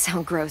is gonna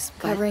sound gross,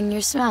 but... Covering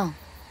your smell.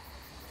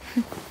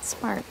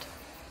 Smart.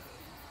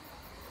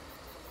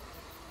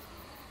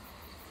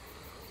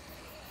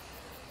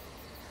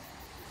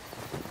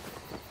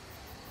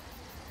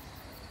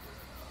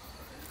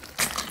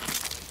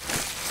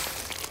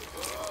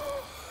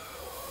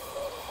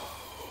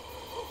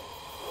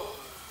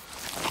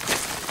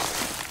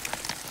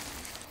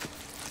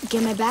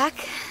 Get my back?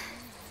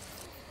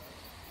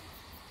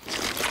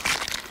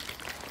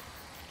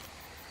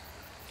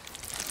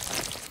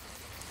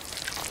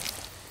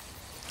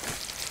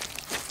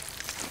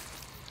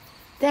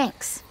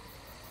 Thanks.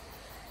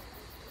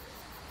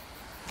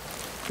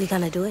 We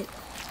gonna do it?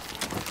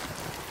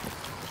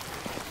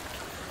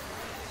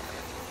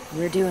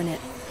 We're doing it.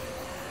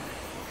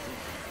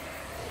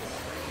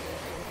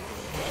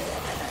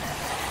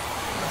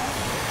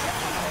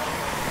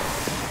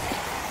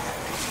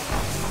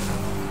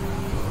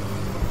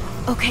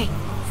 Okay,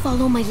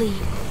 follow my lead.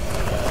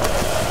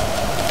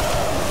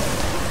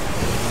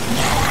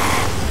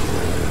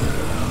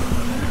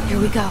 Here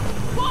we go.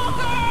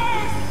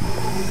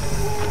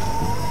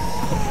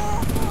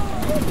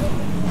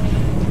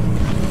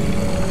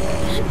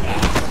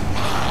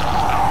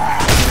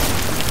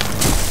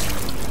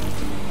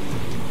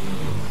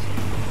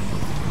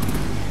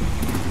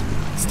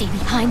 Stay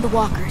behind the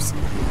walkers.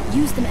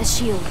 Use them as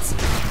shields.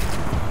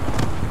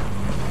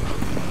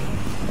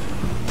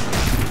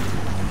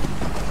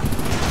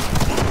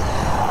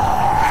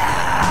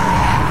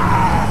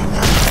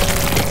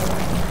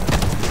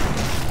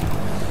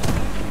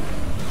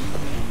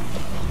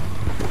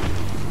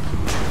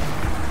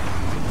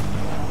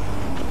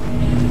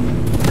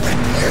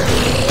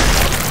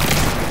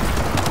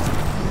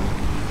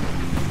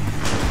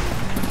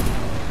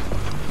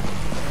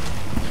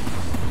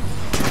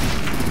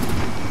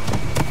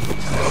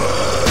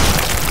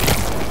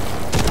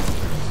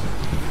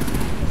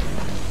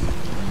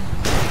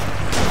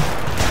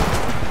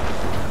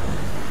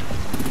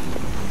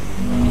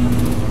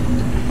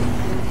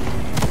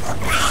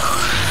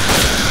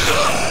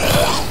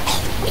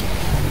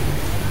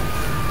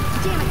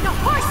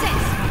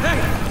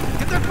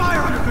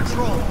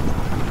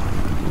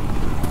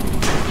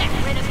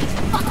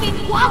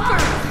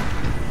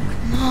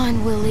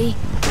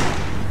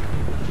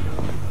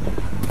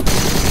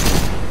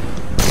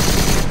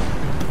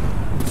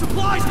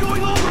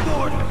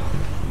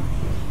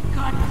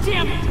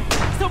 Damn it!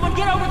 Someone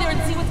get over there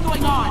and see what's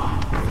going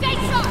on! Stay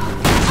sharp!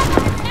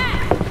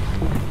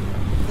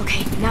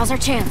 Okay, now's our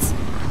chance.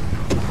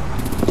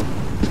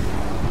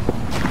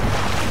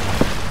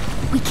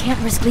 We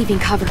can't risk leaving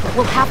cover, but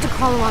we'll have to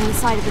crawl along the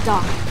side of the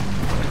dock.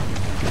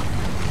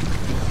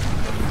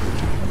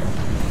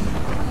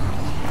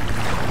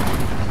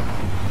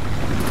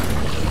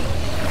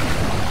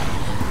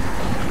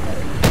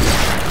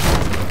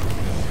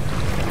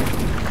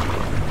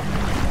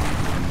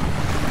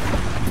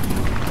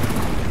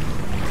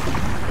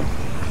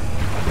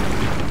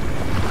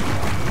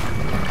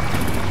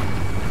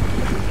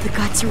 The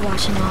guts are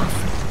washing off.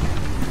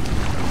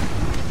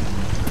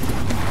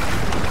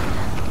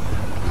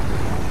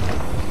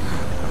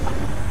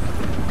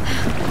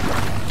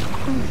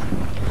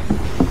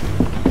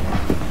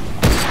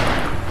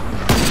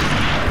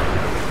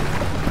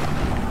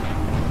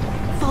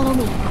 Follow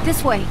me.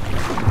 This way.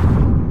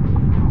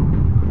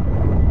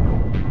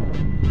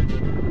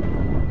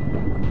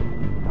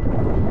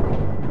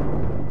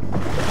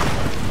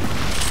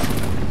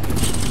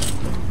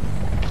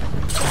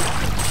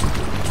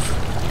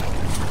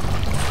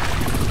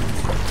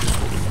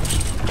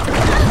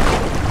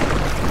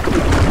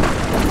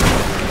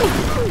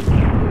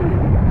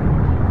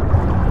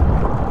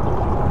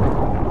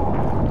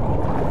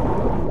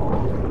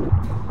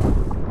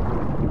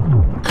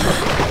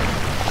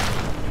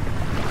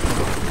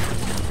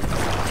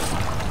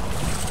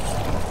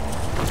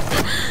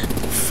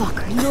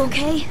 Fuck, are you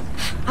okay?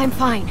 I'm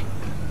fine.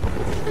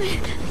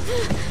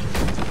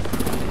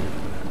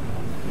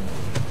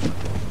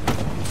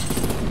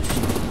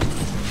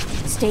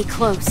 Stay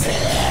close.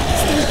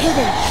 Stay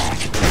hidden.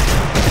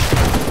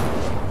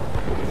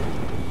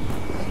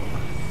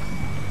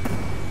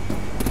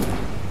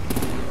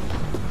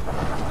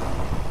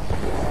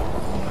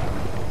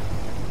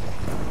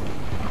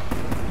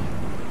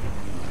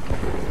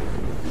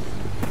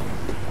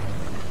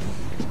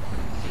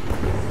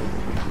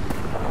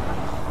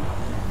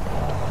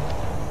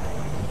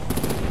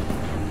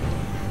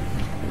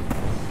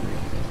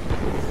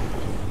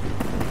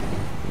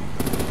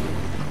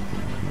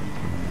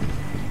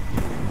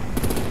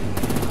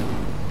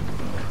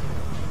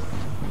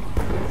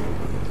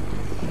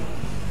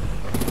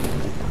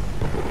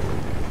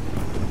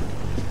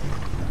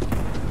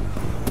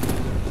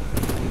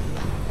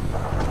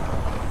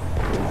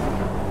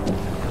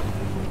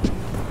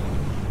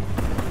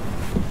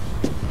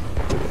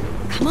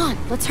 Come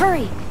on, let's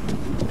hurry.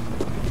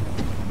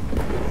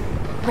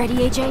 Ready,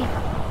 AJ?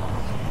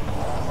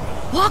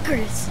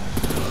 Walkers!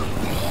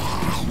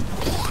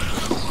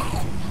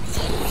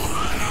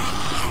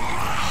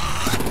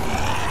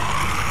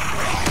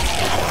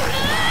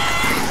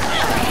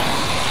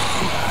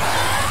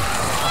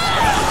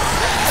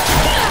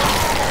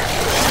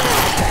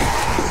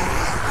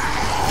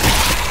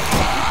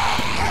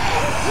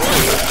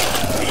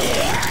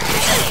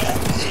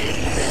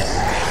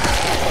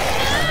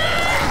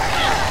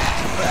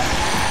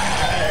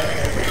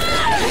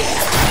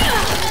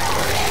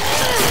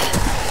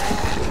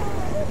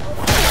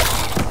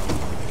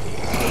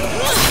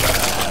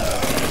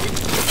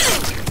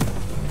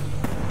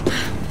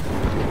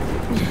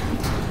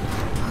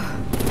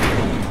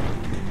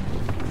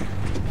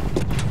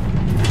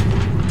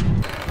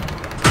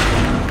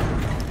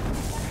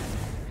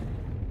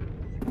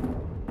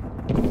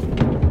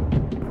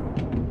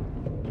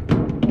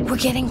 We're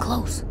getting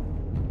close.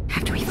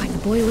 After we find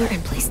the boiler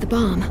and place the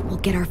bomb, we'll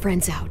get our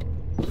friends out.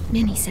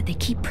 Ninny said they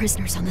keep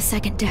prisoners on the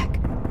second deck.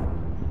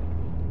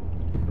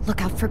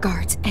 Look out for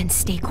guards and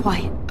stay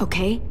quiet,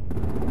 okay?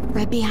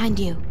 Right behind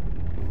you.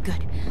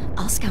 Good.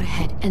 I'll scout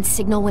ahead and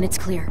signal when it's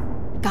clear.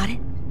 Got it?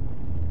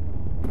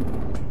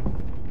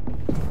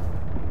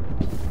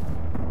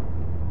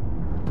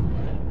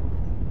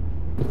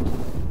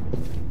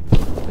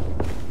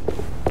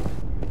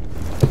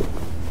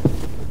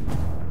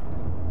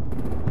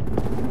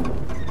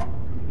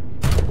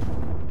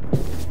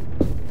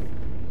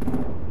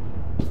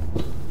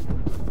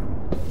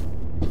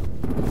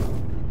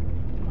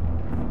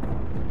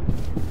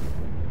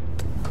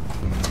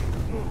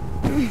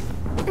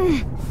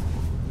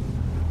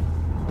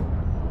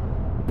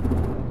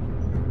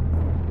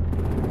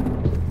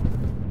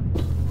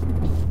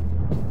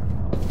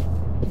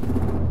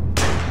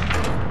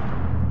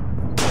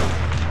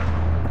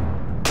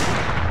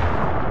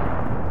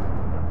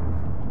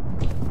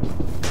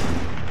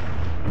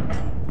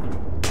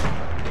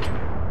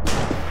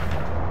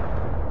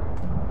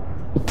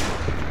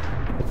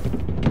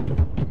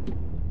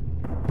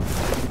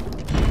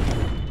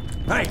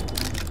 Hey!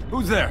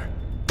 Who's there?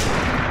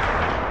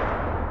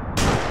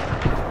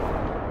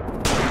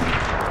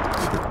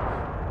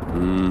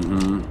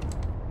 Mm-hmm.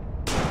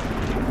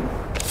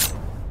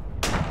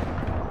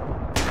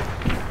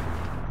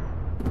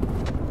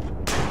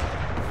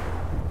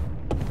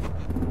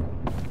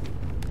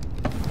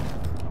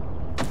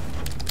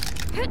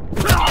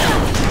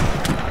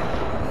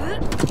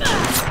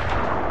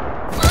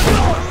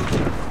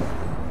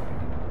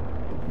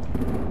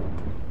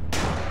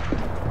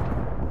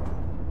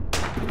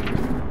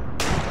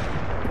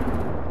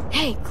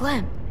 Hey,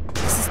 Clem.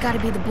 This is gotta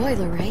be the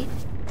boiler, right?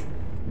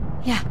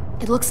 Yeah,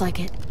 it looks like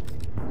it.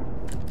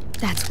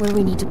 That's where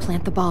we need to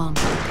plant the bomb.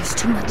 There's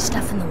too much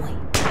stuff in the way.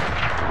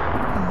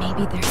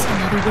 Maybe there's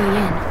another way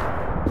in.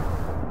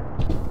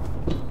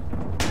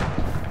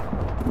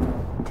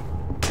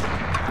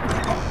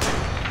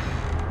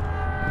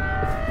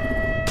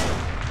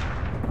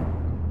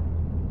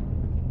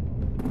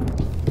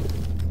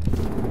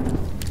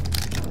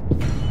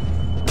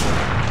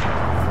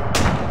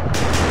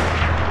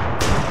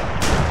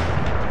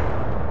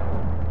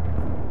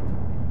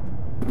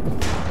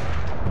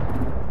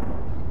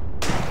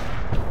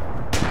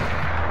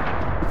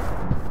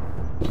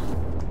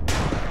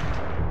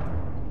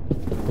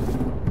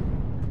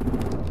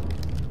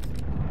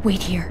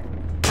 Wait here.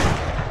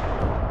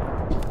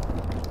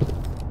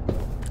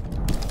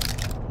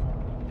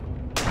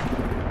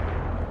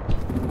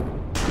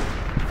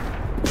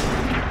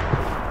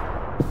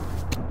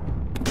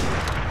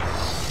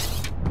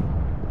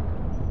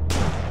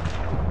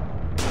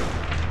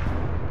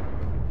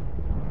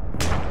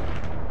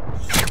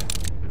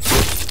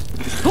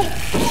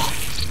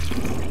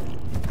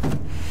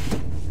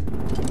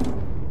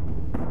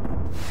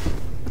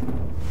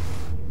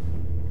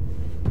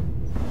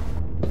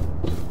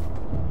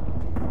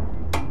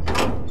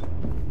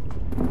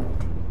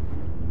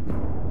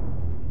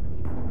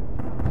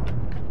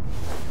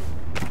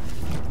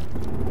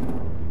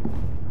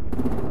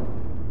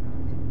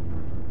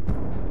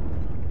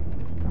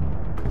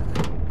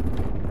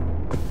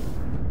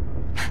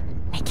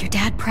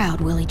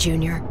 Proud, Willie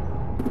Jr.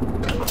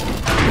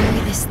 Bury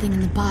this thing in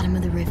the bottom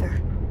of the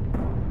river.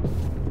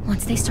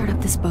 Once they start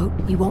up this boat,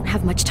 we won't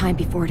have much time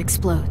before it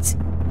explodes.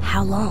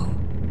 How long?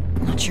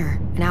 Not sure.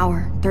 An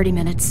hour, 30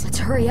 minutes. Let's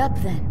hurry up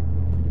then.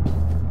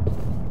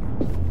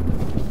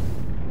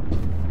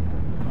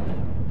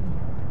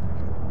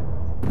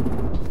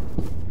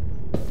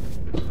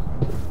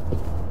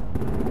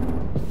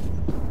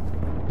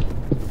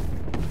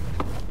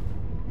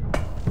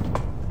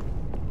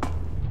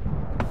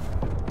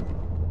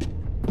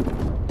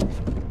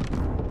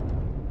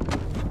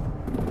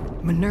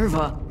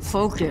 Minerva,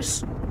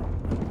 focus.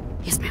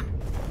 Yes, ma'am.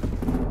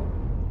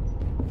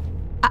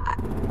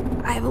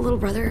 I have a little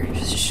brother,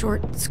 just a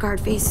short, scarred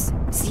face.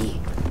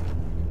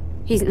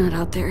 He's not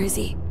out there, is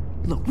he?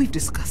 Look, we've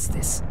discussed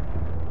this.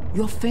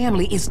 Your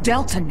family is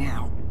Delta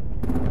now.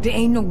 There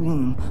ain't no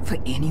room for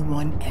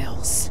anyone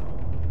else.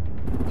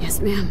 Yes,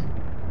 ma'am.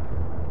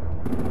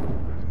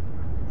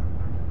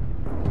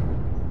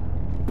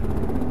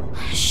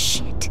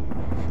 Shit.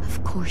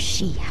 Of course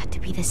she had to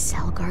be the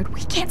cell guard.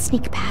 We can't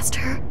sneak past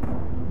her.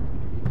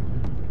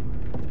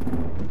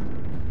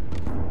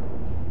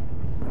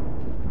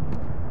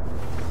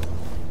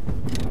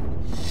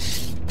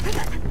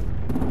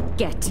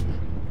 Get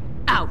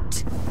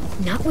out.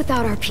 Not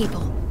without our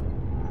people.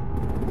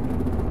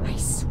 I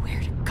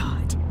swear to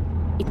God,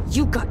 if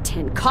you got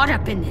 10 caught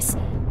up in this,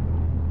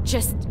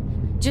 just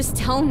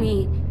tell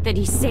me that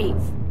he's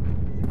safe.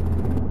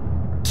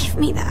 Give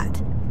me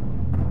that.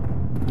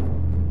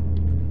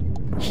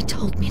 He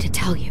told me to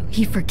tell you.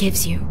 He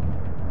forgives you.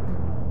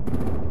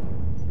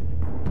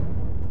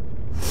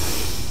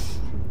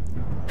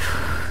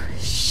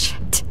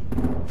 Shit.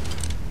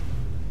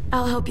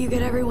 I'll help you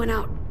get everyone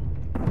out.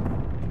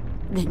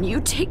 Then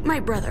you take my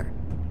brother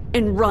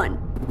and run.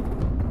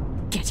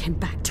 Get him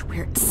back to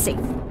where it's safe.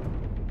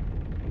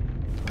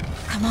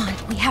 Come on,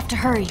 we have to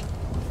hurry.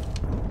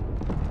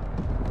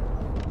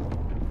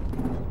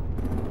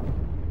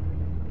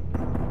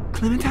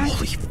 Clementine?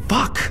 Holy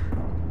fuck!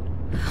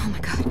 Oh my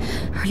god.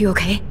 Are you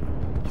okay?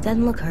 He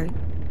doesn't look hurt.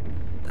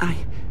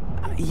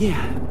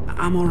 Yeah,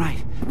 I'm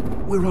alright.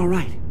 We're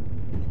alright.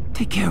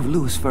 Take care of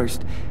Louis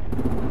first.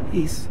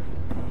 He's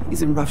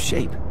in rough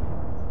shape.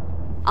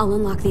 I'll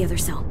unlock the other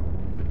cell.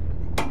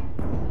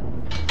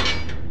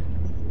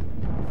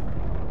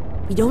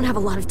 We don't have a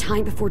lot of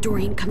time before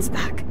Dorian comes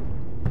back.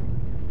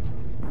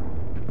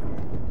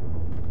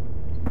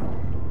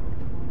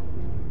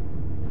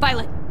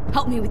 Violet,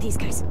 help me with these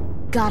guys.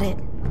 Got it.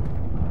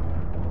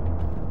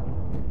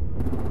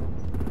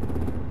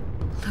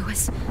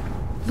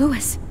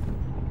 Louis.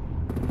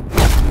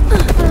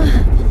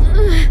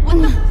 What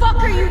the fuck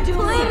are you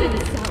doing?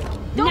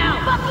 Don't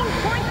fucking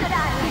point that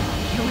at me!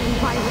 Killing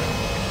Violet.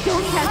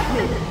 Don't test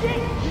me!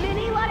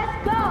 Minnie, let us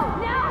go!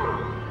 No!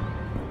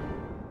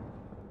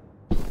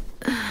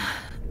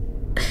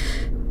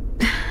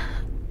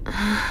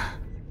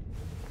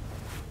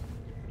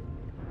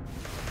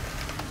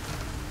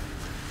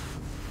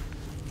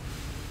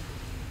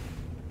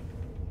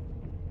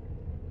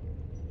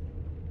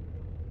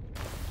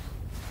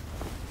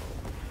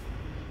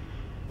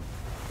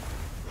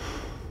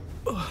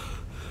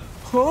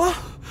 Huh?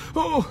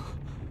 Oh!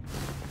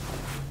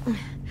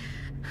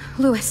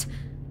 Louis.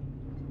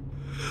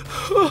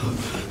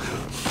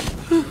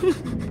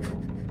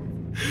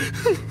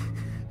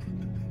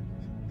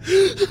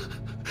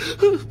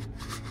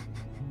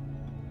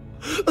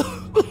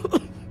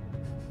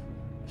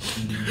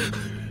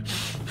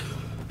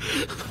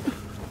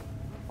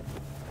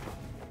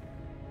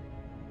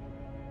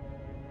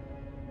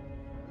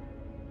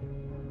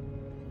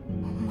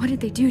 What did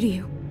they do to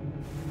you?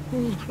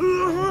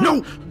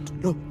 No!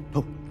 No,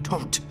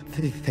 don't.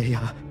 They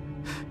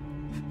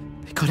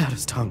cut out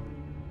his tongue.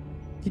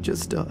 He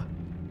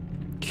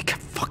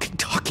kept fucking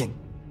talking.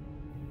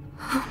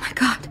 Oh my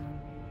god.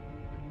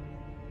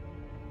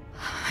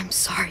 I'm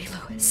sorry,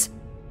 Louis.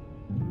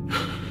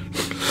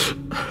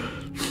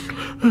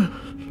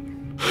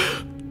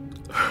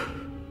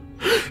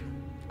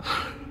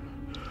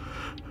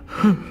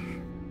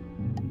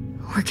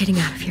 We're getting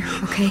out of here,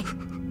 okay?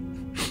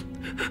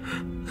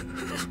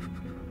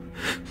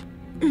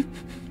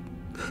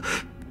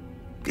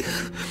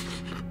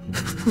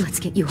 Let's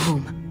get you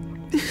home.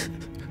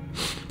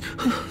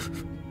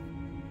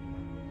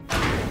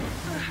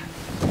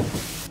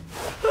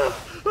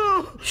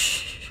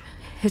 Shh.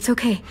 It's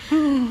okay.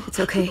 It's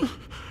okay.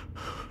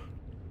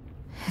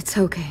 It's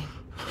okay.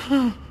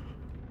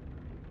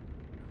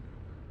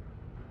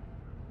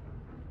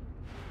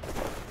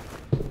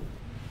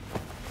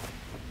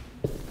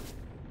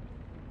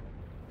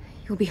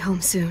 You'll be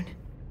home soon.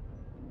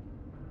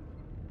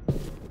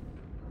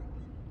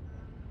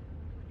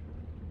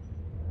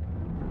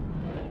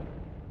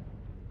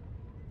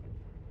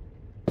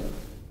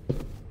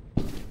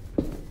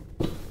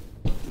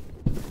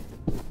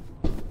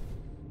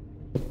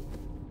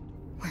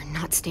 We're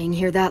not staying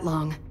here that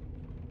long.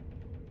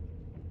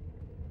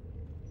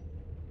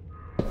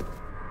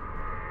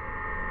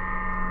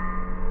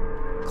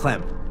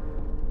 Clem,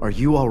 are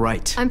you all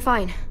right? I'm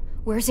fine.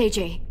 Where's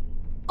AJ?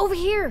 Over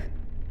here!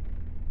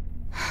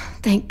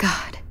 Thank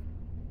God.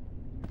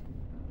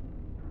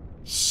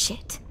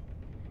 Shit.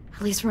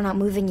 At least we're not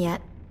moving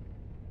yet.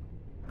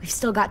 We've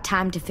still got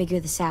time to figure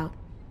this out.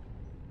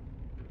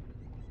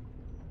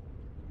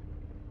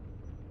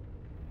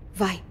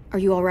 Vi, are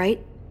you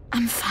alright?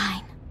 I'm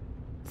fine.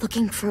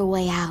 Looking for a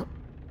way out.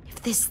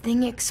 If this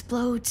thing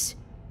explodes...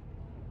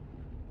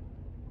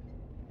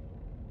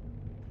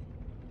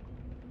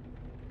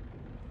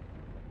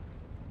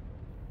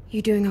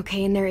 You doing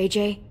okay in there,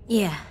 AJ?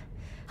 Yeah,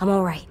 I'm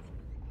alright.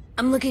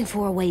 I'm looking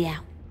for a way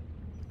out.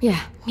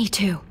 Yeah, me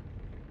too.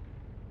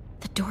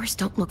 The doors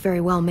don't look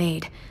very well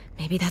made.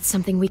 Maybe that's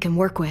something we can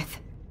work with.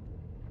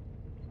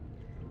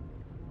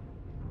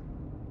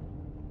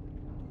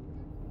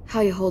 How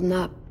you holding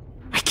up?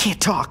 I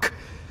can't talk.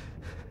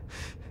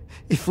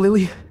 If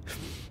Lily...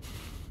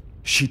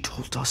 She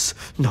told us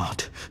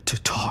not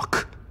to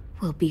talk.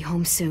 We'll be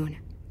home soon.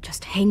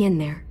 Just hang in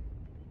there.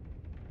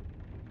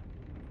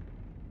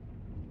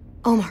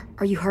 Omar,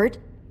 are you hurt?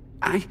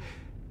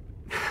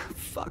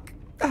 Fuck.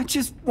 I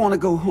just want to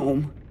go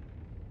home.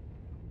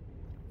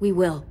 We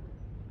will.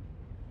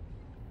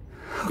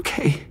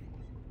 Okay.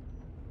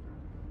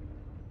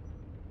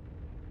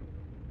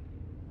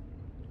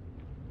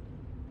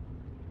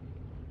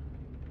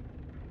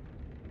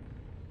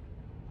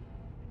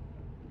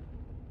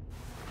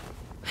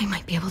 I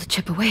might be able to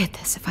chip away at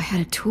this if I had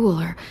a tool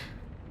or...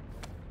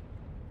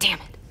 Damn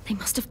it, they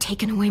must have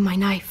taken away my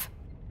knife.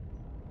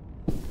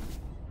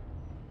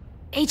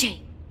 AJ!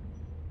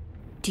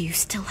 Do you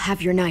still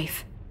have your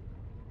knife?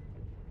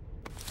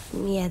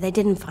 Yeah, they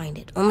didn't find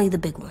it. Only the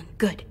big one.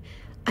 Good.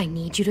 I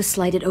need you to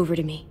slide it over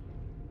to me.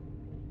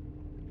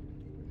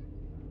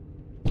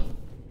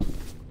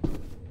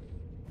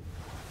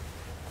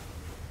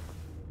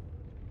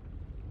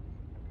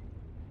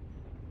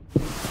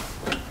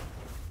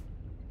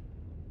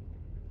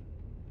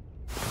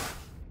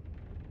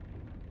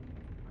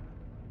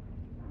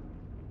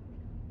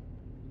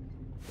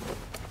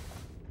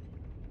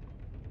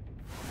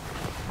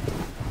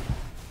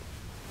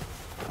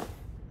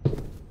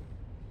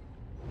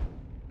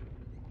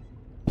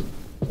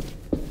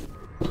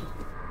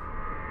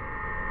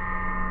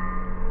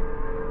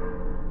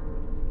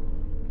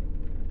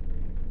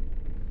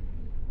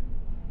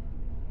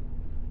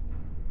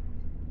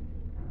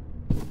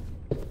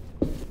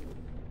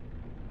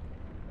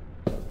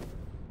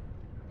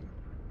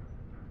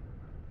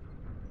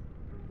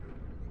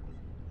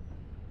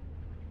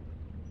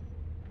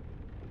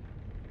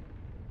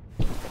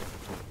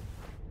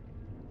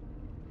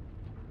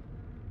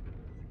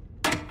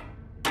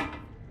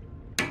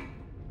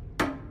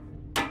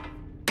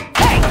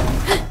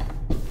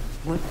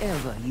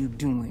 Whatever you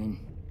doing,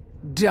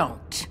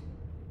 don't.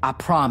 I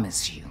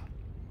promise you.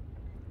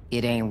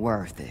 It ain't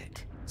worth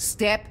it.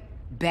 Step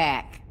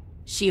back.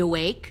 She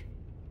awake?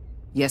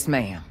 Yes,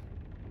 ma'am.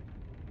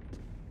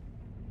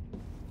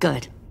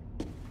 Good.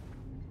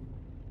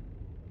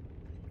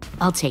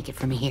 I'll take it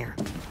from here.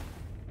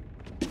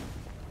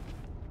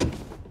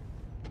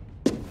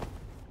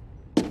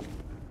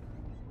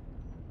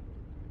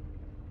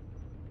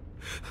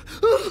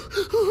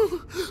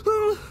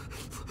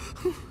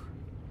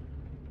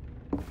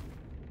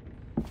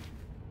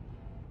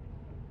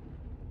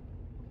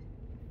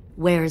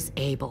 Where's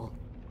Abel?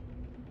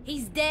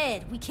 He's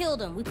dead. We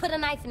killed him. We put a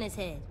knife in his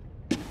head.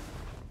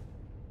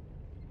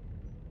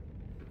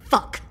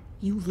 Fuck,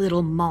 you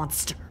little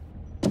monster.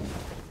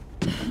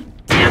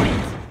 Damn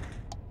it!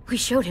 We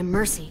showed him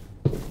mercy.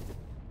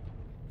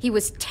 He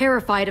was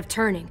terrified of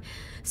turning,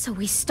 so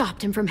we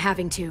stopped him from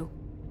having to.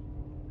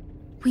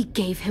 We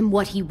gave him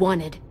what he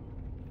wanted.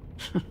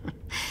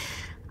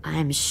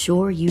 I'm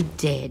sure you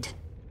did.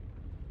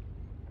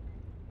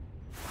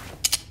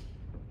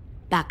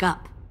 Back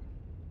up.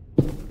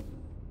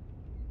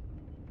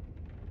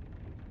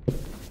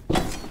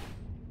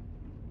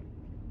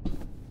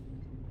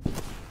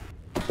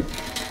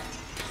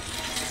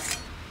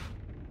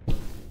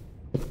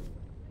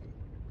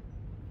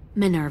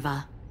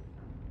 Minerva.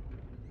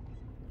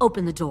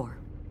 Open the door.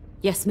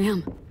 Yes,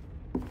 ma'am.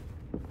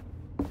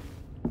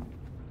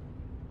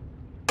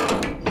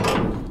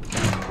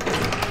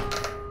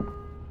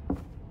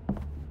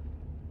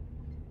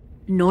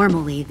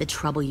 Normally, the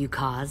trouble you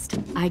caused,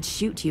 I'd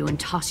shoot you and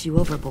toss you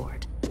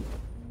overboard.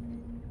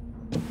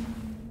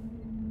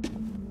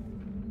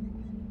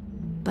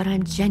 But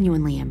I'm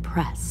genuinely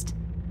impressed.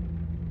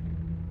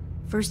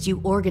 First,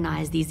 you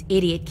organize these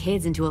idiot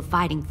kids into a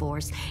fighting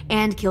force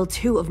and kill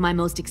 2 of my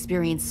most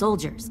experienced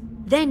soldiers.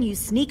 Then you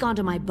sneak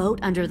onto my boat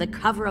under the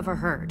cover of a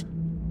herd.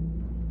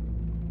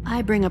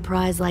 I bring a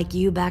prize like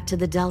you back to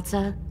the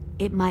Delta,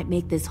 it might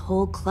make this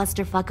whole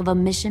clusterfuck of a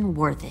mission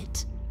worth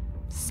it.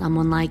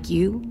 Someone like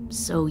you,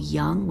 so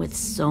young with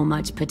so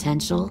much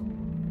potential,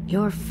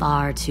 you're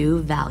far too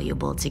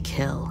valuable to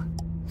kill.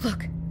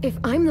 Look, if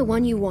I'm the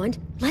one you want,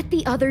 let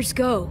the others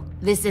go.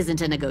 This isn't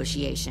a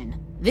negotiation.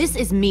 This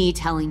is me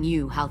telling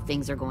you how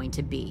things are going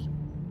to be.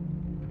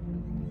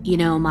 You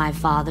know, my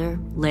father,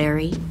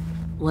 Larry,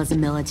 was a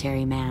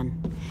military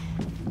man.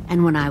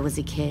 And when I was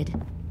a kid,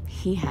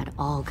 he had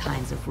all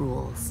kinds of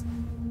rules.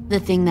 The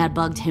thing that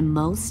bugged him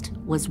most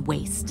was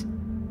waste.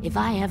 If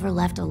I ever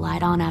left a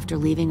light on after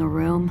leaving a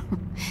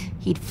room,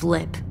 he'd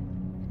flip.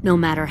 No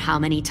matter how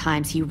many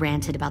times he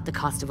ranted about the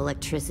cost of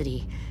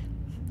electricity,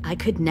 I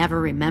could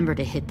never remember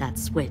to hit that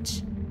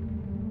switch.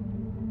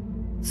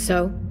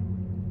 So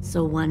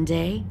one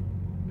day,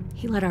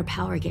 he let our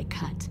power get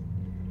cut.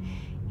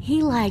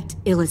 He liked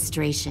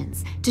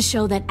illustrations to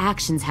show that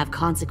actions have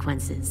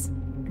consequences.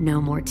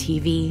 No more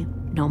TV,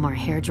 no more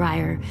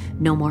hairdryer,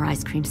 no more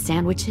ice cream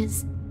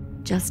sandwiches.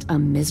 Just a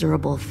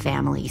miserable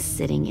family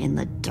sitting in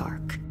the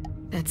dark.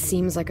 That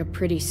seems like a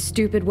pretty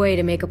stupid way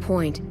to make a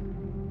point.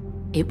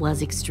 It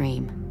was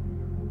extreme.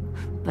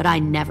 But I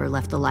never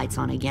left the lights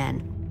on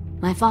again.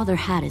 My father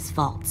had his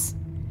faults,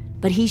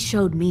 but he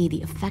showed me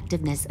the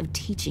effectiveness of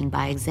teaching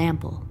by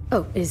example.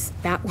 Oh, is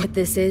that what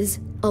this is?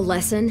 A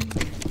lesson?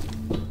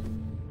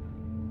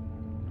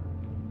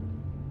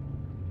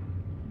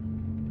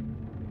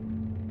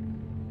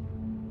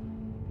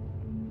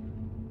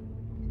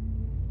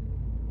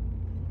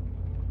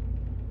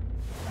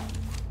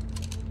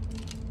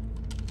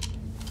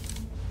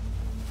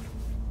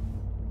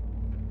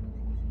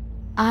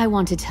 I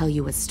want to tell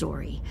you a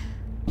story.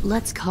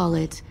 Let's call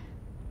it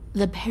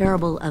the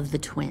Parable of the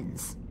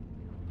Twins.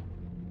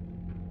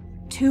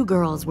 2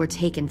 girls were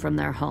taken from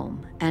their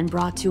home and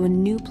brought to a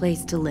new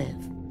place to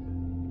live.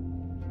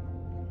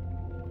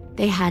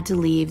 They had to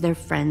leave their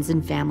friends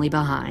and family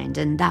behind,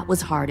 and that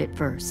was hard at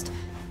first.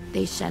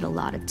 They shed a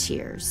lot of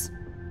tears.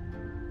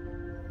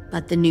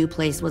 But the new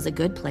place was a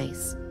good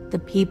place. The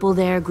people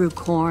there grew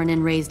corn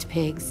and raised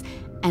pigs,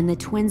 and the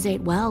twins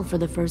ate well for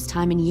the first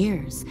time in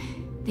years.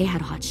 They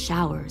had hot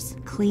showers,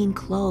 clean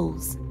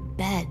clothes,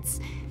 beds.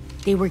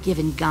 They were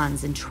given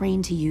guns and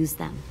trained to use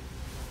them.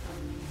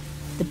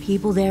 The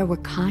people there were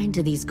kind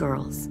to these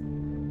girls.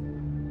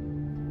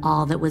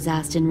 All that was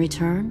asked in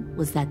return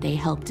was that they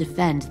help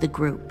defend the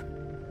group.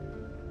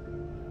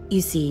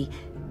 You see,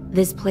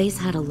 this place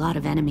had a lot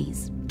of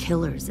enemies,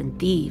 killers and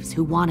thieves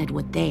who wanted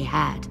what they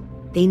had.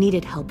 They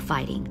needed help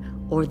fighting,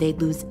 or they'd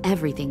lose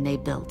everything they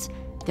built.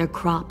 Their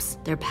crops,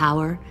 their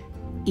power,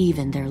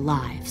 even their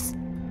lives.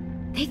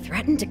 They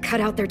threatened to cut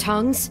out their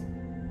tongues?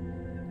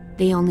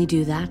 They only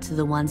do that to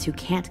the ones who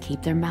can't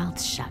keep their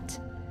mouths shut.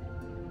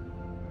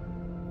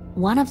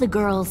 One of the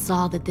girls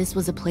saw that this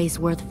was a place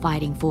worth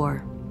fighting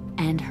for,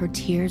 and her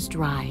tears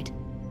dried.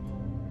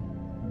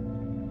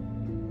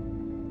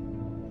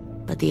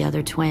 But the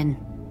other twin,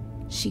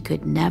 she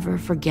could never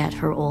forget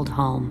her old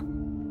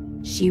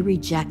home. She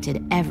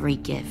rejected every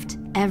gift,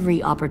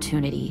 every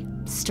opportunity,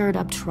 stirred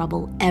up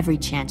trouble every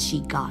chance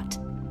she got.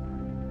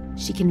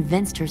 She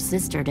convinced her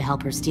sister to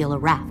help her steal a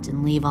raft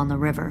and leave on the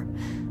river.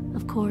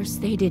 Of course,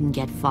 they didn't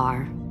get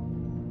far.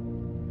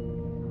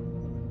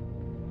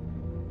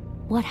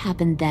 What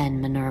happened then,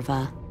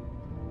 Minerva?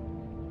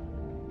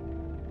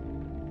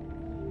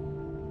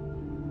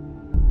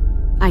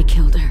 I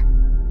killed her.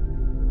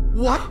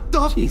 What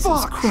the Jesus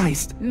fuck?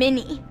 Christ.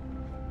 Minnie,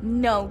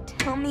 no,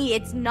 tell me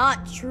it's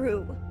not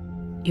true.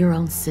 Your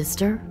own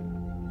sister?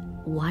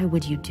 Why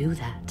would you do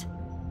that?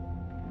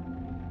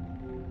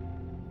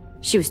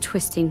 She was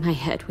twisting my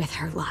head with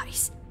her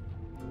lies.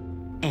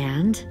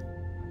 And?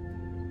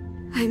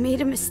 I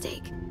made a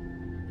mistake.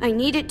 I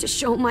needed to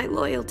show my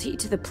loyalty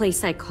to the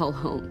place I call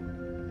home.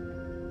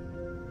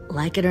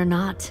 Like it or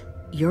not,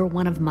 you're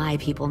one of my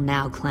people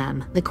now,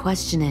 Clem. The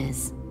question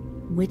is,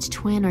 which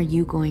twin are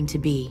you going to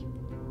be?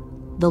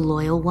 The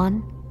loyal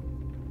one,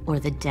 or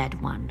the dead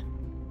one?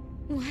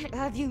 What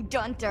have you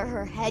done to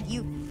her head,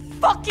 you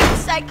fucking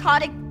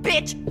psychotic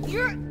bitch?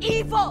 You're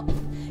evil!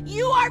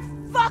 You are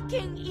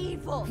fucking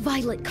evil!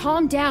 Violet,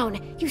 calm down.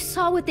 You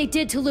saw what they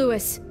did to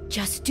Lewis.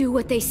 Just do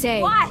what they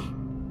say. Why?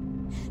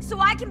 So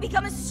I can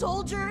become a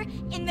soldier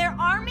in their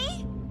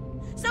army?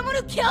 Someone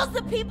who kills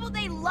the people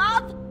they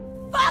love?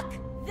 Fuck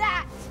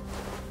that!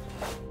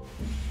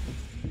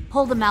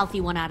 Pull the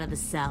mouthy one out of the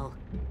cell.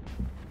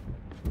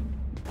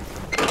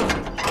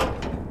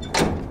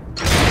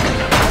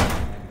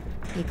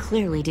 They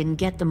clearly didn't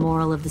get the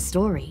moral of the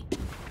story.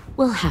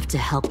 We'll have to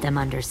help them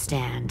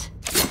understand.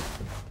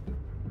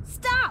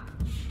 Stop!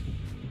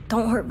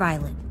 Don't hurt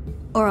Violet,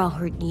 or I'll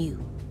hurt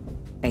you.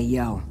 Hey,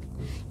 yo.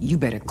 You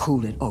better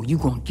cool it, or you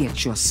gonna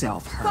get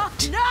yourself hurt.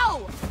 Fuck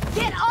no!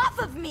 Get off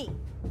of me!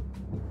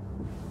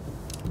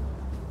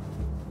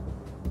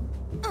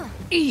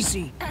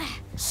 Easy.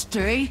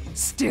 Stay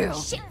still.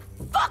 Shit!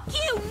 Fuck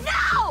you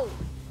now!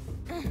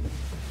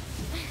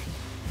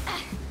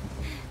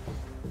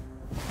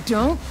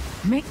 Don't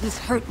make this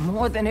hurt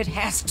more than it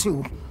has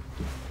to.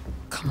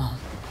 Come on.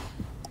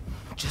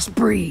 Just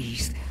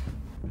breathe.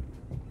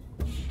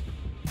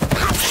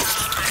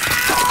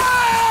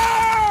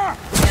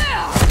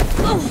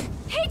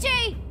 Hey,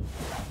 Jay!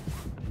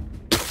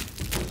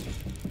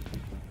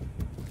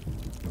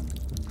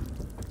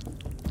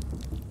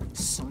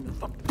 Son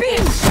of a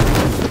bitch!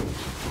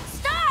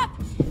 Stop!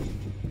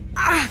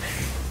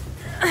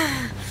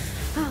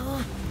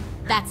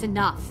 That's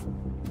enough.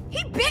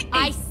 He bit me!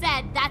 I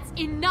said that's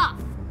enough!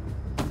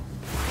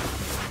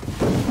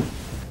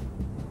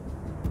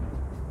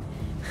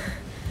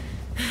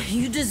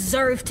 You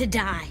deserve to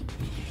die.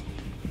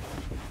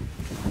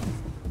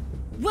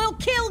 We'll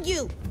kill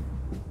you!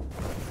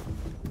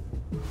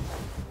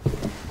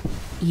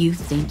 You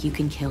think you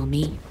can kill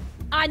me?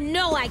 I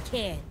know I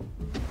can.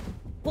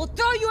 We'll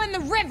throw you in the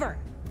river,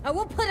 and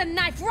we'll put a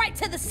knife right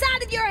to the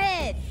side of your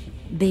head.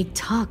 Big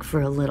talk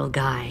for a little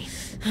guy.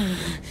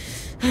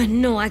 I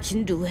know I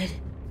can do it.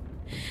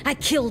 I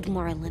killed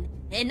Marlon,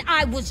 and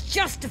I was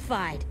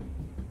justified.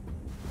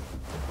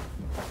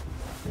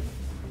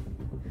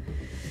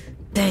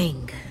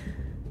 Dang.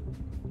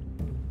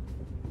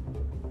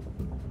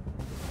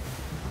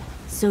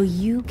 So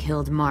you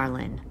killed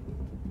Marlon.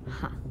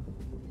 Huh.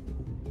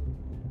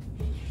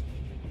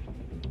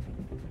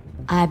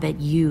 I bet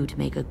you'd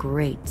make a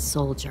great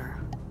soldier.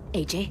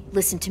 AJ,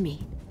 listen to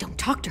me. Don't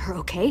talk to her,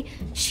 okay?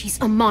 She's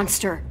a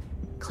monster.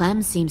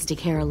 Clem seems to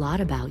care a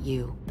lot about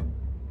you.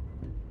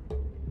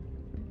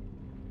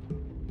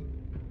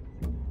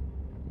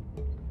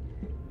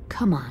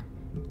 Come on,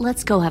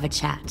 let's go have a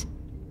chat.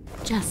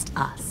 Just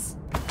us.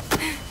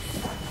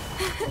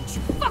 Don't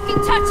you fucking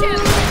touch him!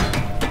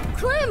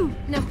 Clem!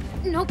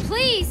 No,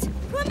 please!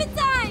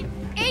 Clementine!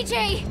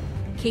 AJ!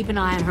 Keep an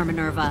eye on her,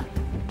 Minerva.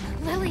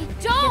 Lily,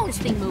 Get don't! this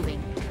thing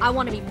moving. I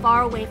want to be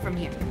far away from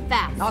here.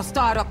 Fast. I'll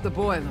start up the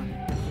boiler.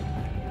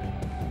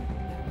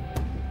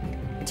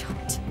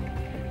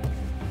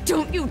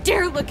 Don't you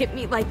dare look at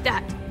me like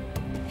that!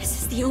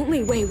 This is the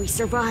only way we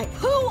survive.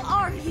 Who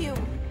are you?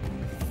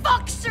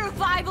 Fuck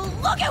survival!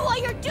 Look at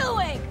what you're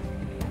doing!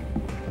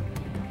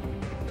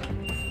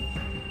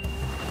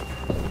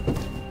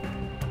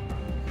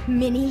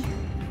 Minnie,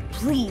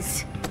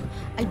 please.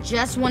 I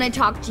just want to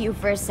talk to you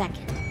for a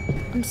second.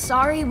 I'm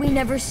sorry we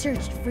never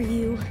searched for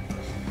you.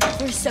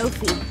 For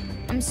Sophie.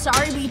 I'm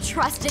sorry we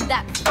trusted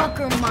that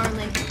fucker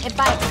Marlon. If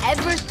I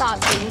ever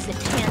thought there was a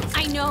chance.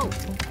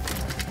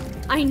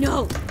 I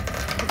know,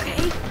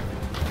 okay?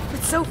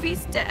 But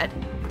Sophie's dead.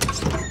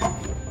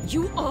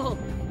 You all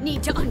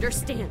need to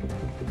understand.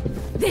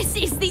 This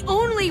is the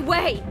only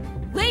way.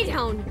 Lay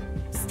down,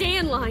 stay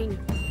in line,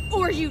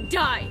 or you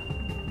die.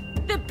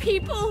 The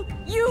people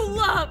you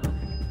love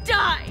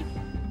die.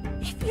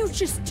 If you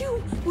just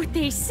do what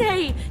they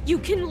say, you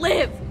can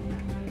live.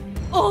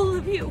 All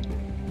of you.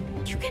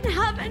 You can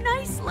have a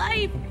nice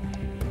life.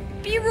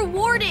 Be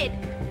rewarded.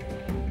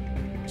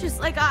 Just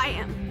like I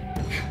am.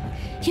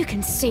 You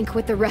can sink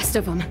with the rest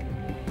of them.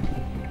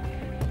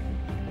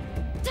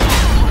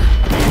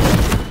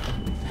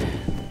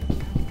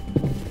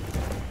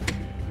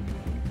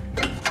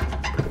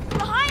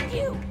 Behind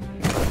you!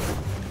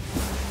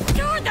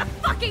 You're the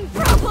fucking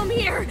problem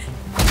here!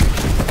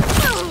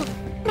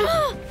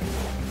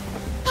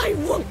 I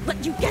won't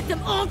let you get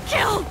them all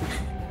killed!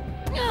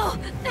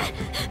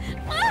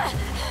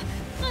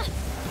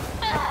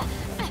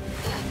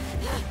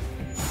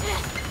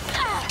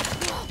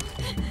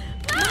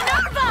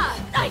 Minerva!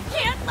 I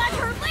can't let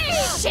her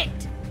leave! Shit!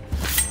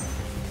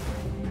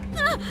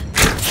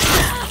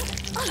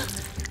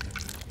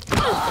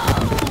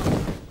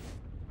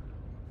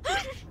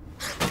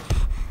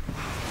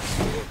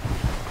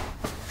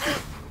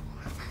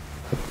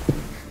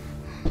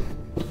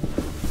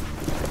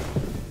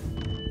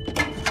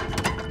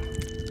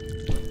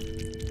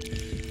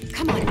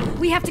 Come on,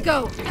 we have to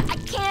go.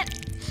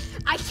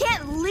 I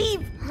can't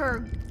leave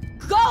her.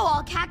 Go,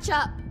 I'll catch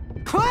up.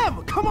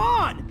 Clem, come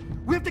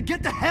on! We have to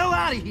get the hell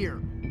out of here!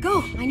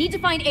 Go, I need to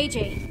find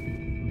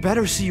AJ.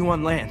 Better see you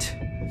on land.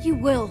 You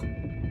will.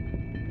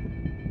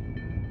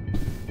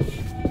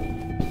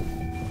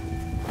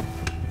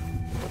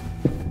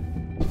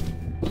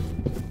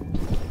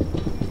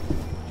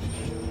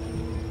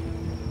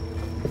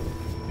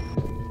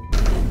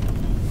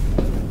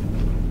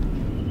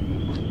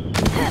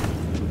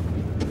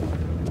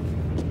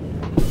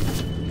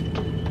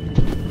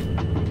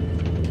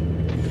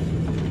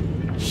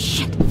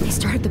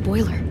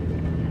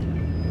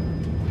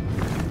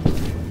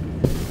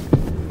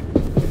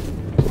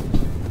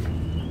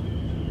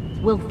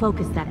 We'll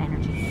focus that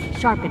energy,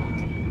 sharpen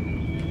it.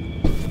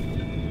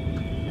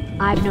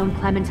 I've known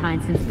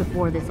Clementine since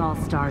before this all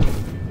started.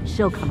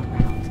 She'll come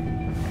around.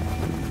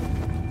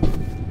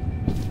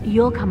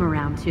 You'll come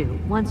around too,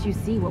 once you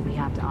see what we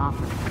have to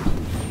offer.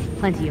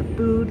 Plenty of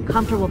food,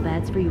 comfortable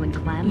beds for you and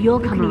Clem. You'll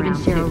come around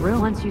even share a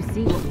room once you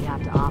see what we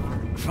have to offer.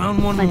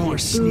 Found one Plenty more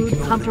of sneaking food,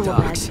 over comfortable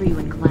the beds docks. for you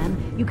and Clem.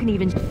 You can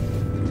even...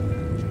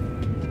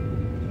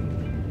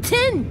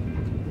 10!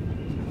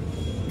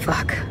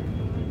 Fuck.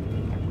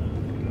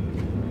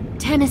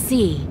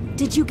 Tennessee,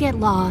 did you get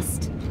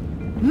lost?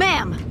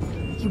 Ma'am!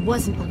 He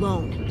wasn't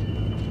alone.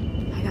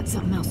 I got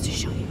something else to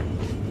show you.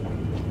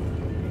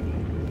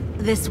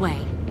 This way.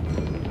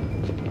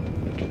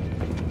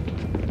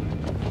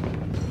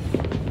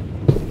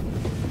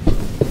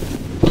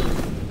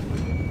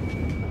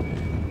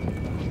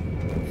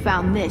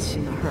 Found this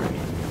in the herd.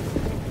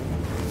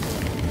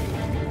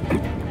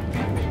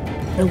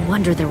 No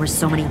wonder there were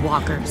so many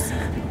walkers.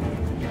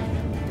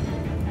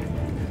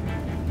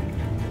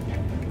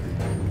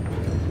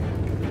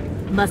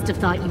 Must have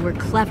thought you were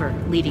clever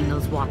leading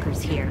those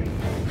walkers here.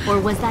 Or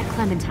was that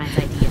Clementine's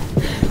idea?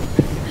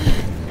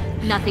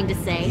 Nothing to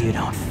say? You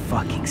don't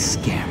fucking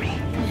scare me.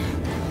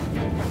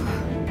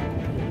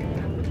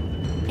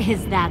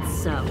 Is that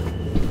so?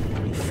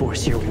 You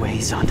force your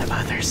ways onto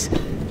others.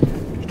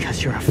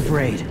 Because you're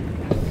afraid.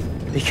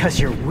 Because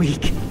you're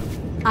weak.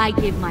 I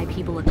give my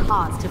people a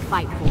cause to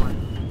fight for.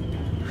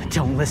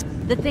 Don't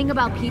listen. The thing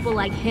about people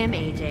like him,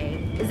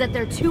 AJ, is that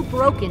they're too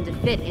broken to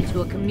fit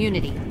into a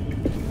community.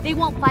 They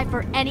won't fight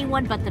for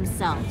anyone but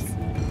themselves.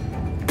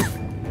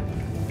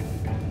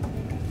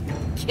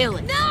 Kill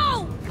it.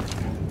 No!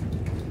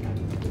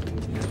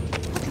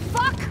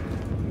 Fuck!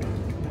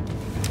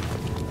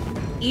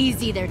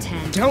 Easy there,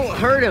 10. Don't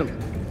hurt him.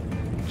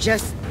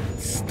 Just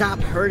stop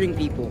hurting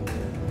people.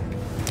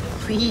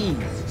 Please.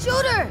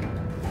 Shoot her!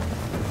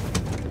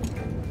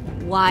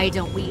 Why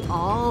don't we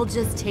all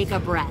just take a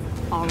breath,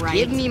 all right?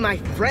 Give me my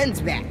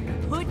friends back.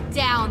 Put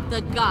down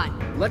the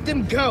gun. Let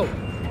them go.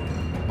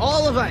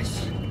 All of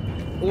us.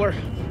 Or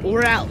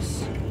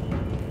else.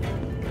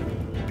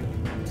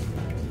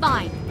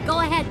 Fine, go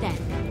ahead then.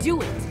 Do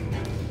it.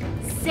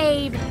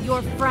 Save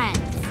your friends.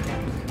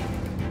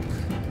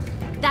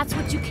 That's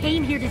what you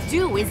came here to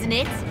do, isn't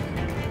it?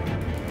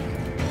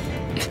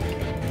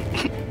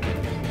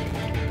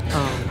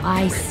 Oh,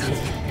 I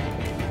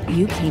see.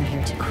 You came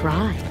here to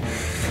cry.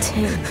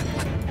 Tim.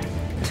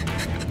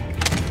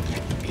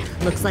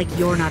 Looks like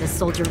you're not a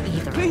soldier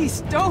either.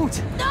 Please,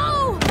 don't!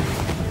 No!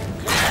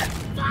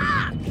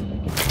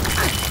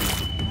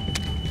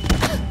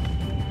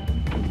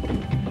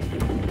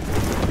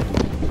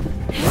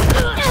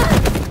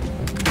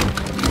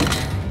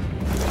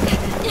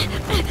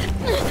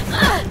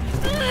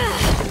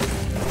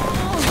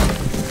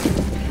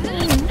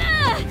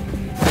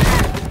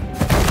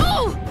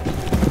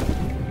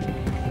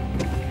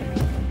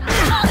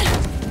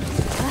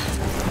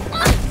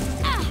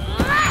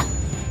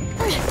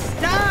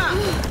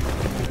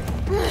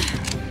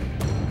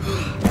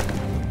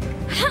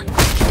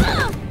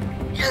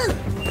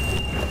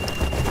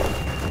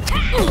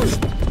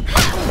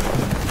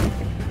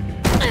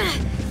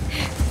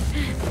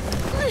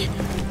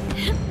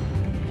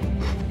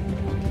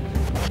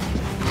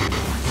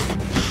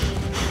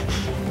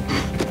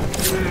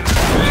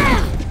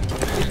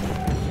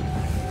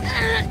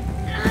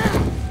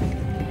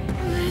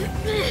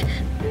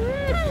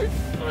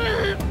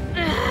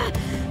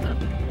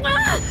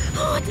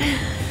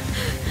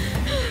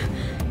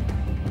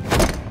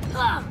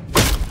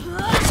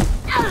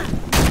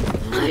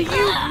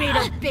 You made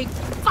a big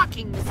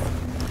fucking mistake.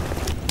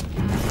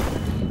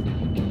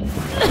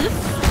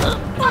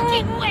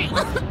 Fucking wait!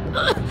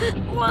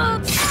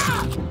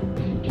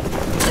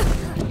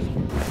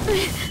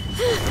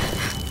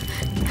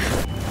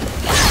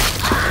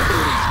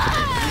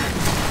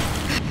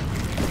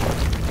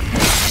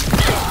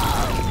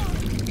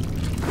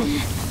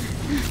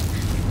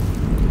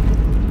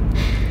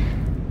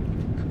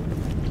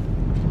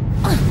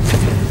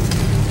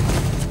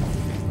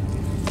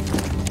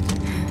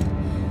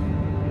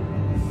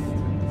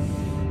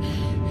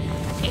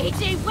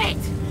 AJ, wait!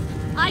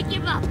 I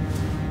give up.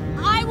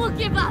 I will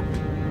give up.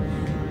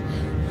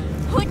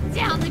 Put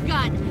down the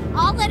gun.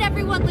 I'll let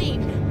everyone leave.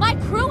 My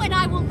crew and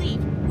I will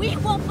leave. We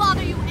won't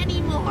bother you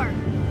anymore.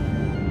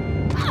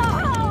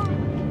 Oh!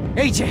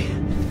 AJ!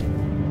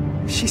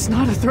 She's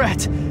not a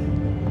threat.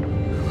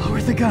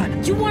 Lower the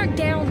gun. You weren't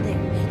down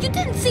there. You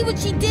didn't see what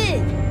she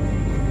did.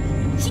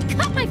 She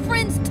cut my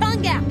friend's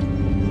tongue out.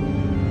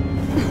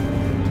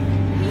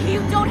 You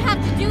don't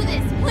have to do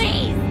this,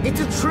 please! It's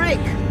a trick!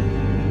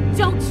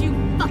 Don't you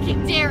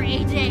fucking dare,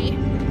 AJ!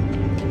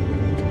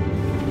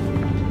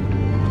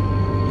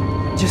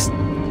 Just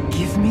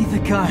give me the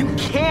gun. You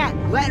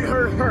can't let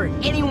her hurt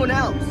anyone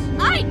else.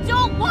 I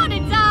don't want to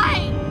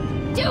die!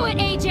 Do it,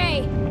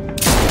 AJ!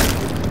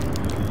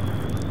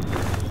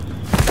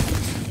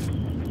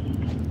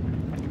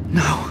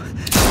 No.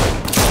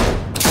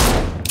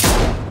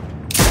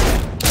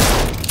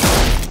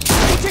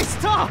 AJ,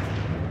 stop!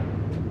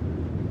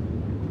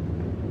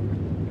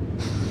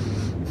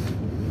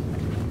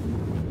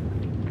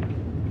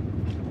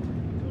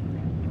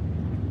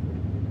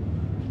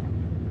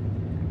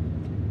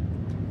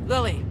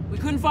 Lily, we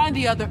couldn't find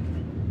the other...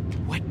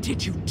 What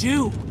did you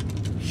do?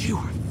 You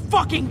are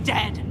fucking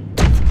dead!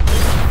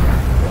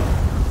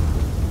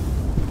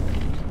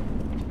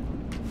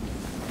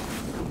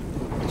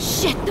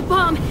 Shit, the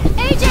bomb!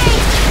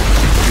 AJ!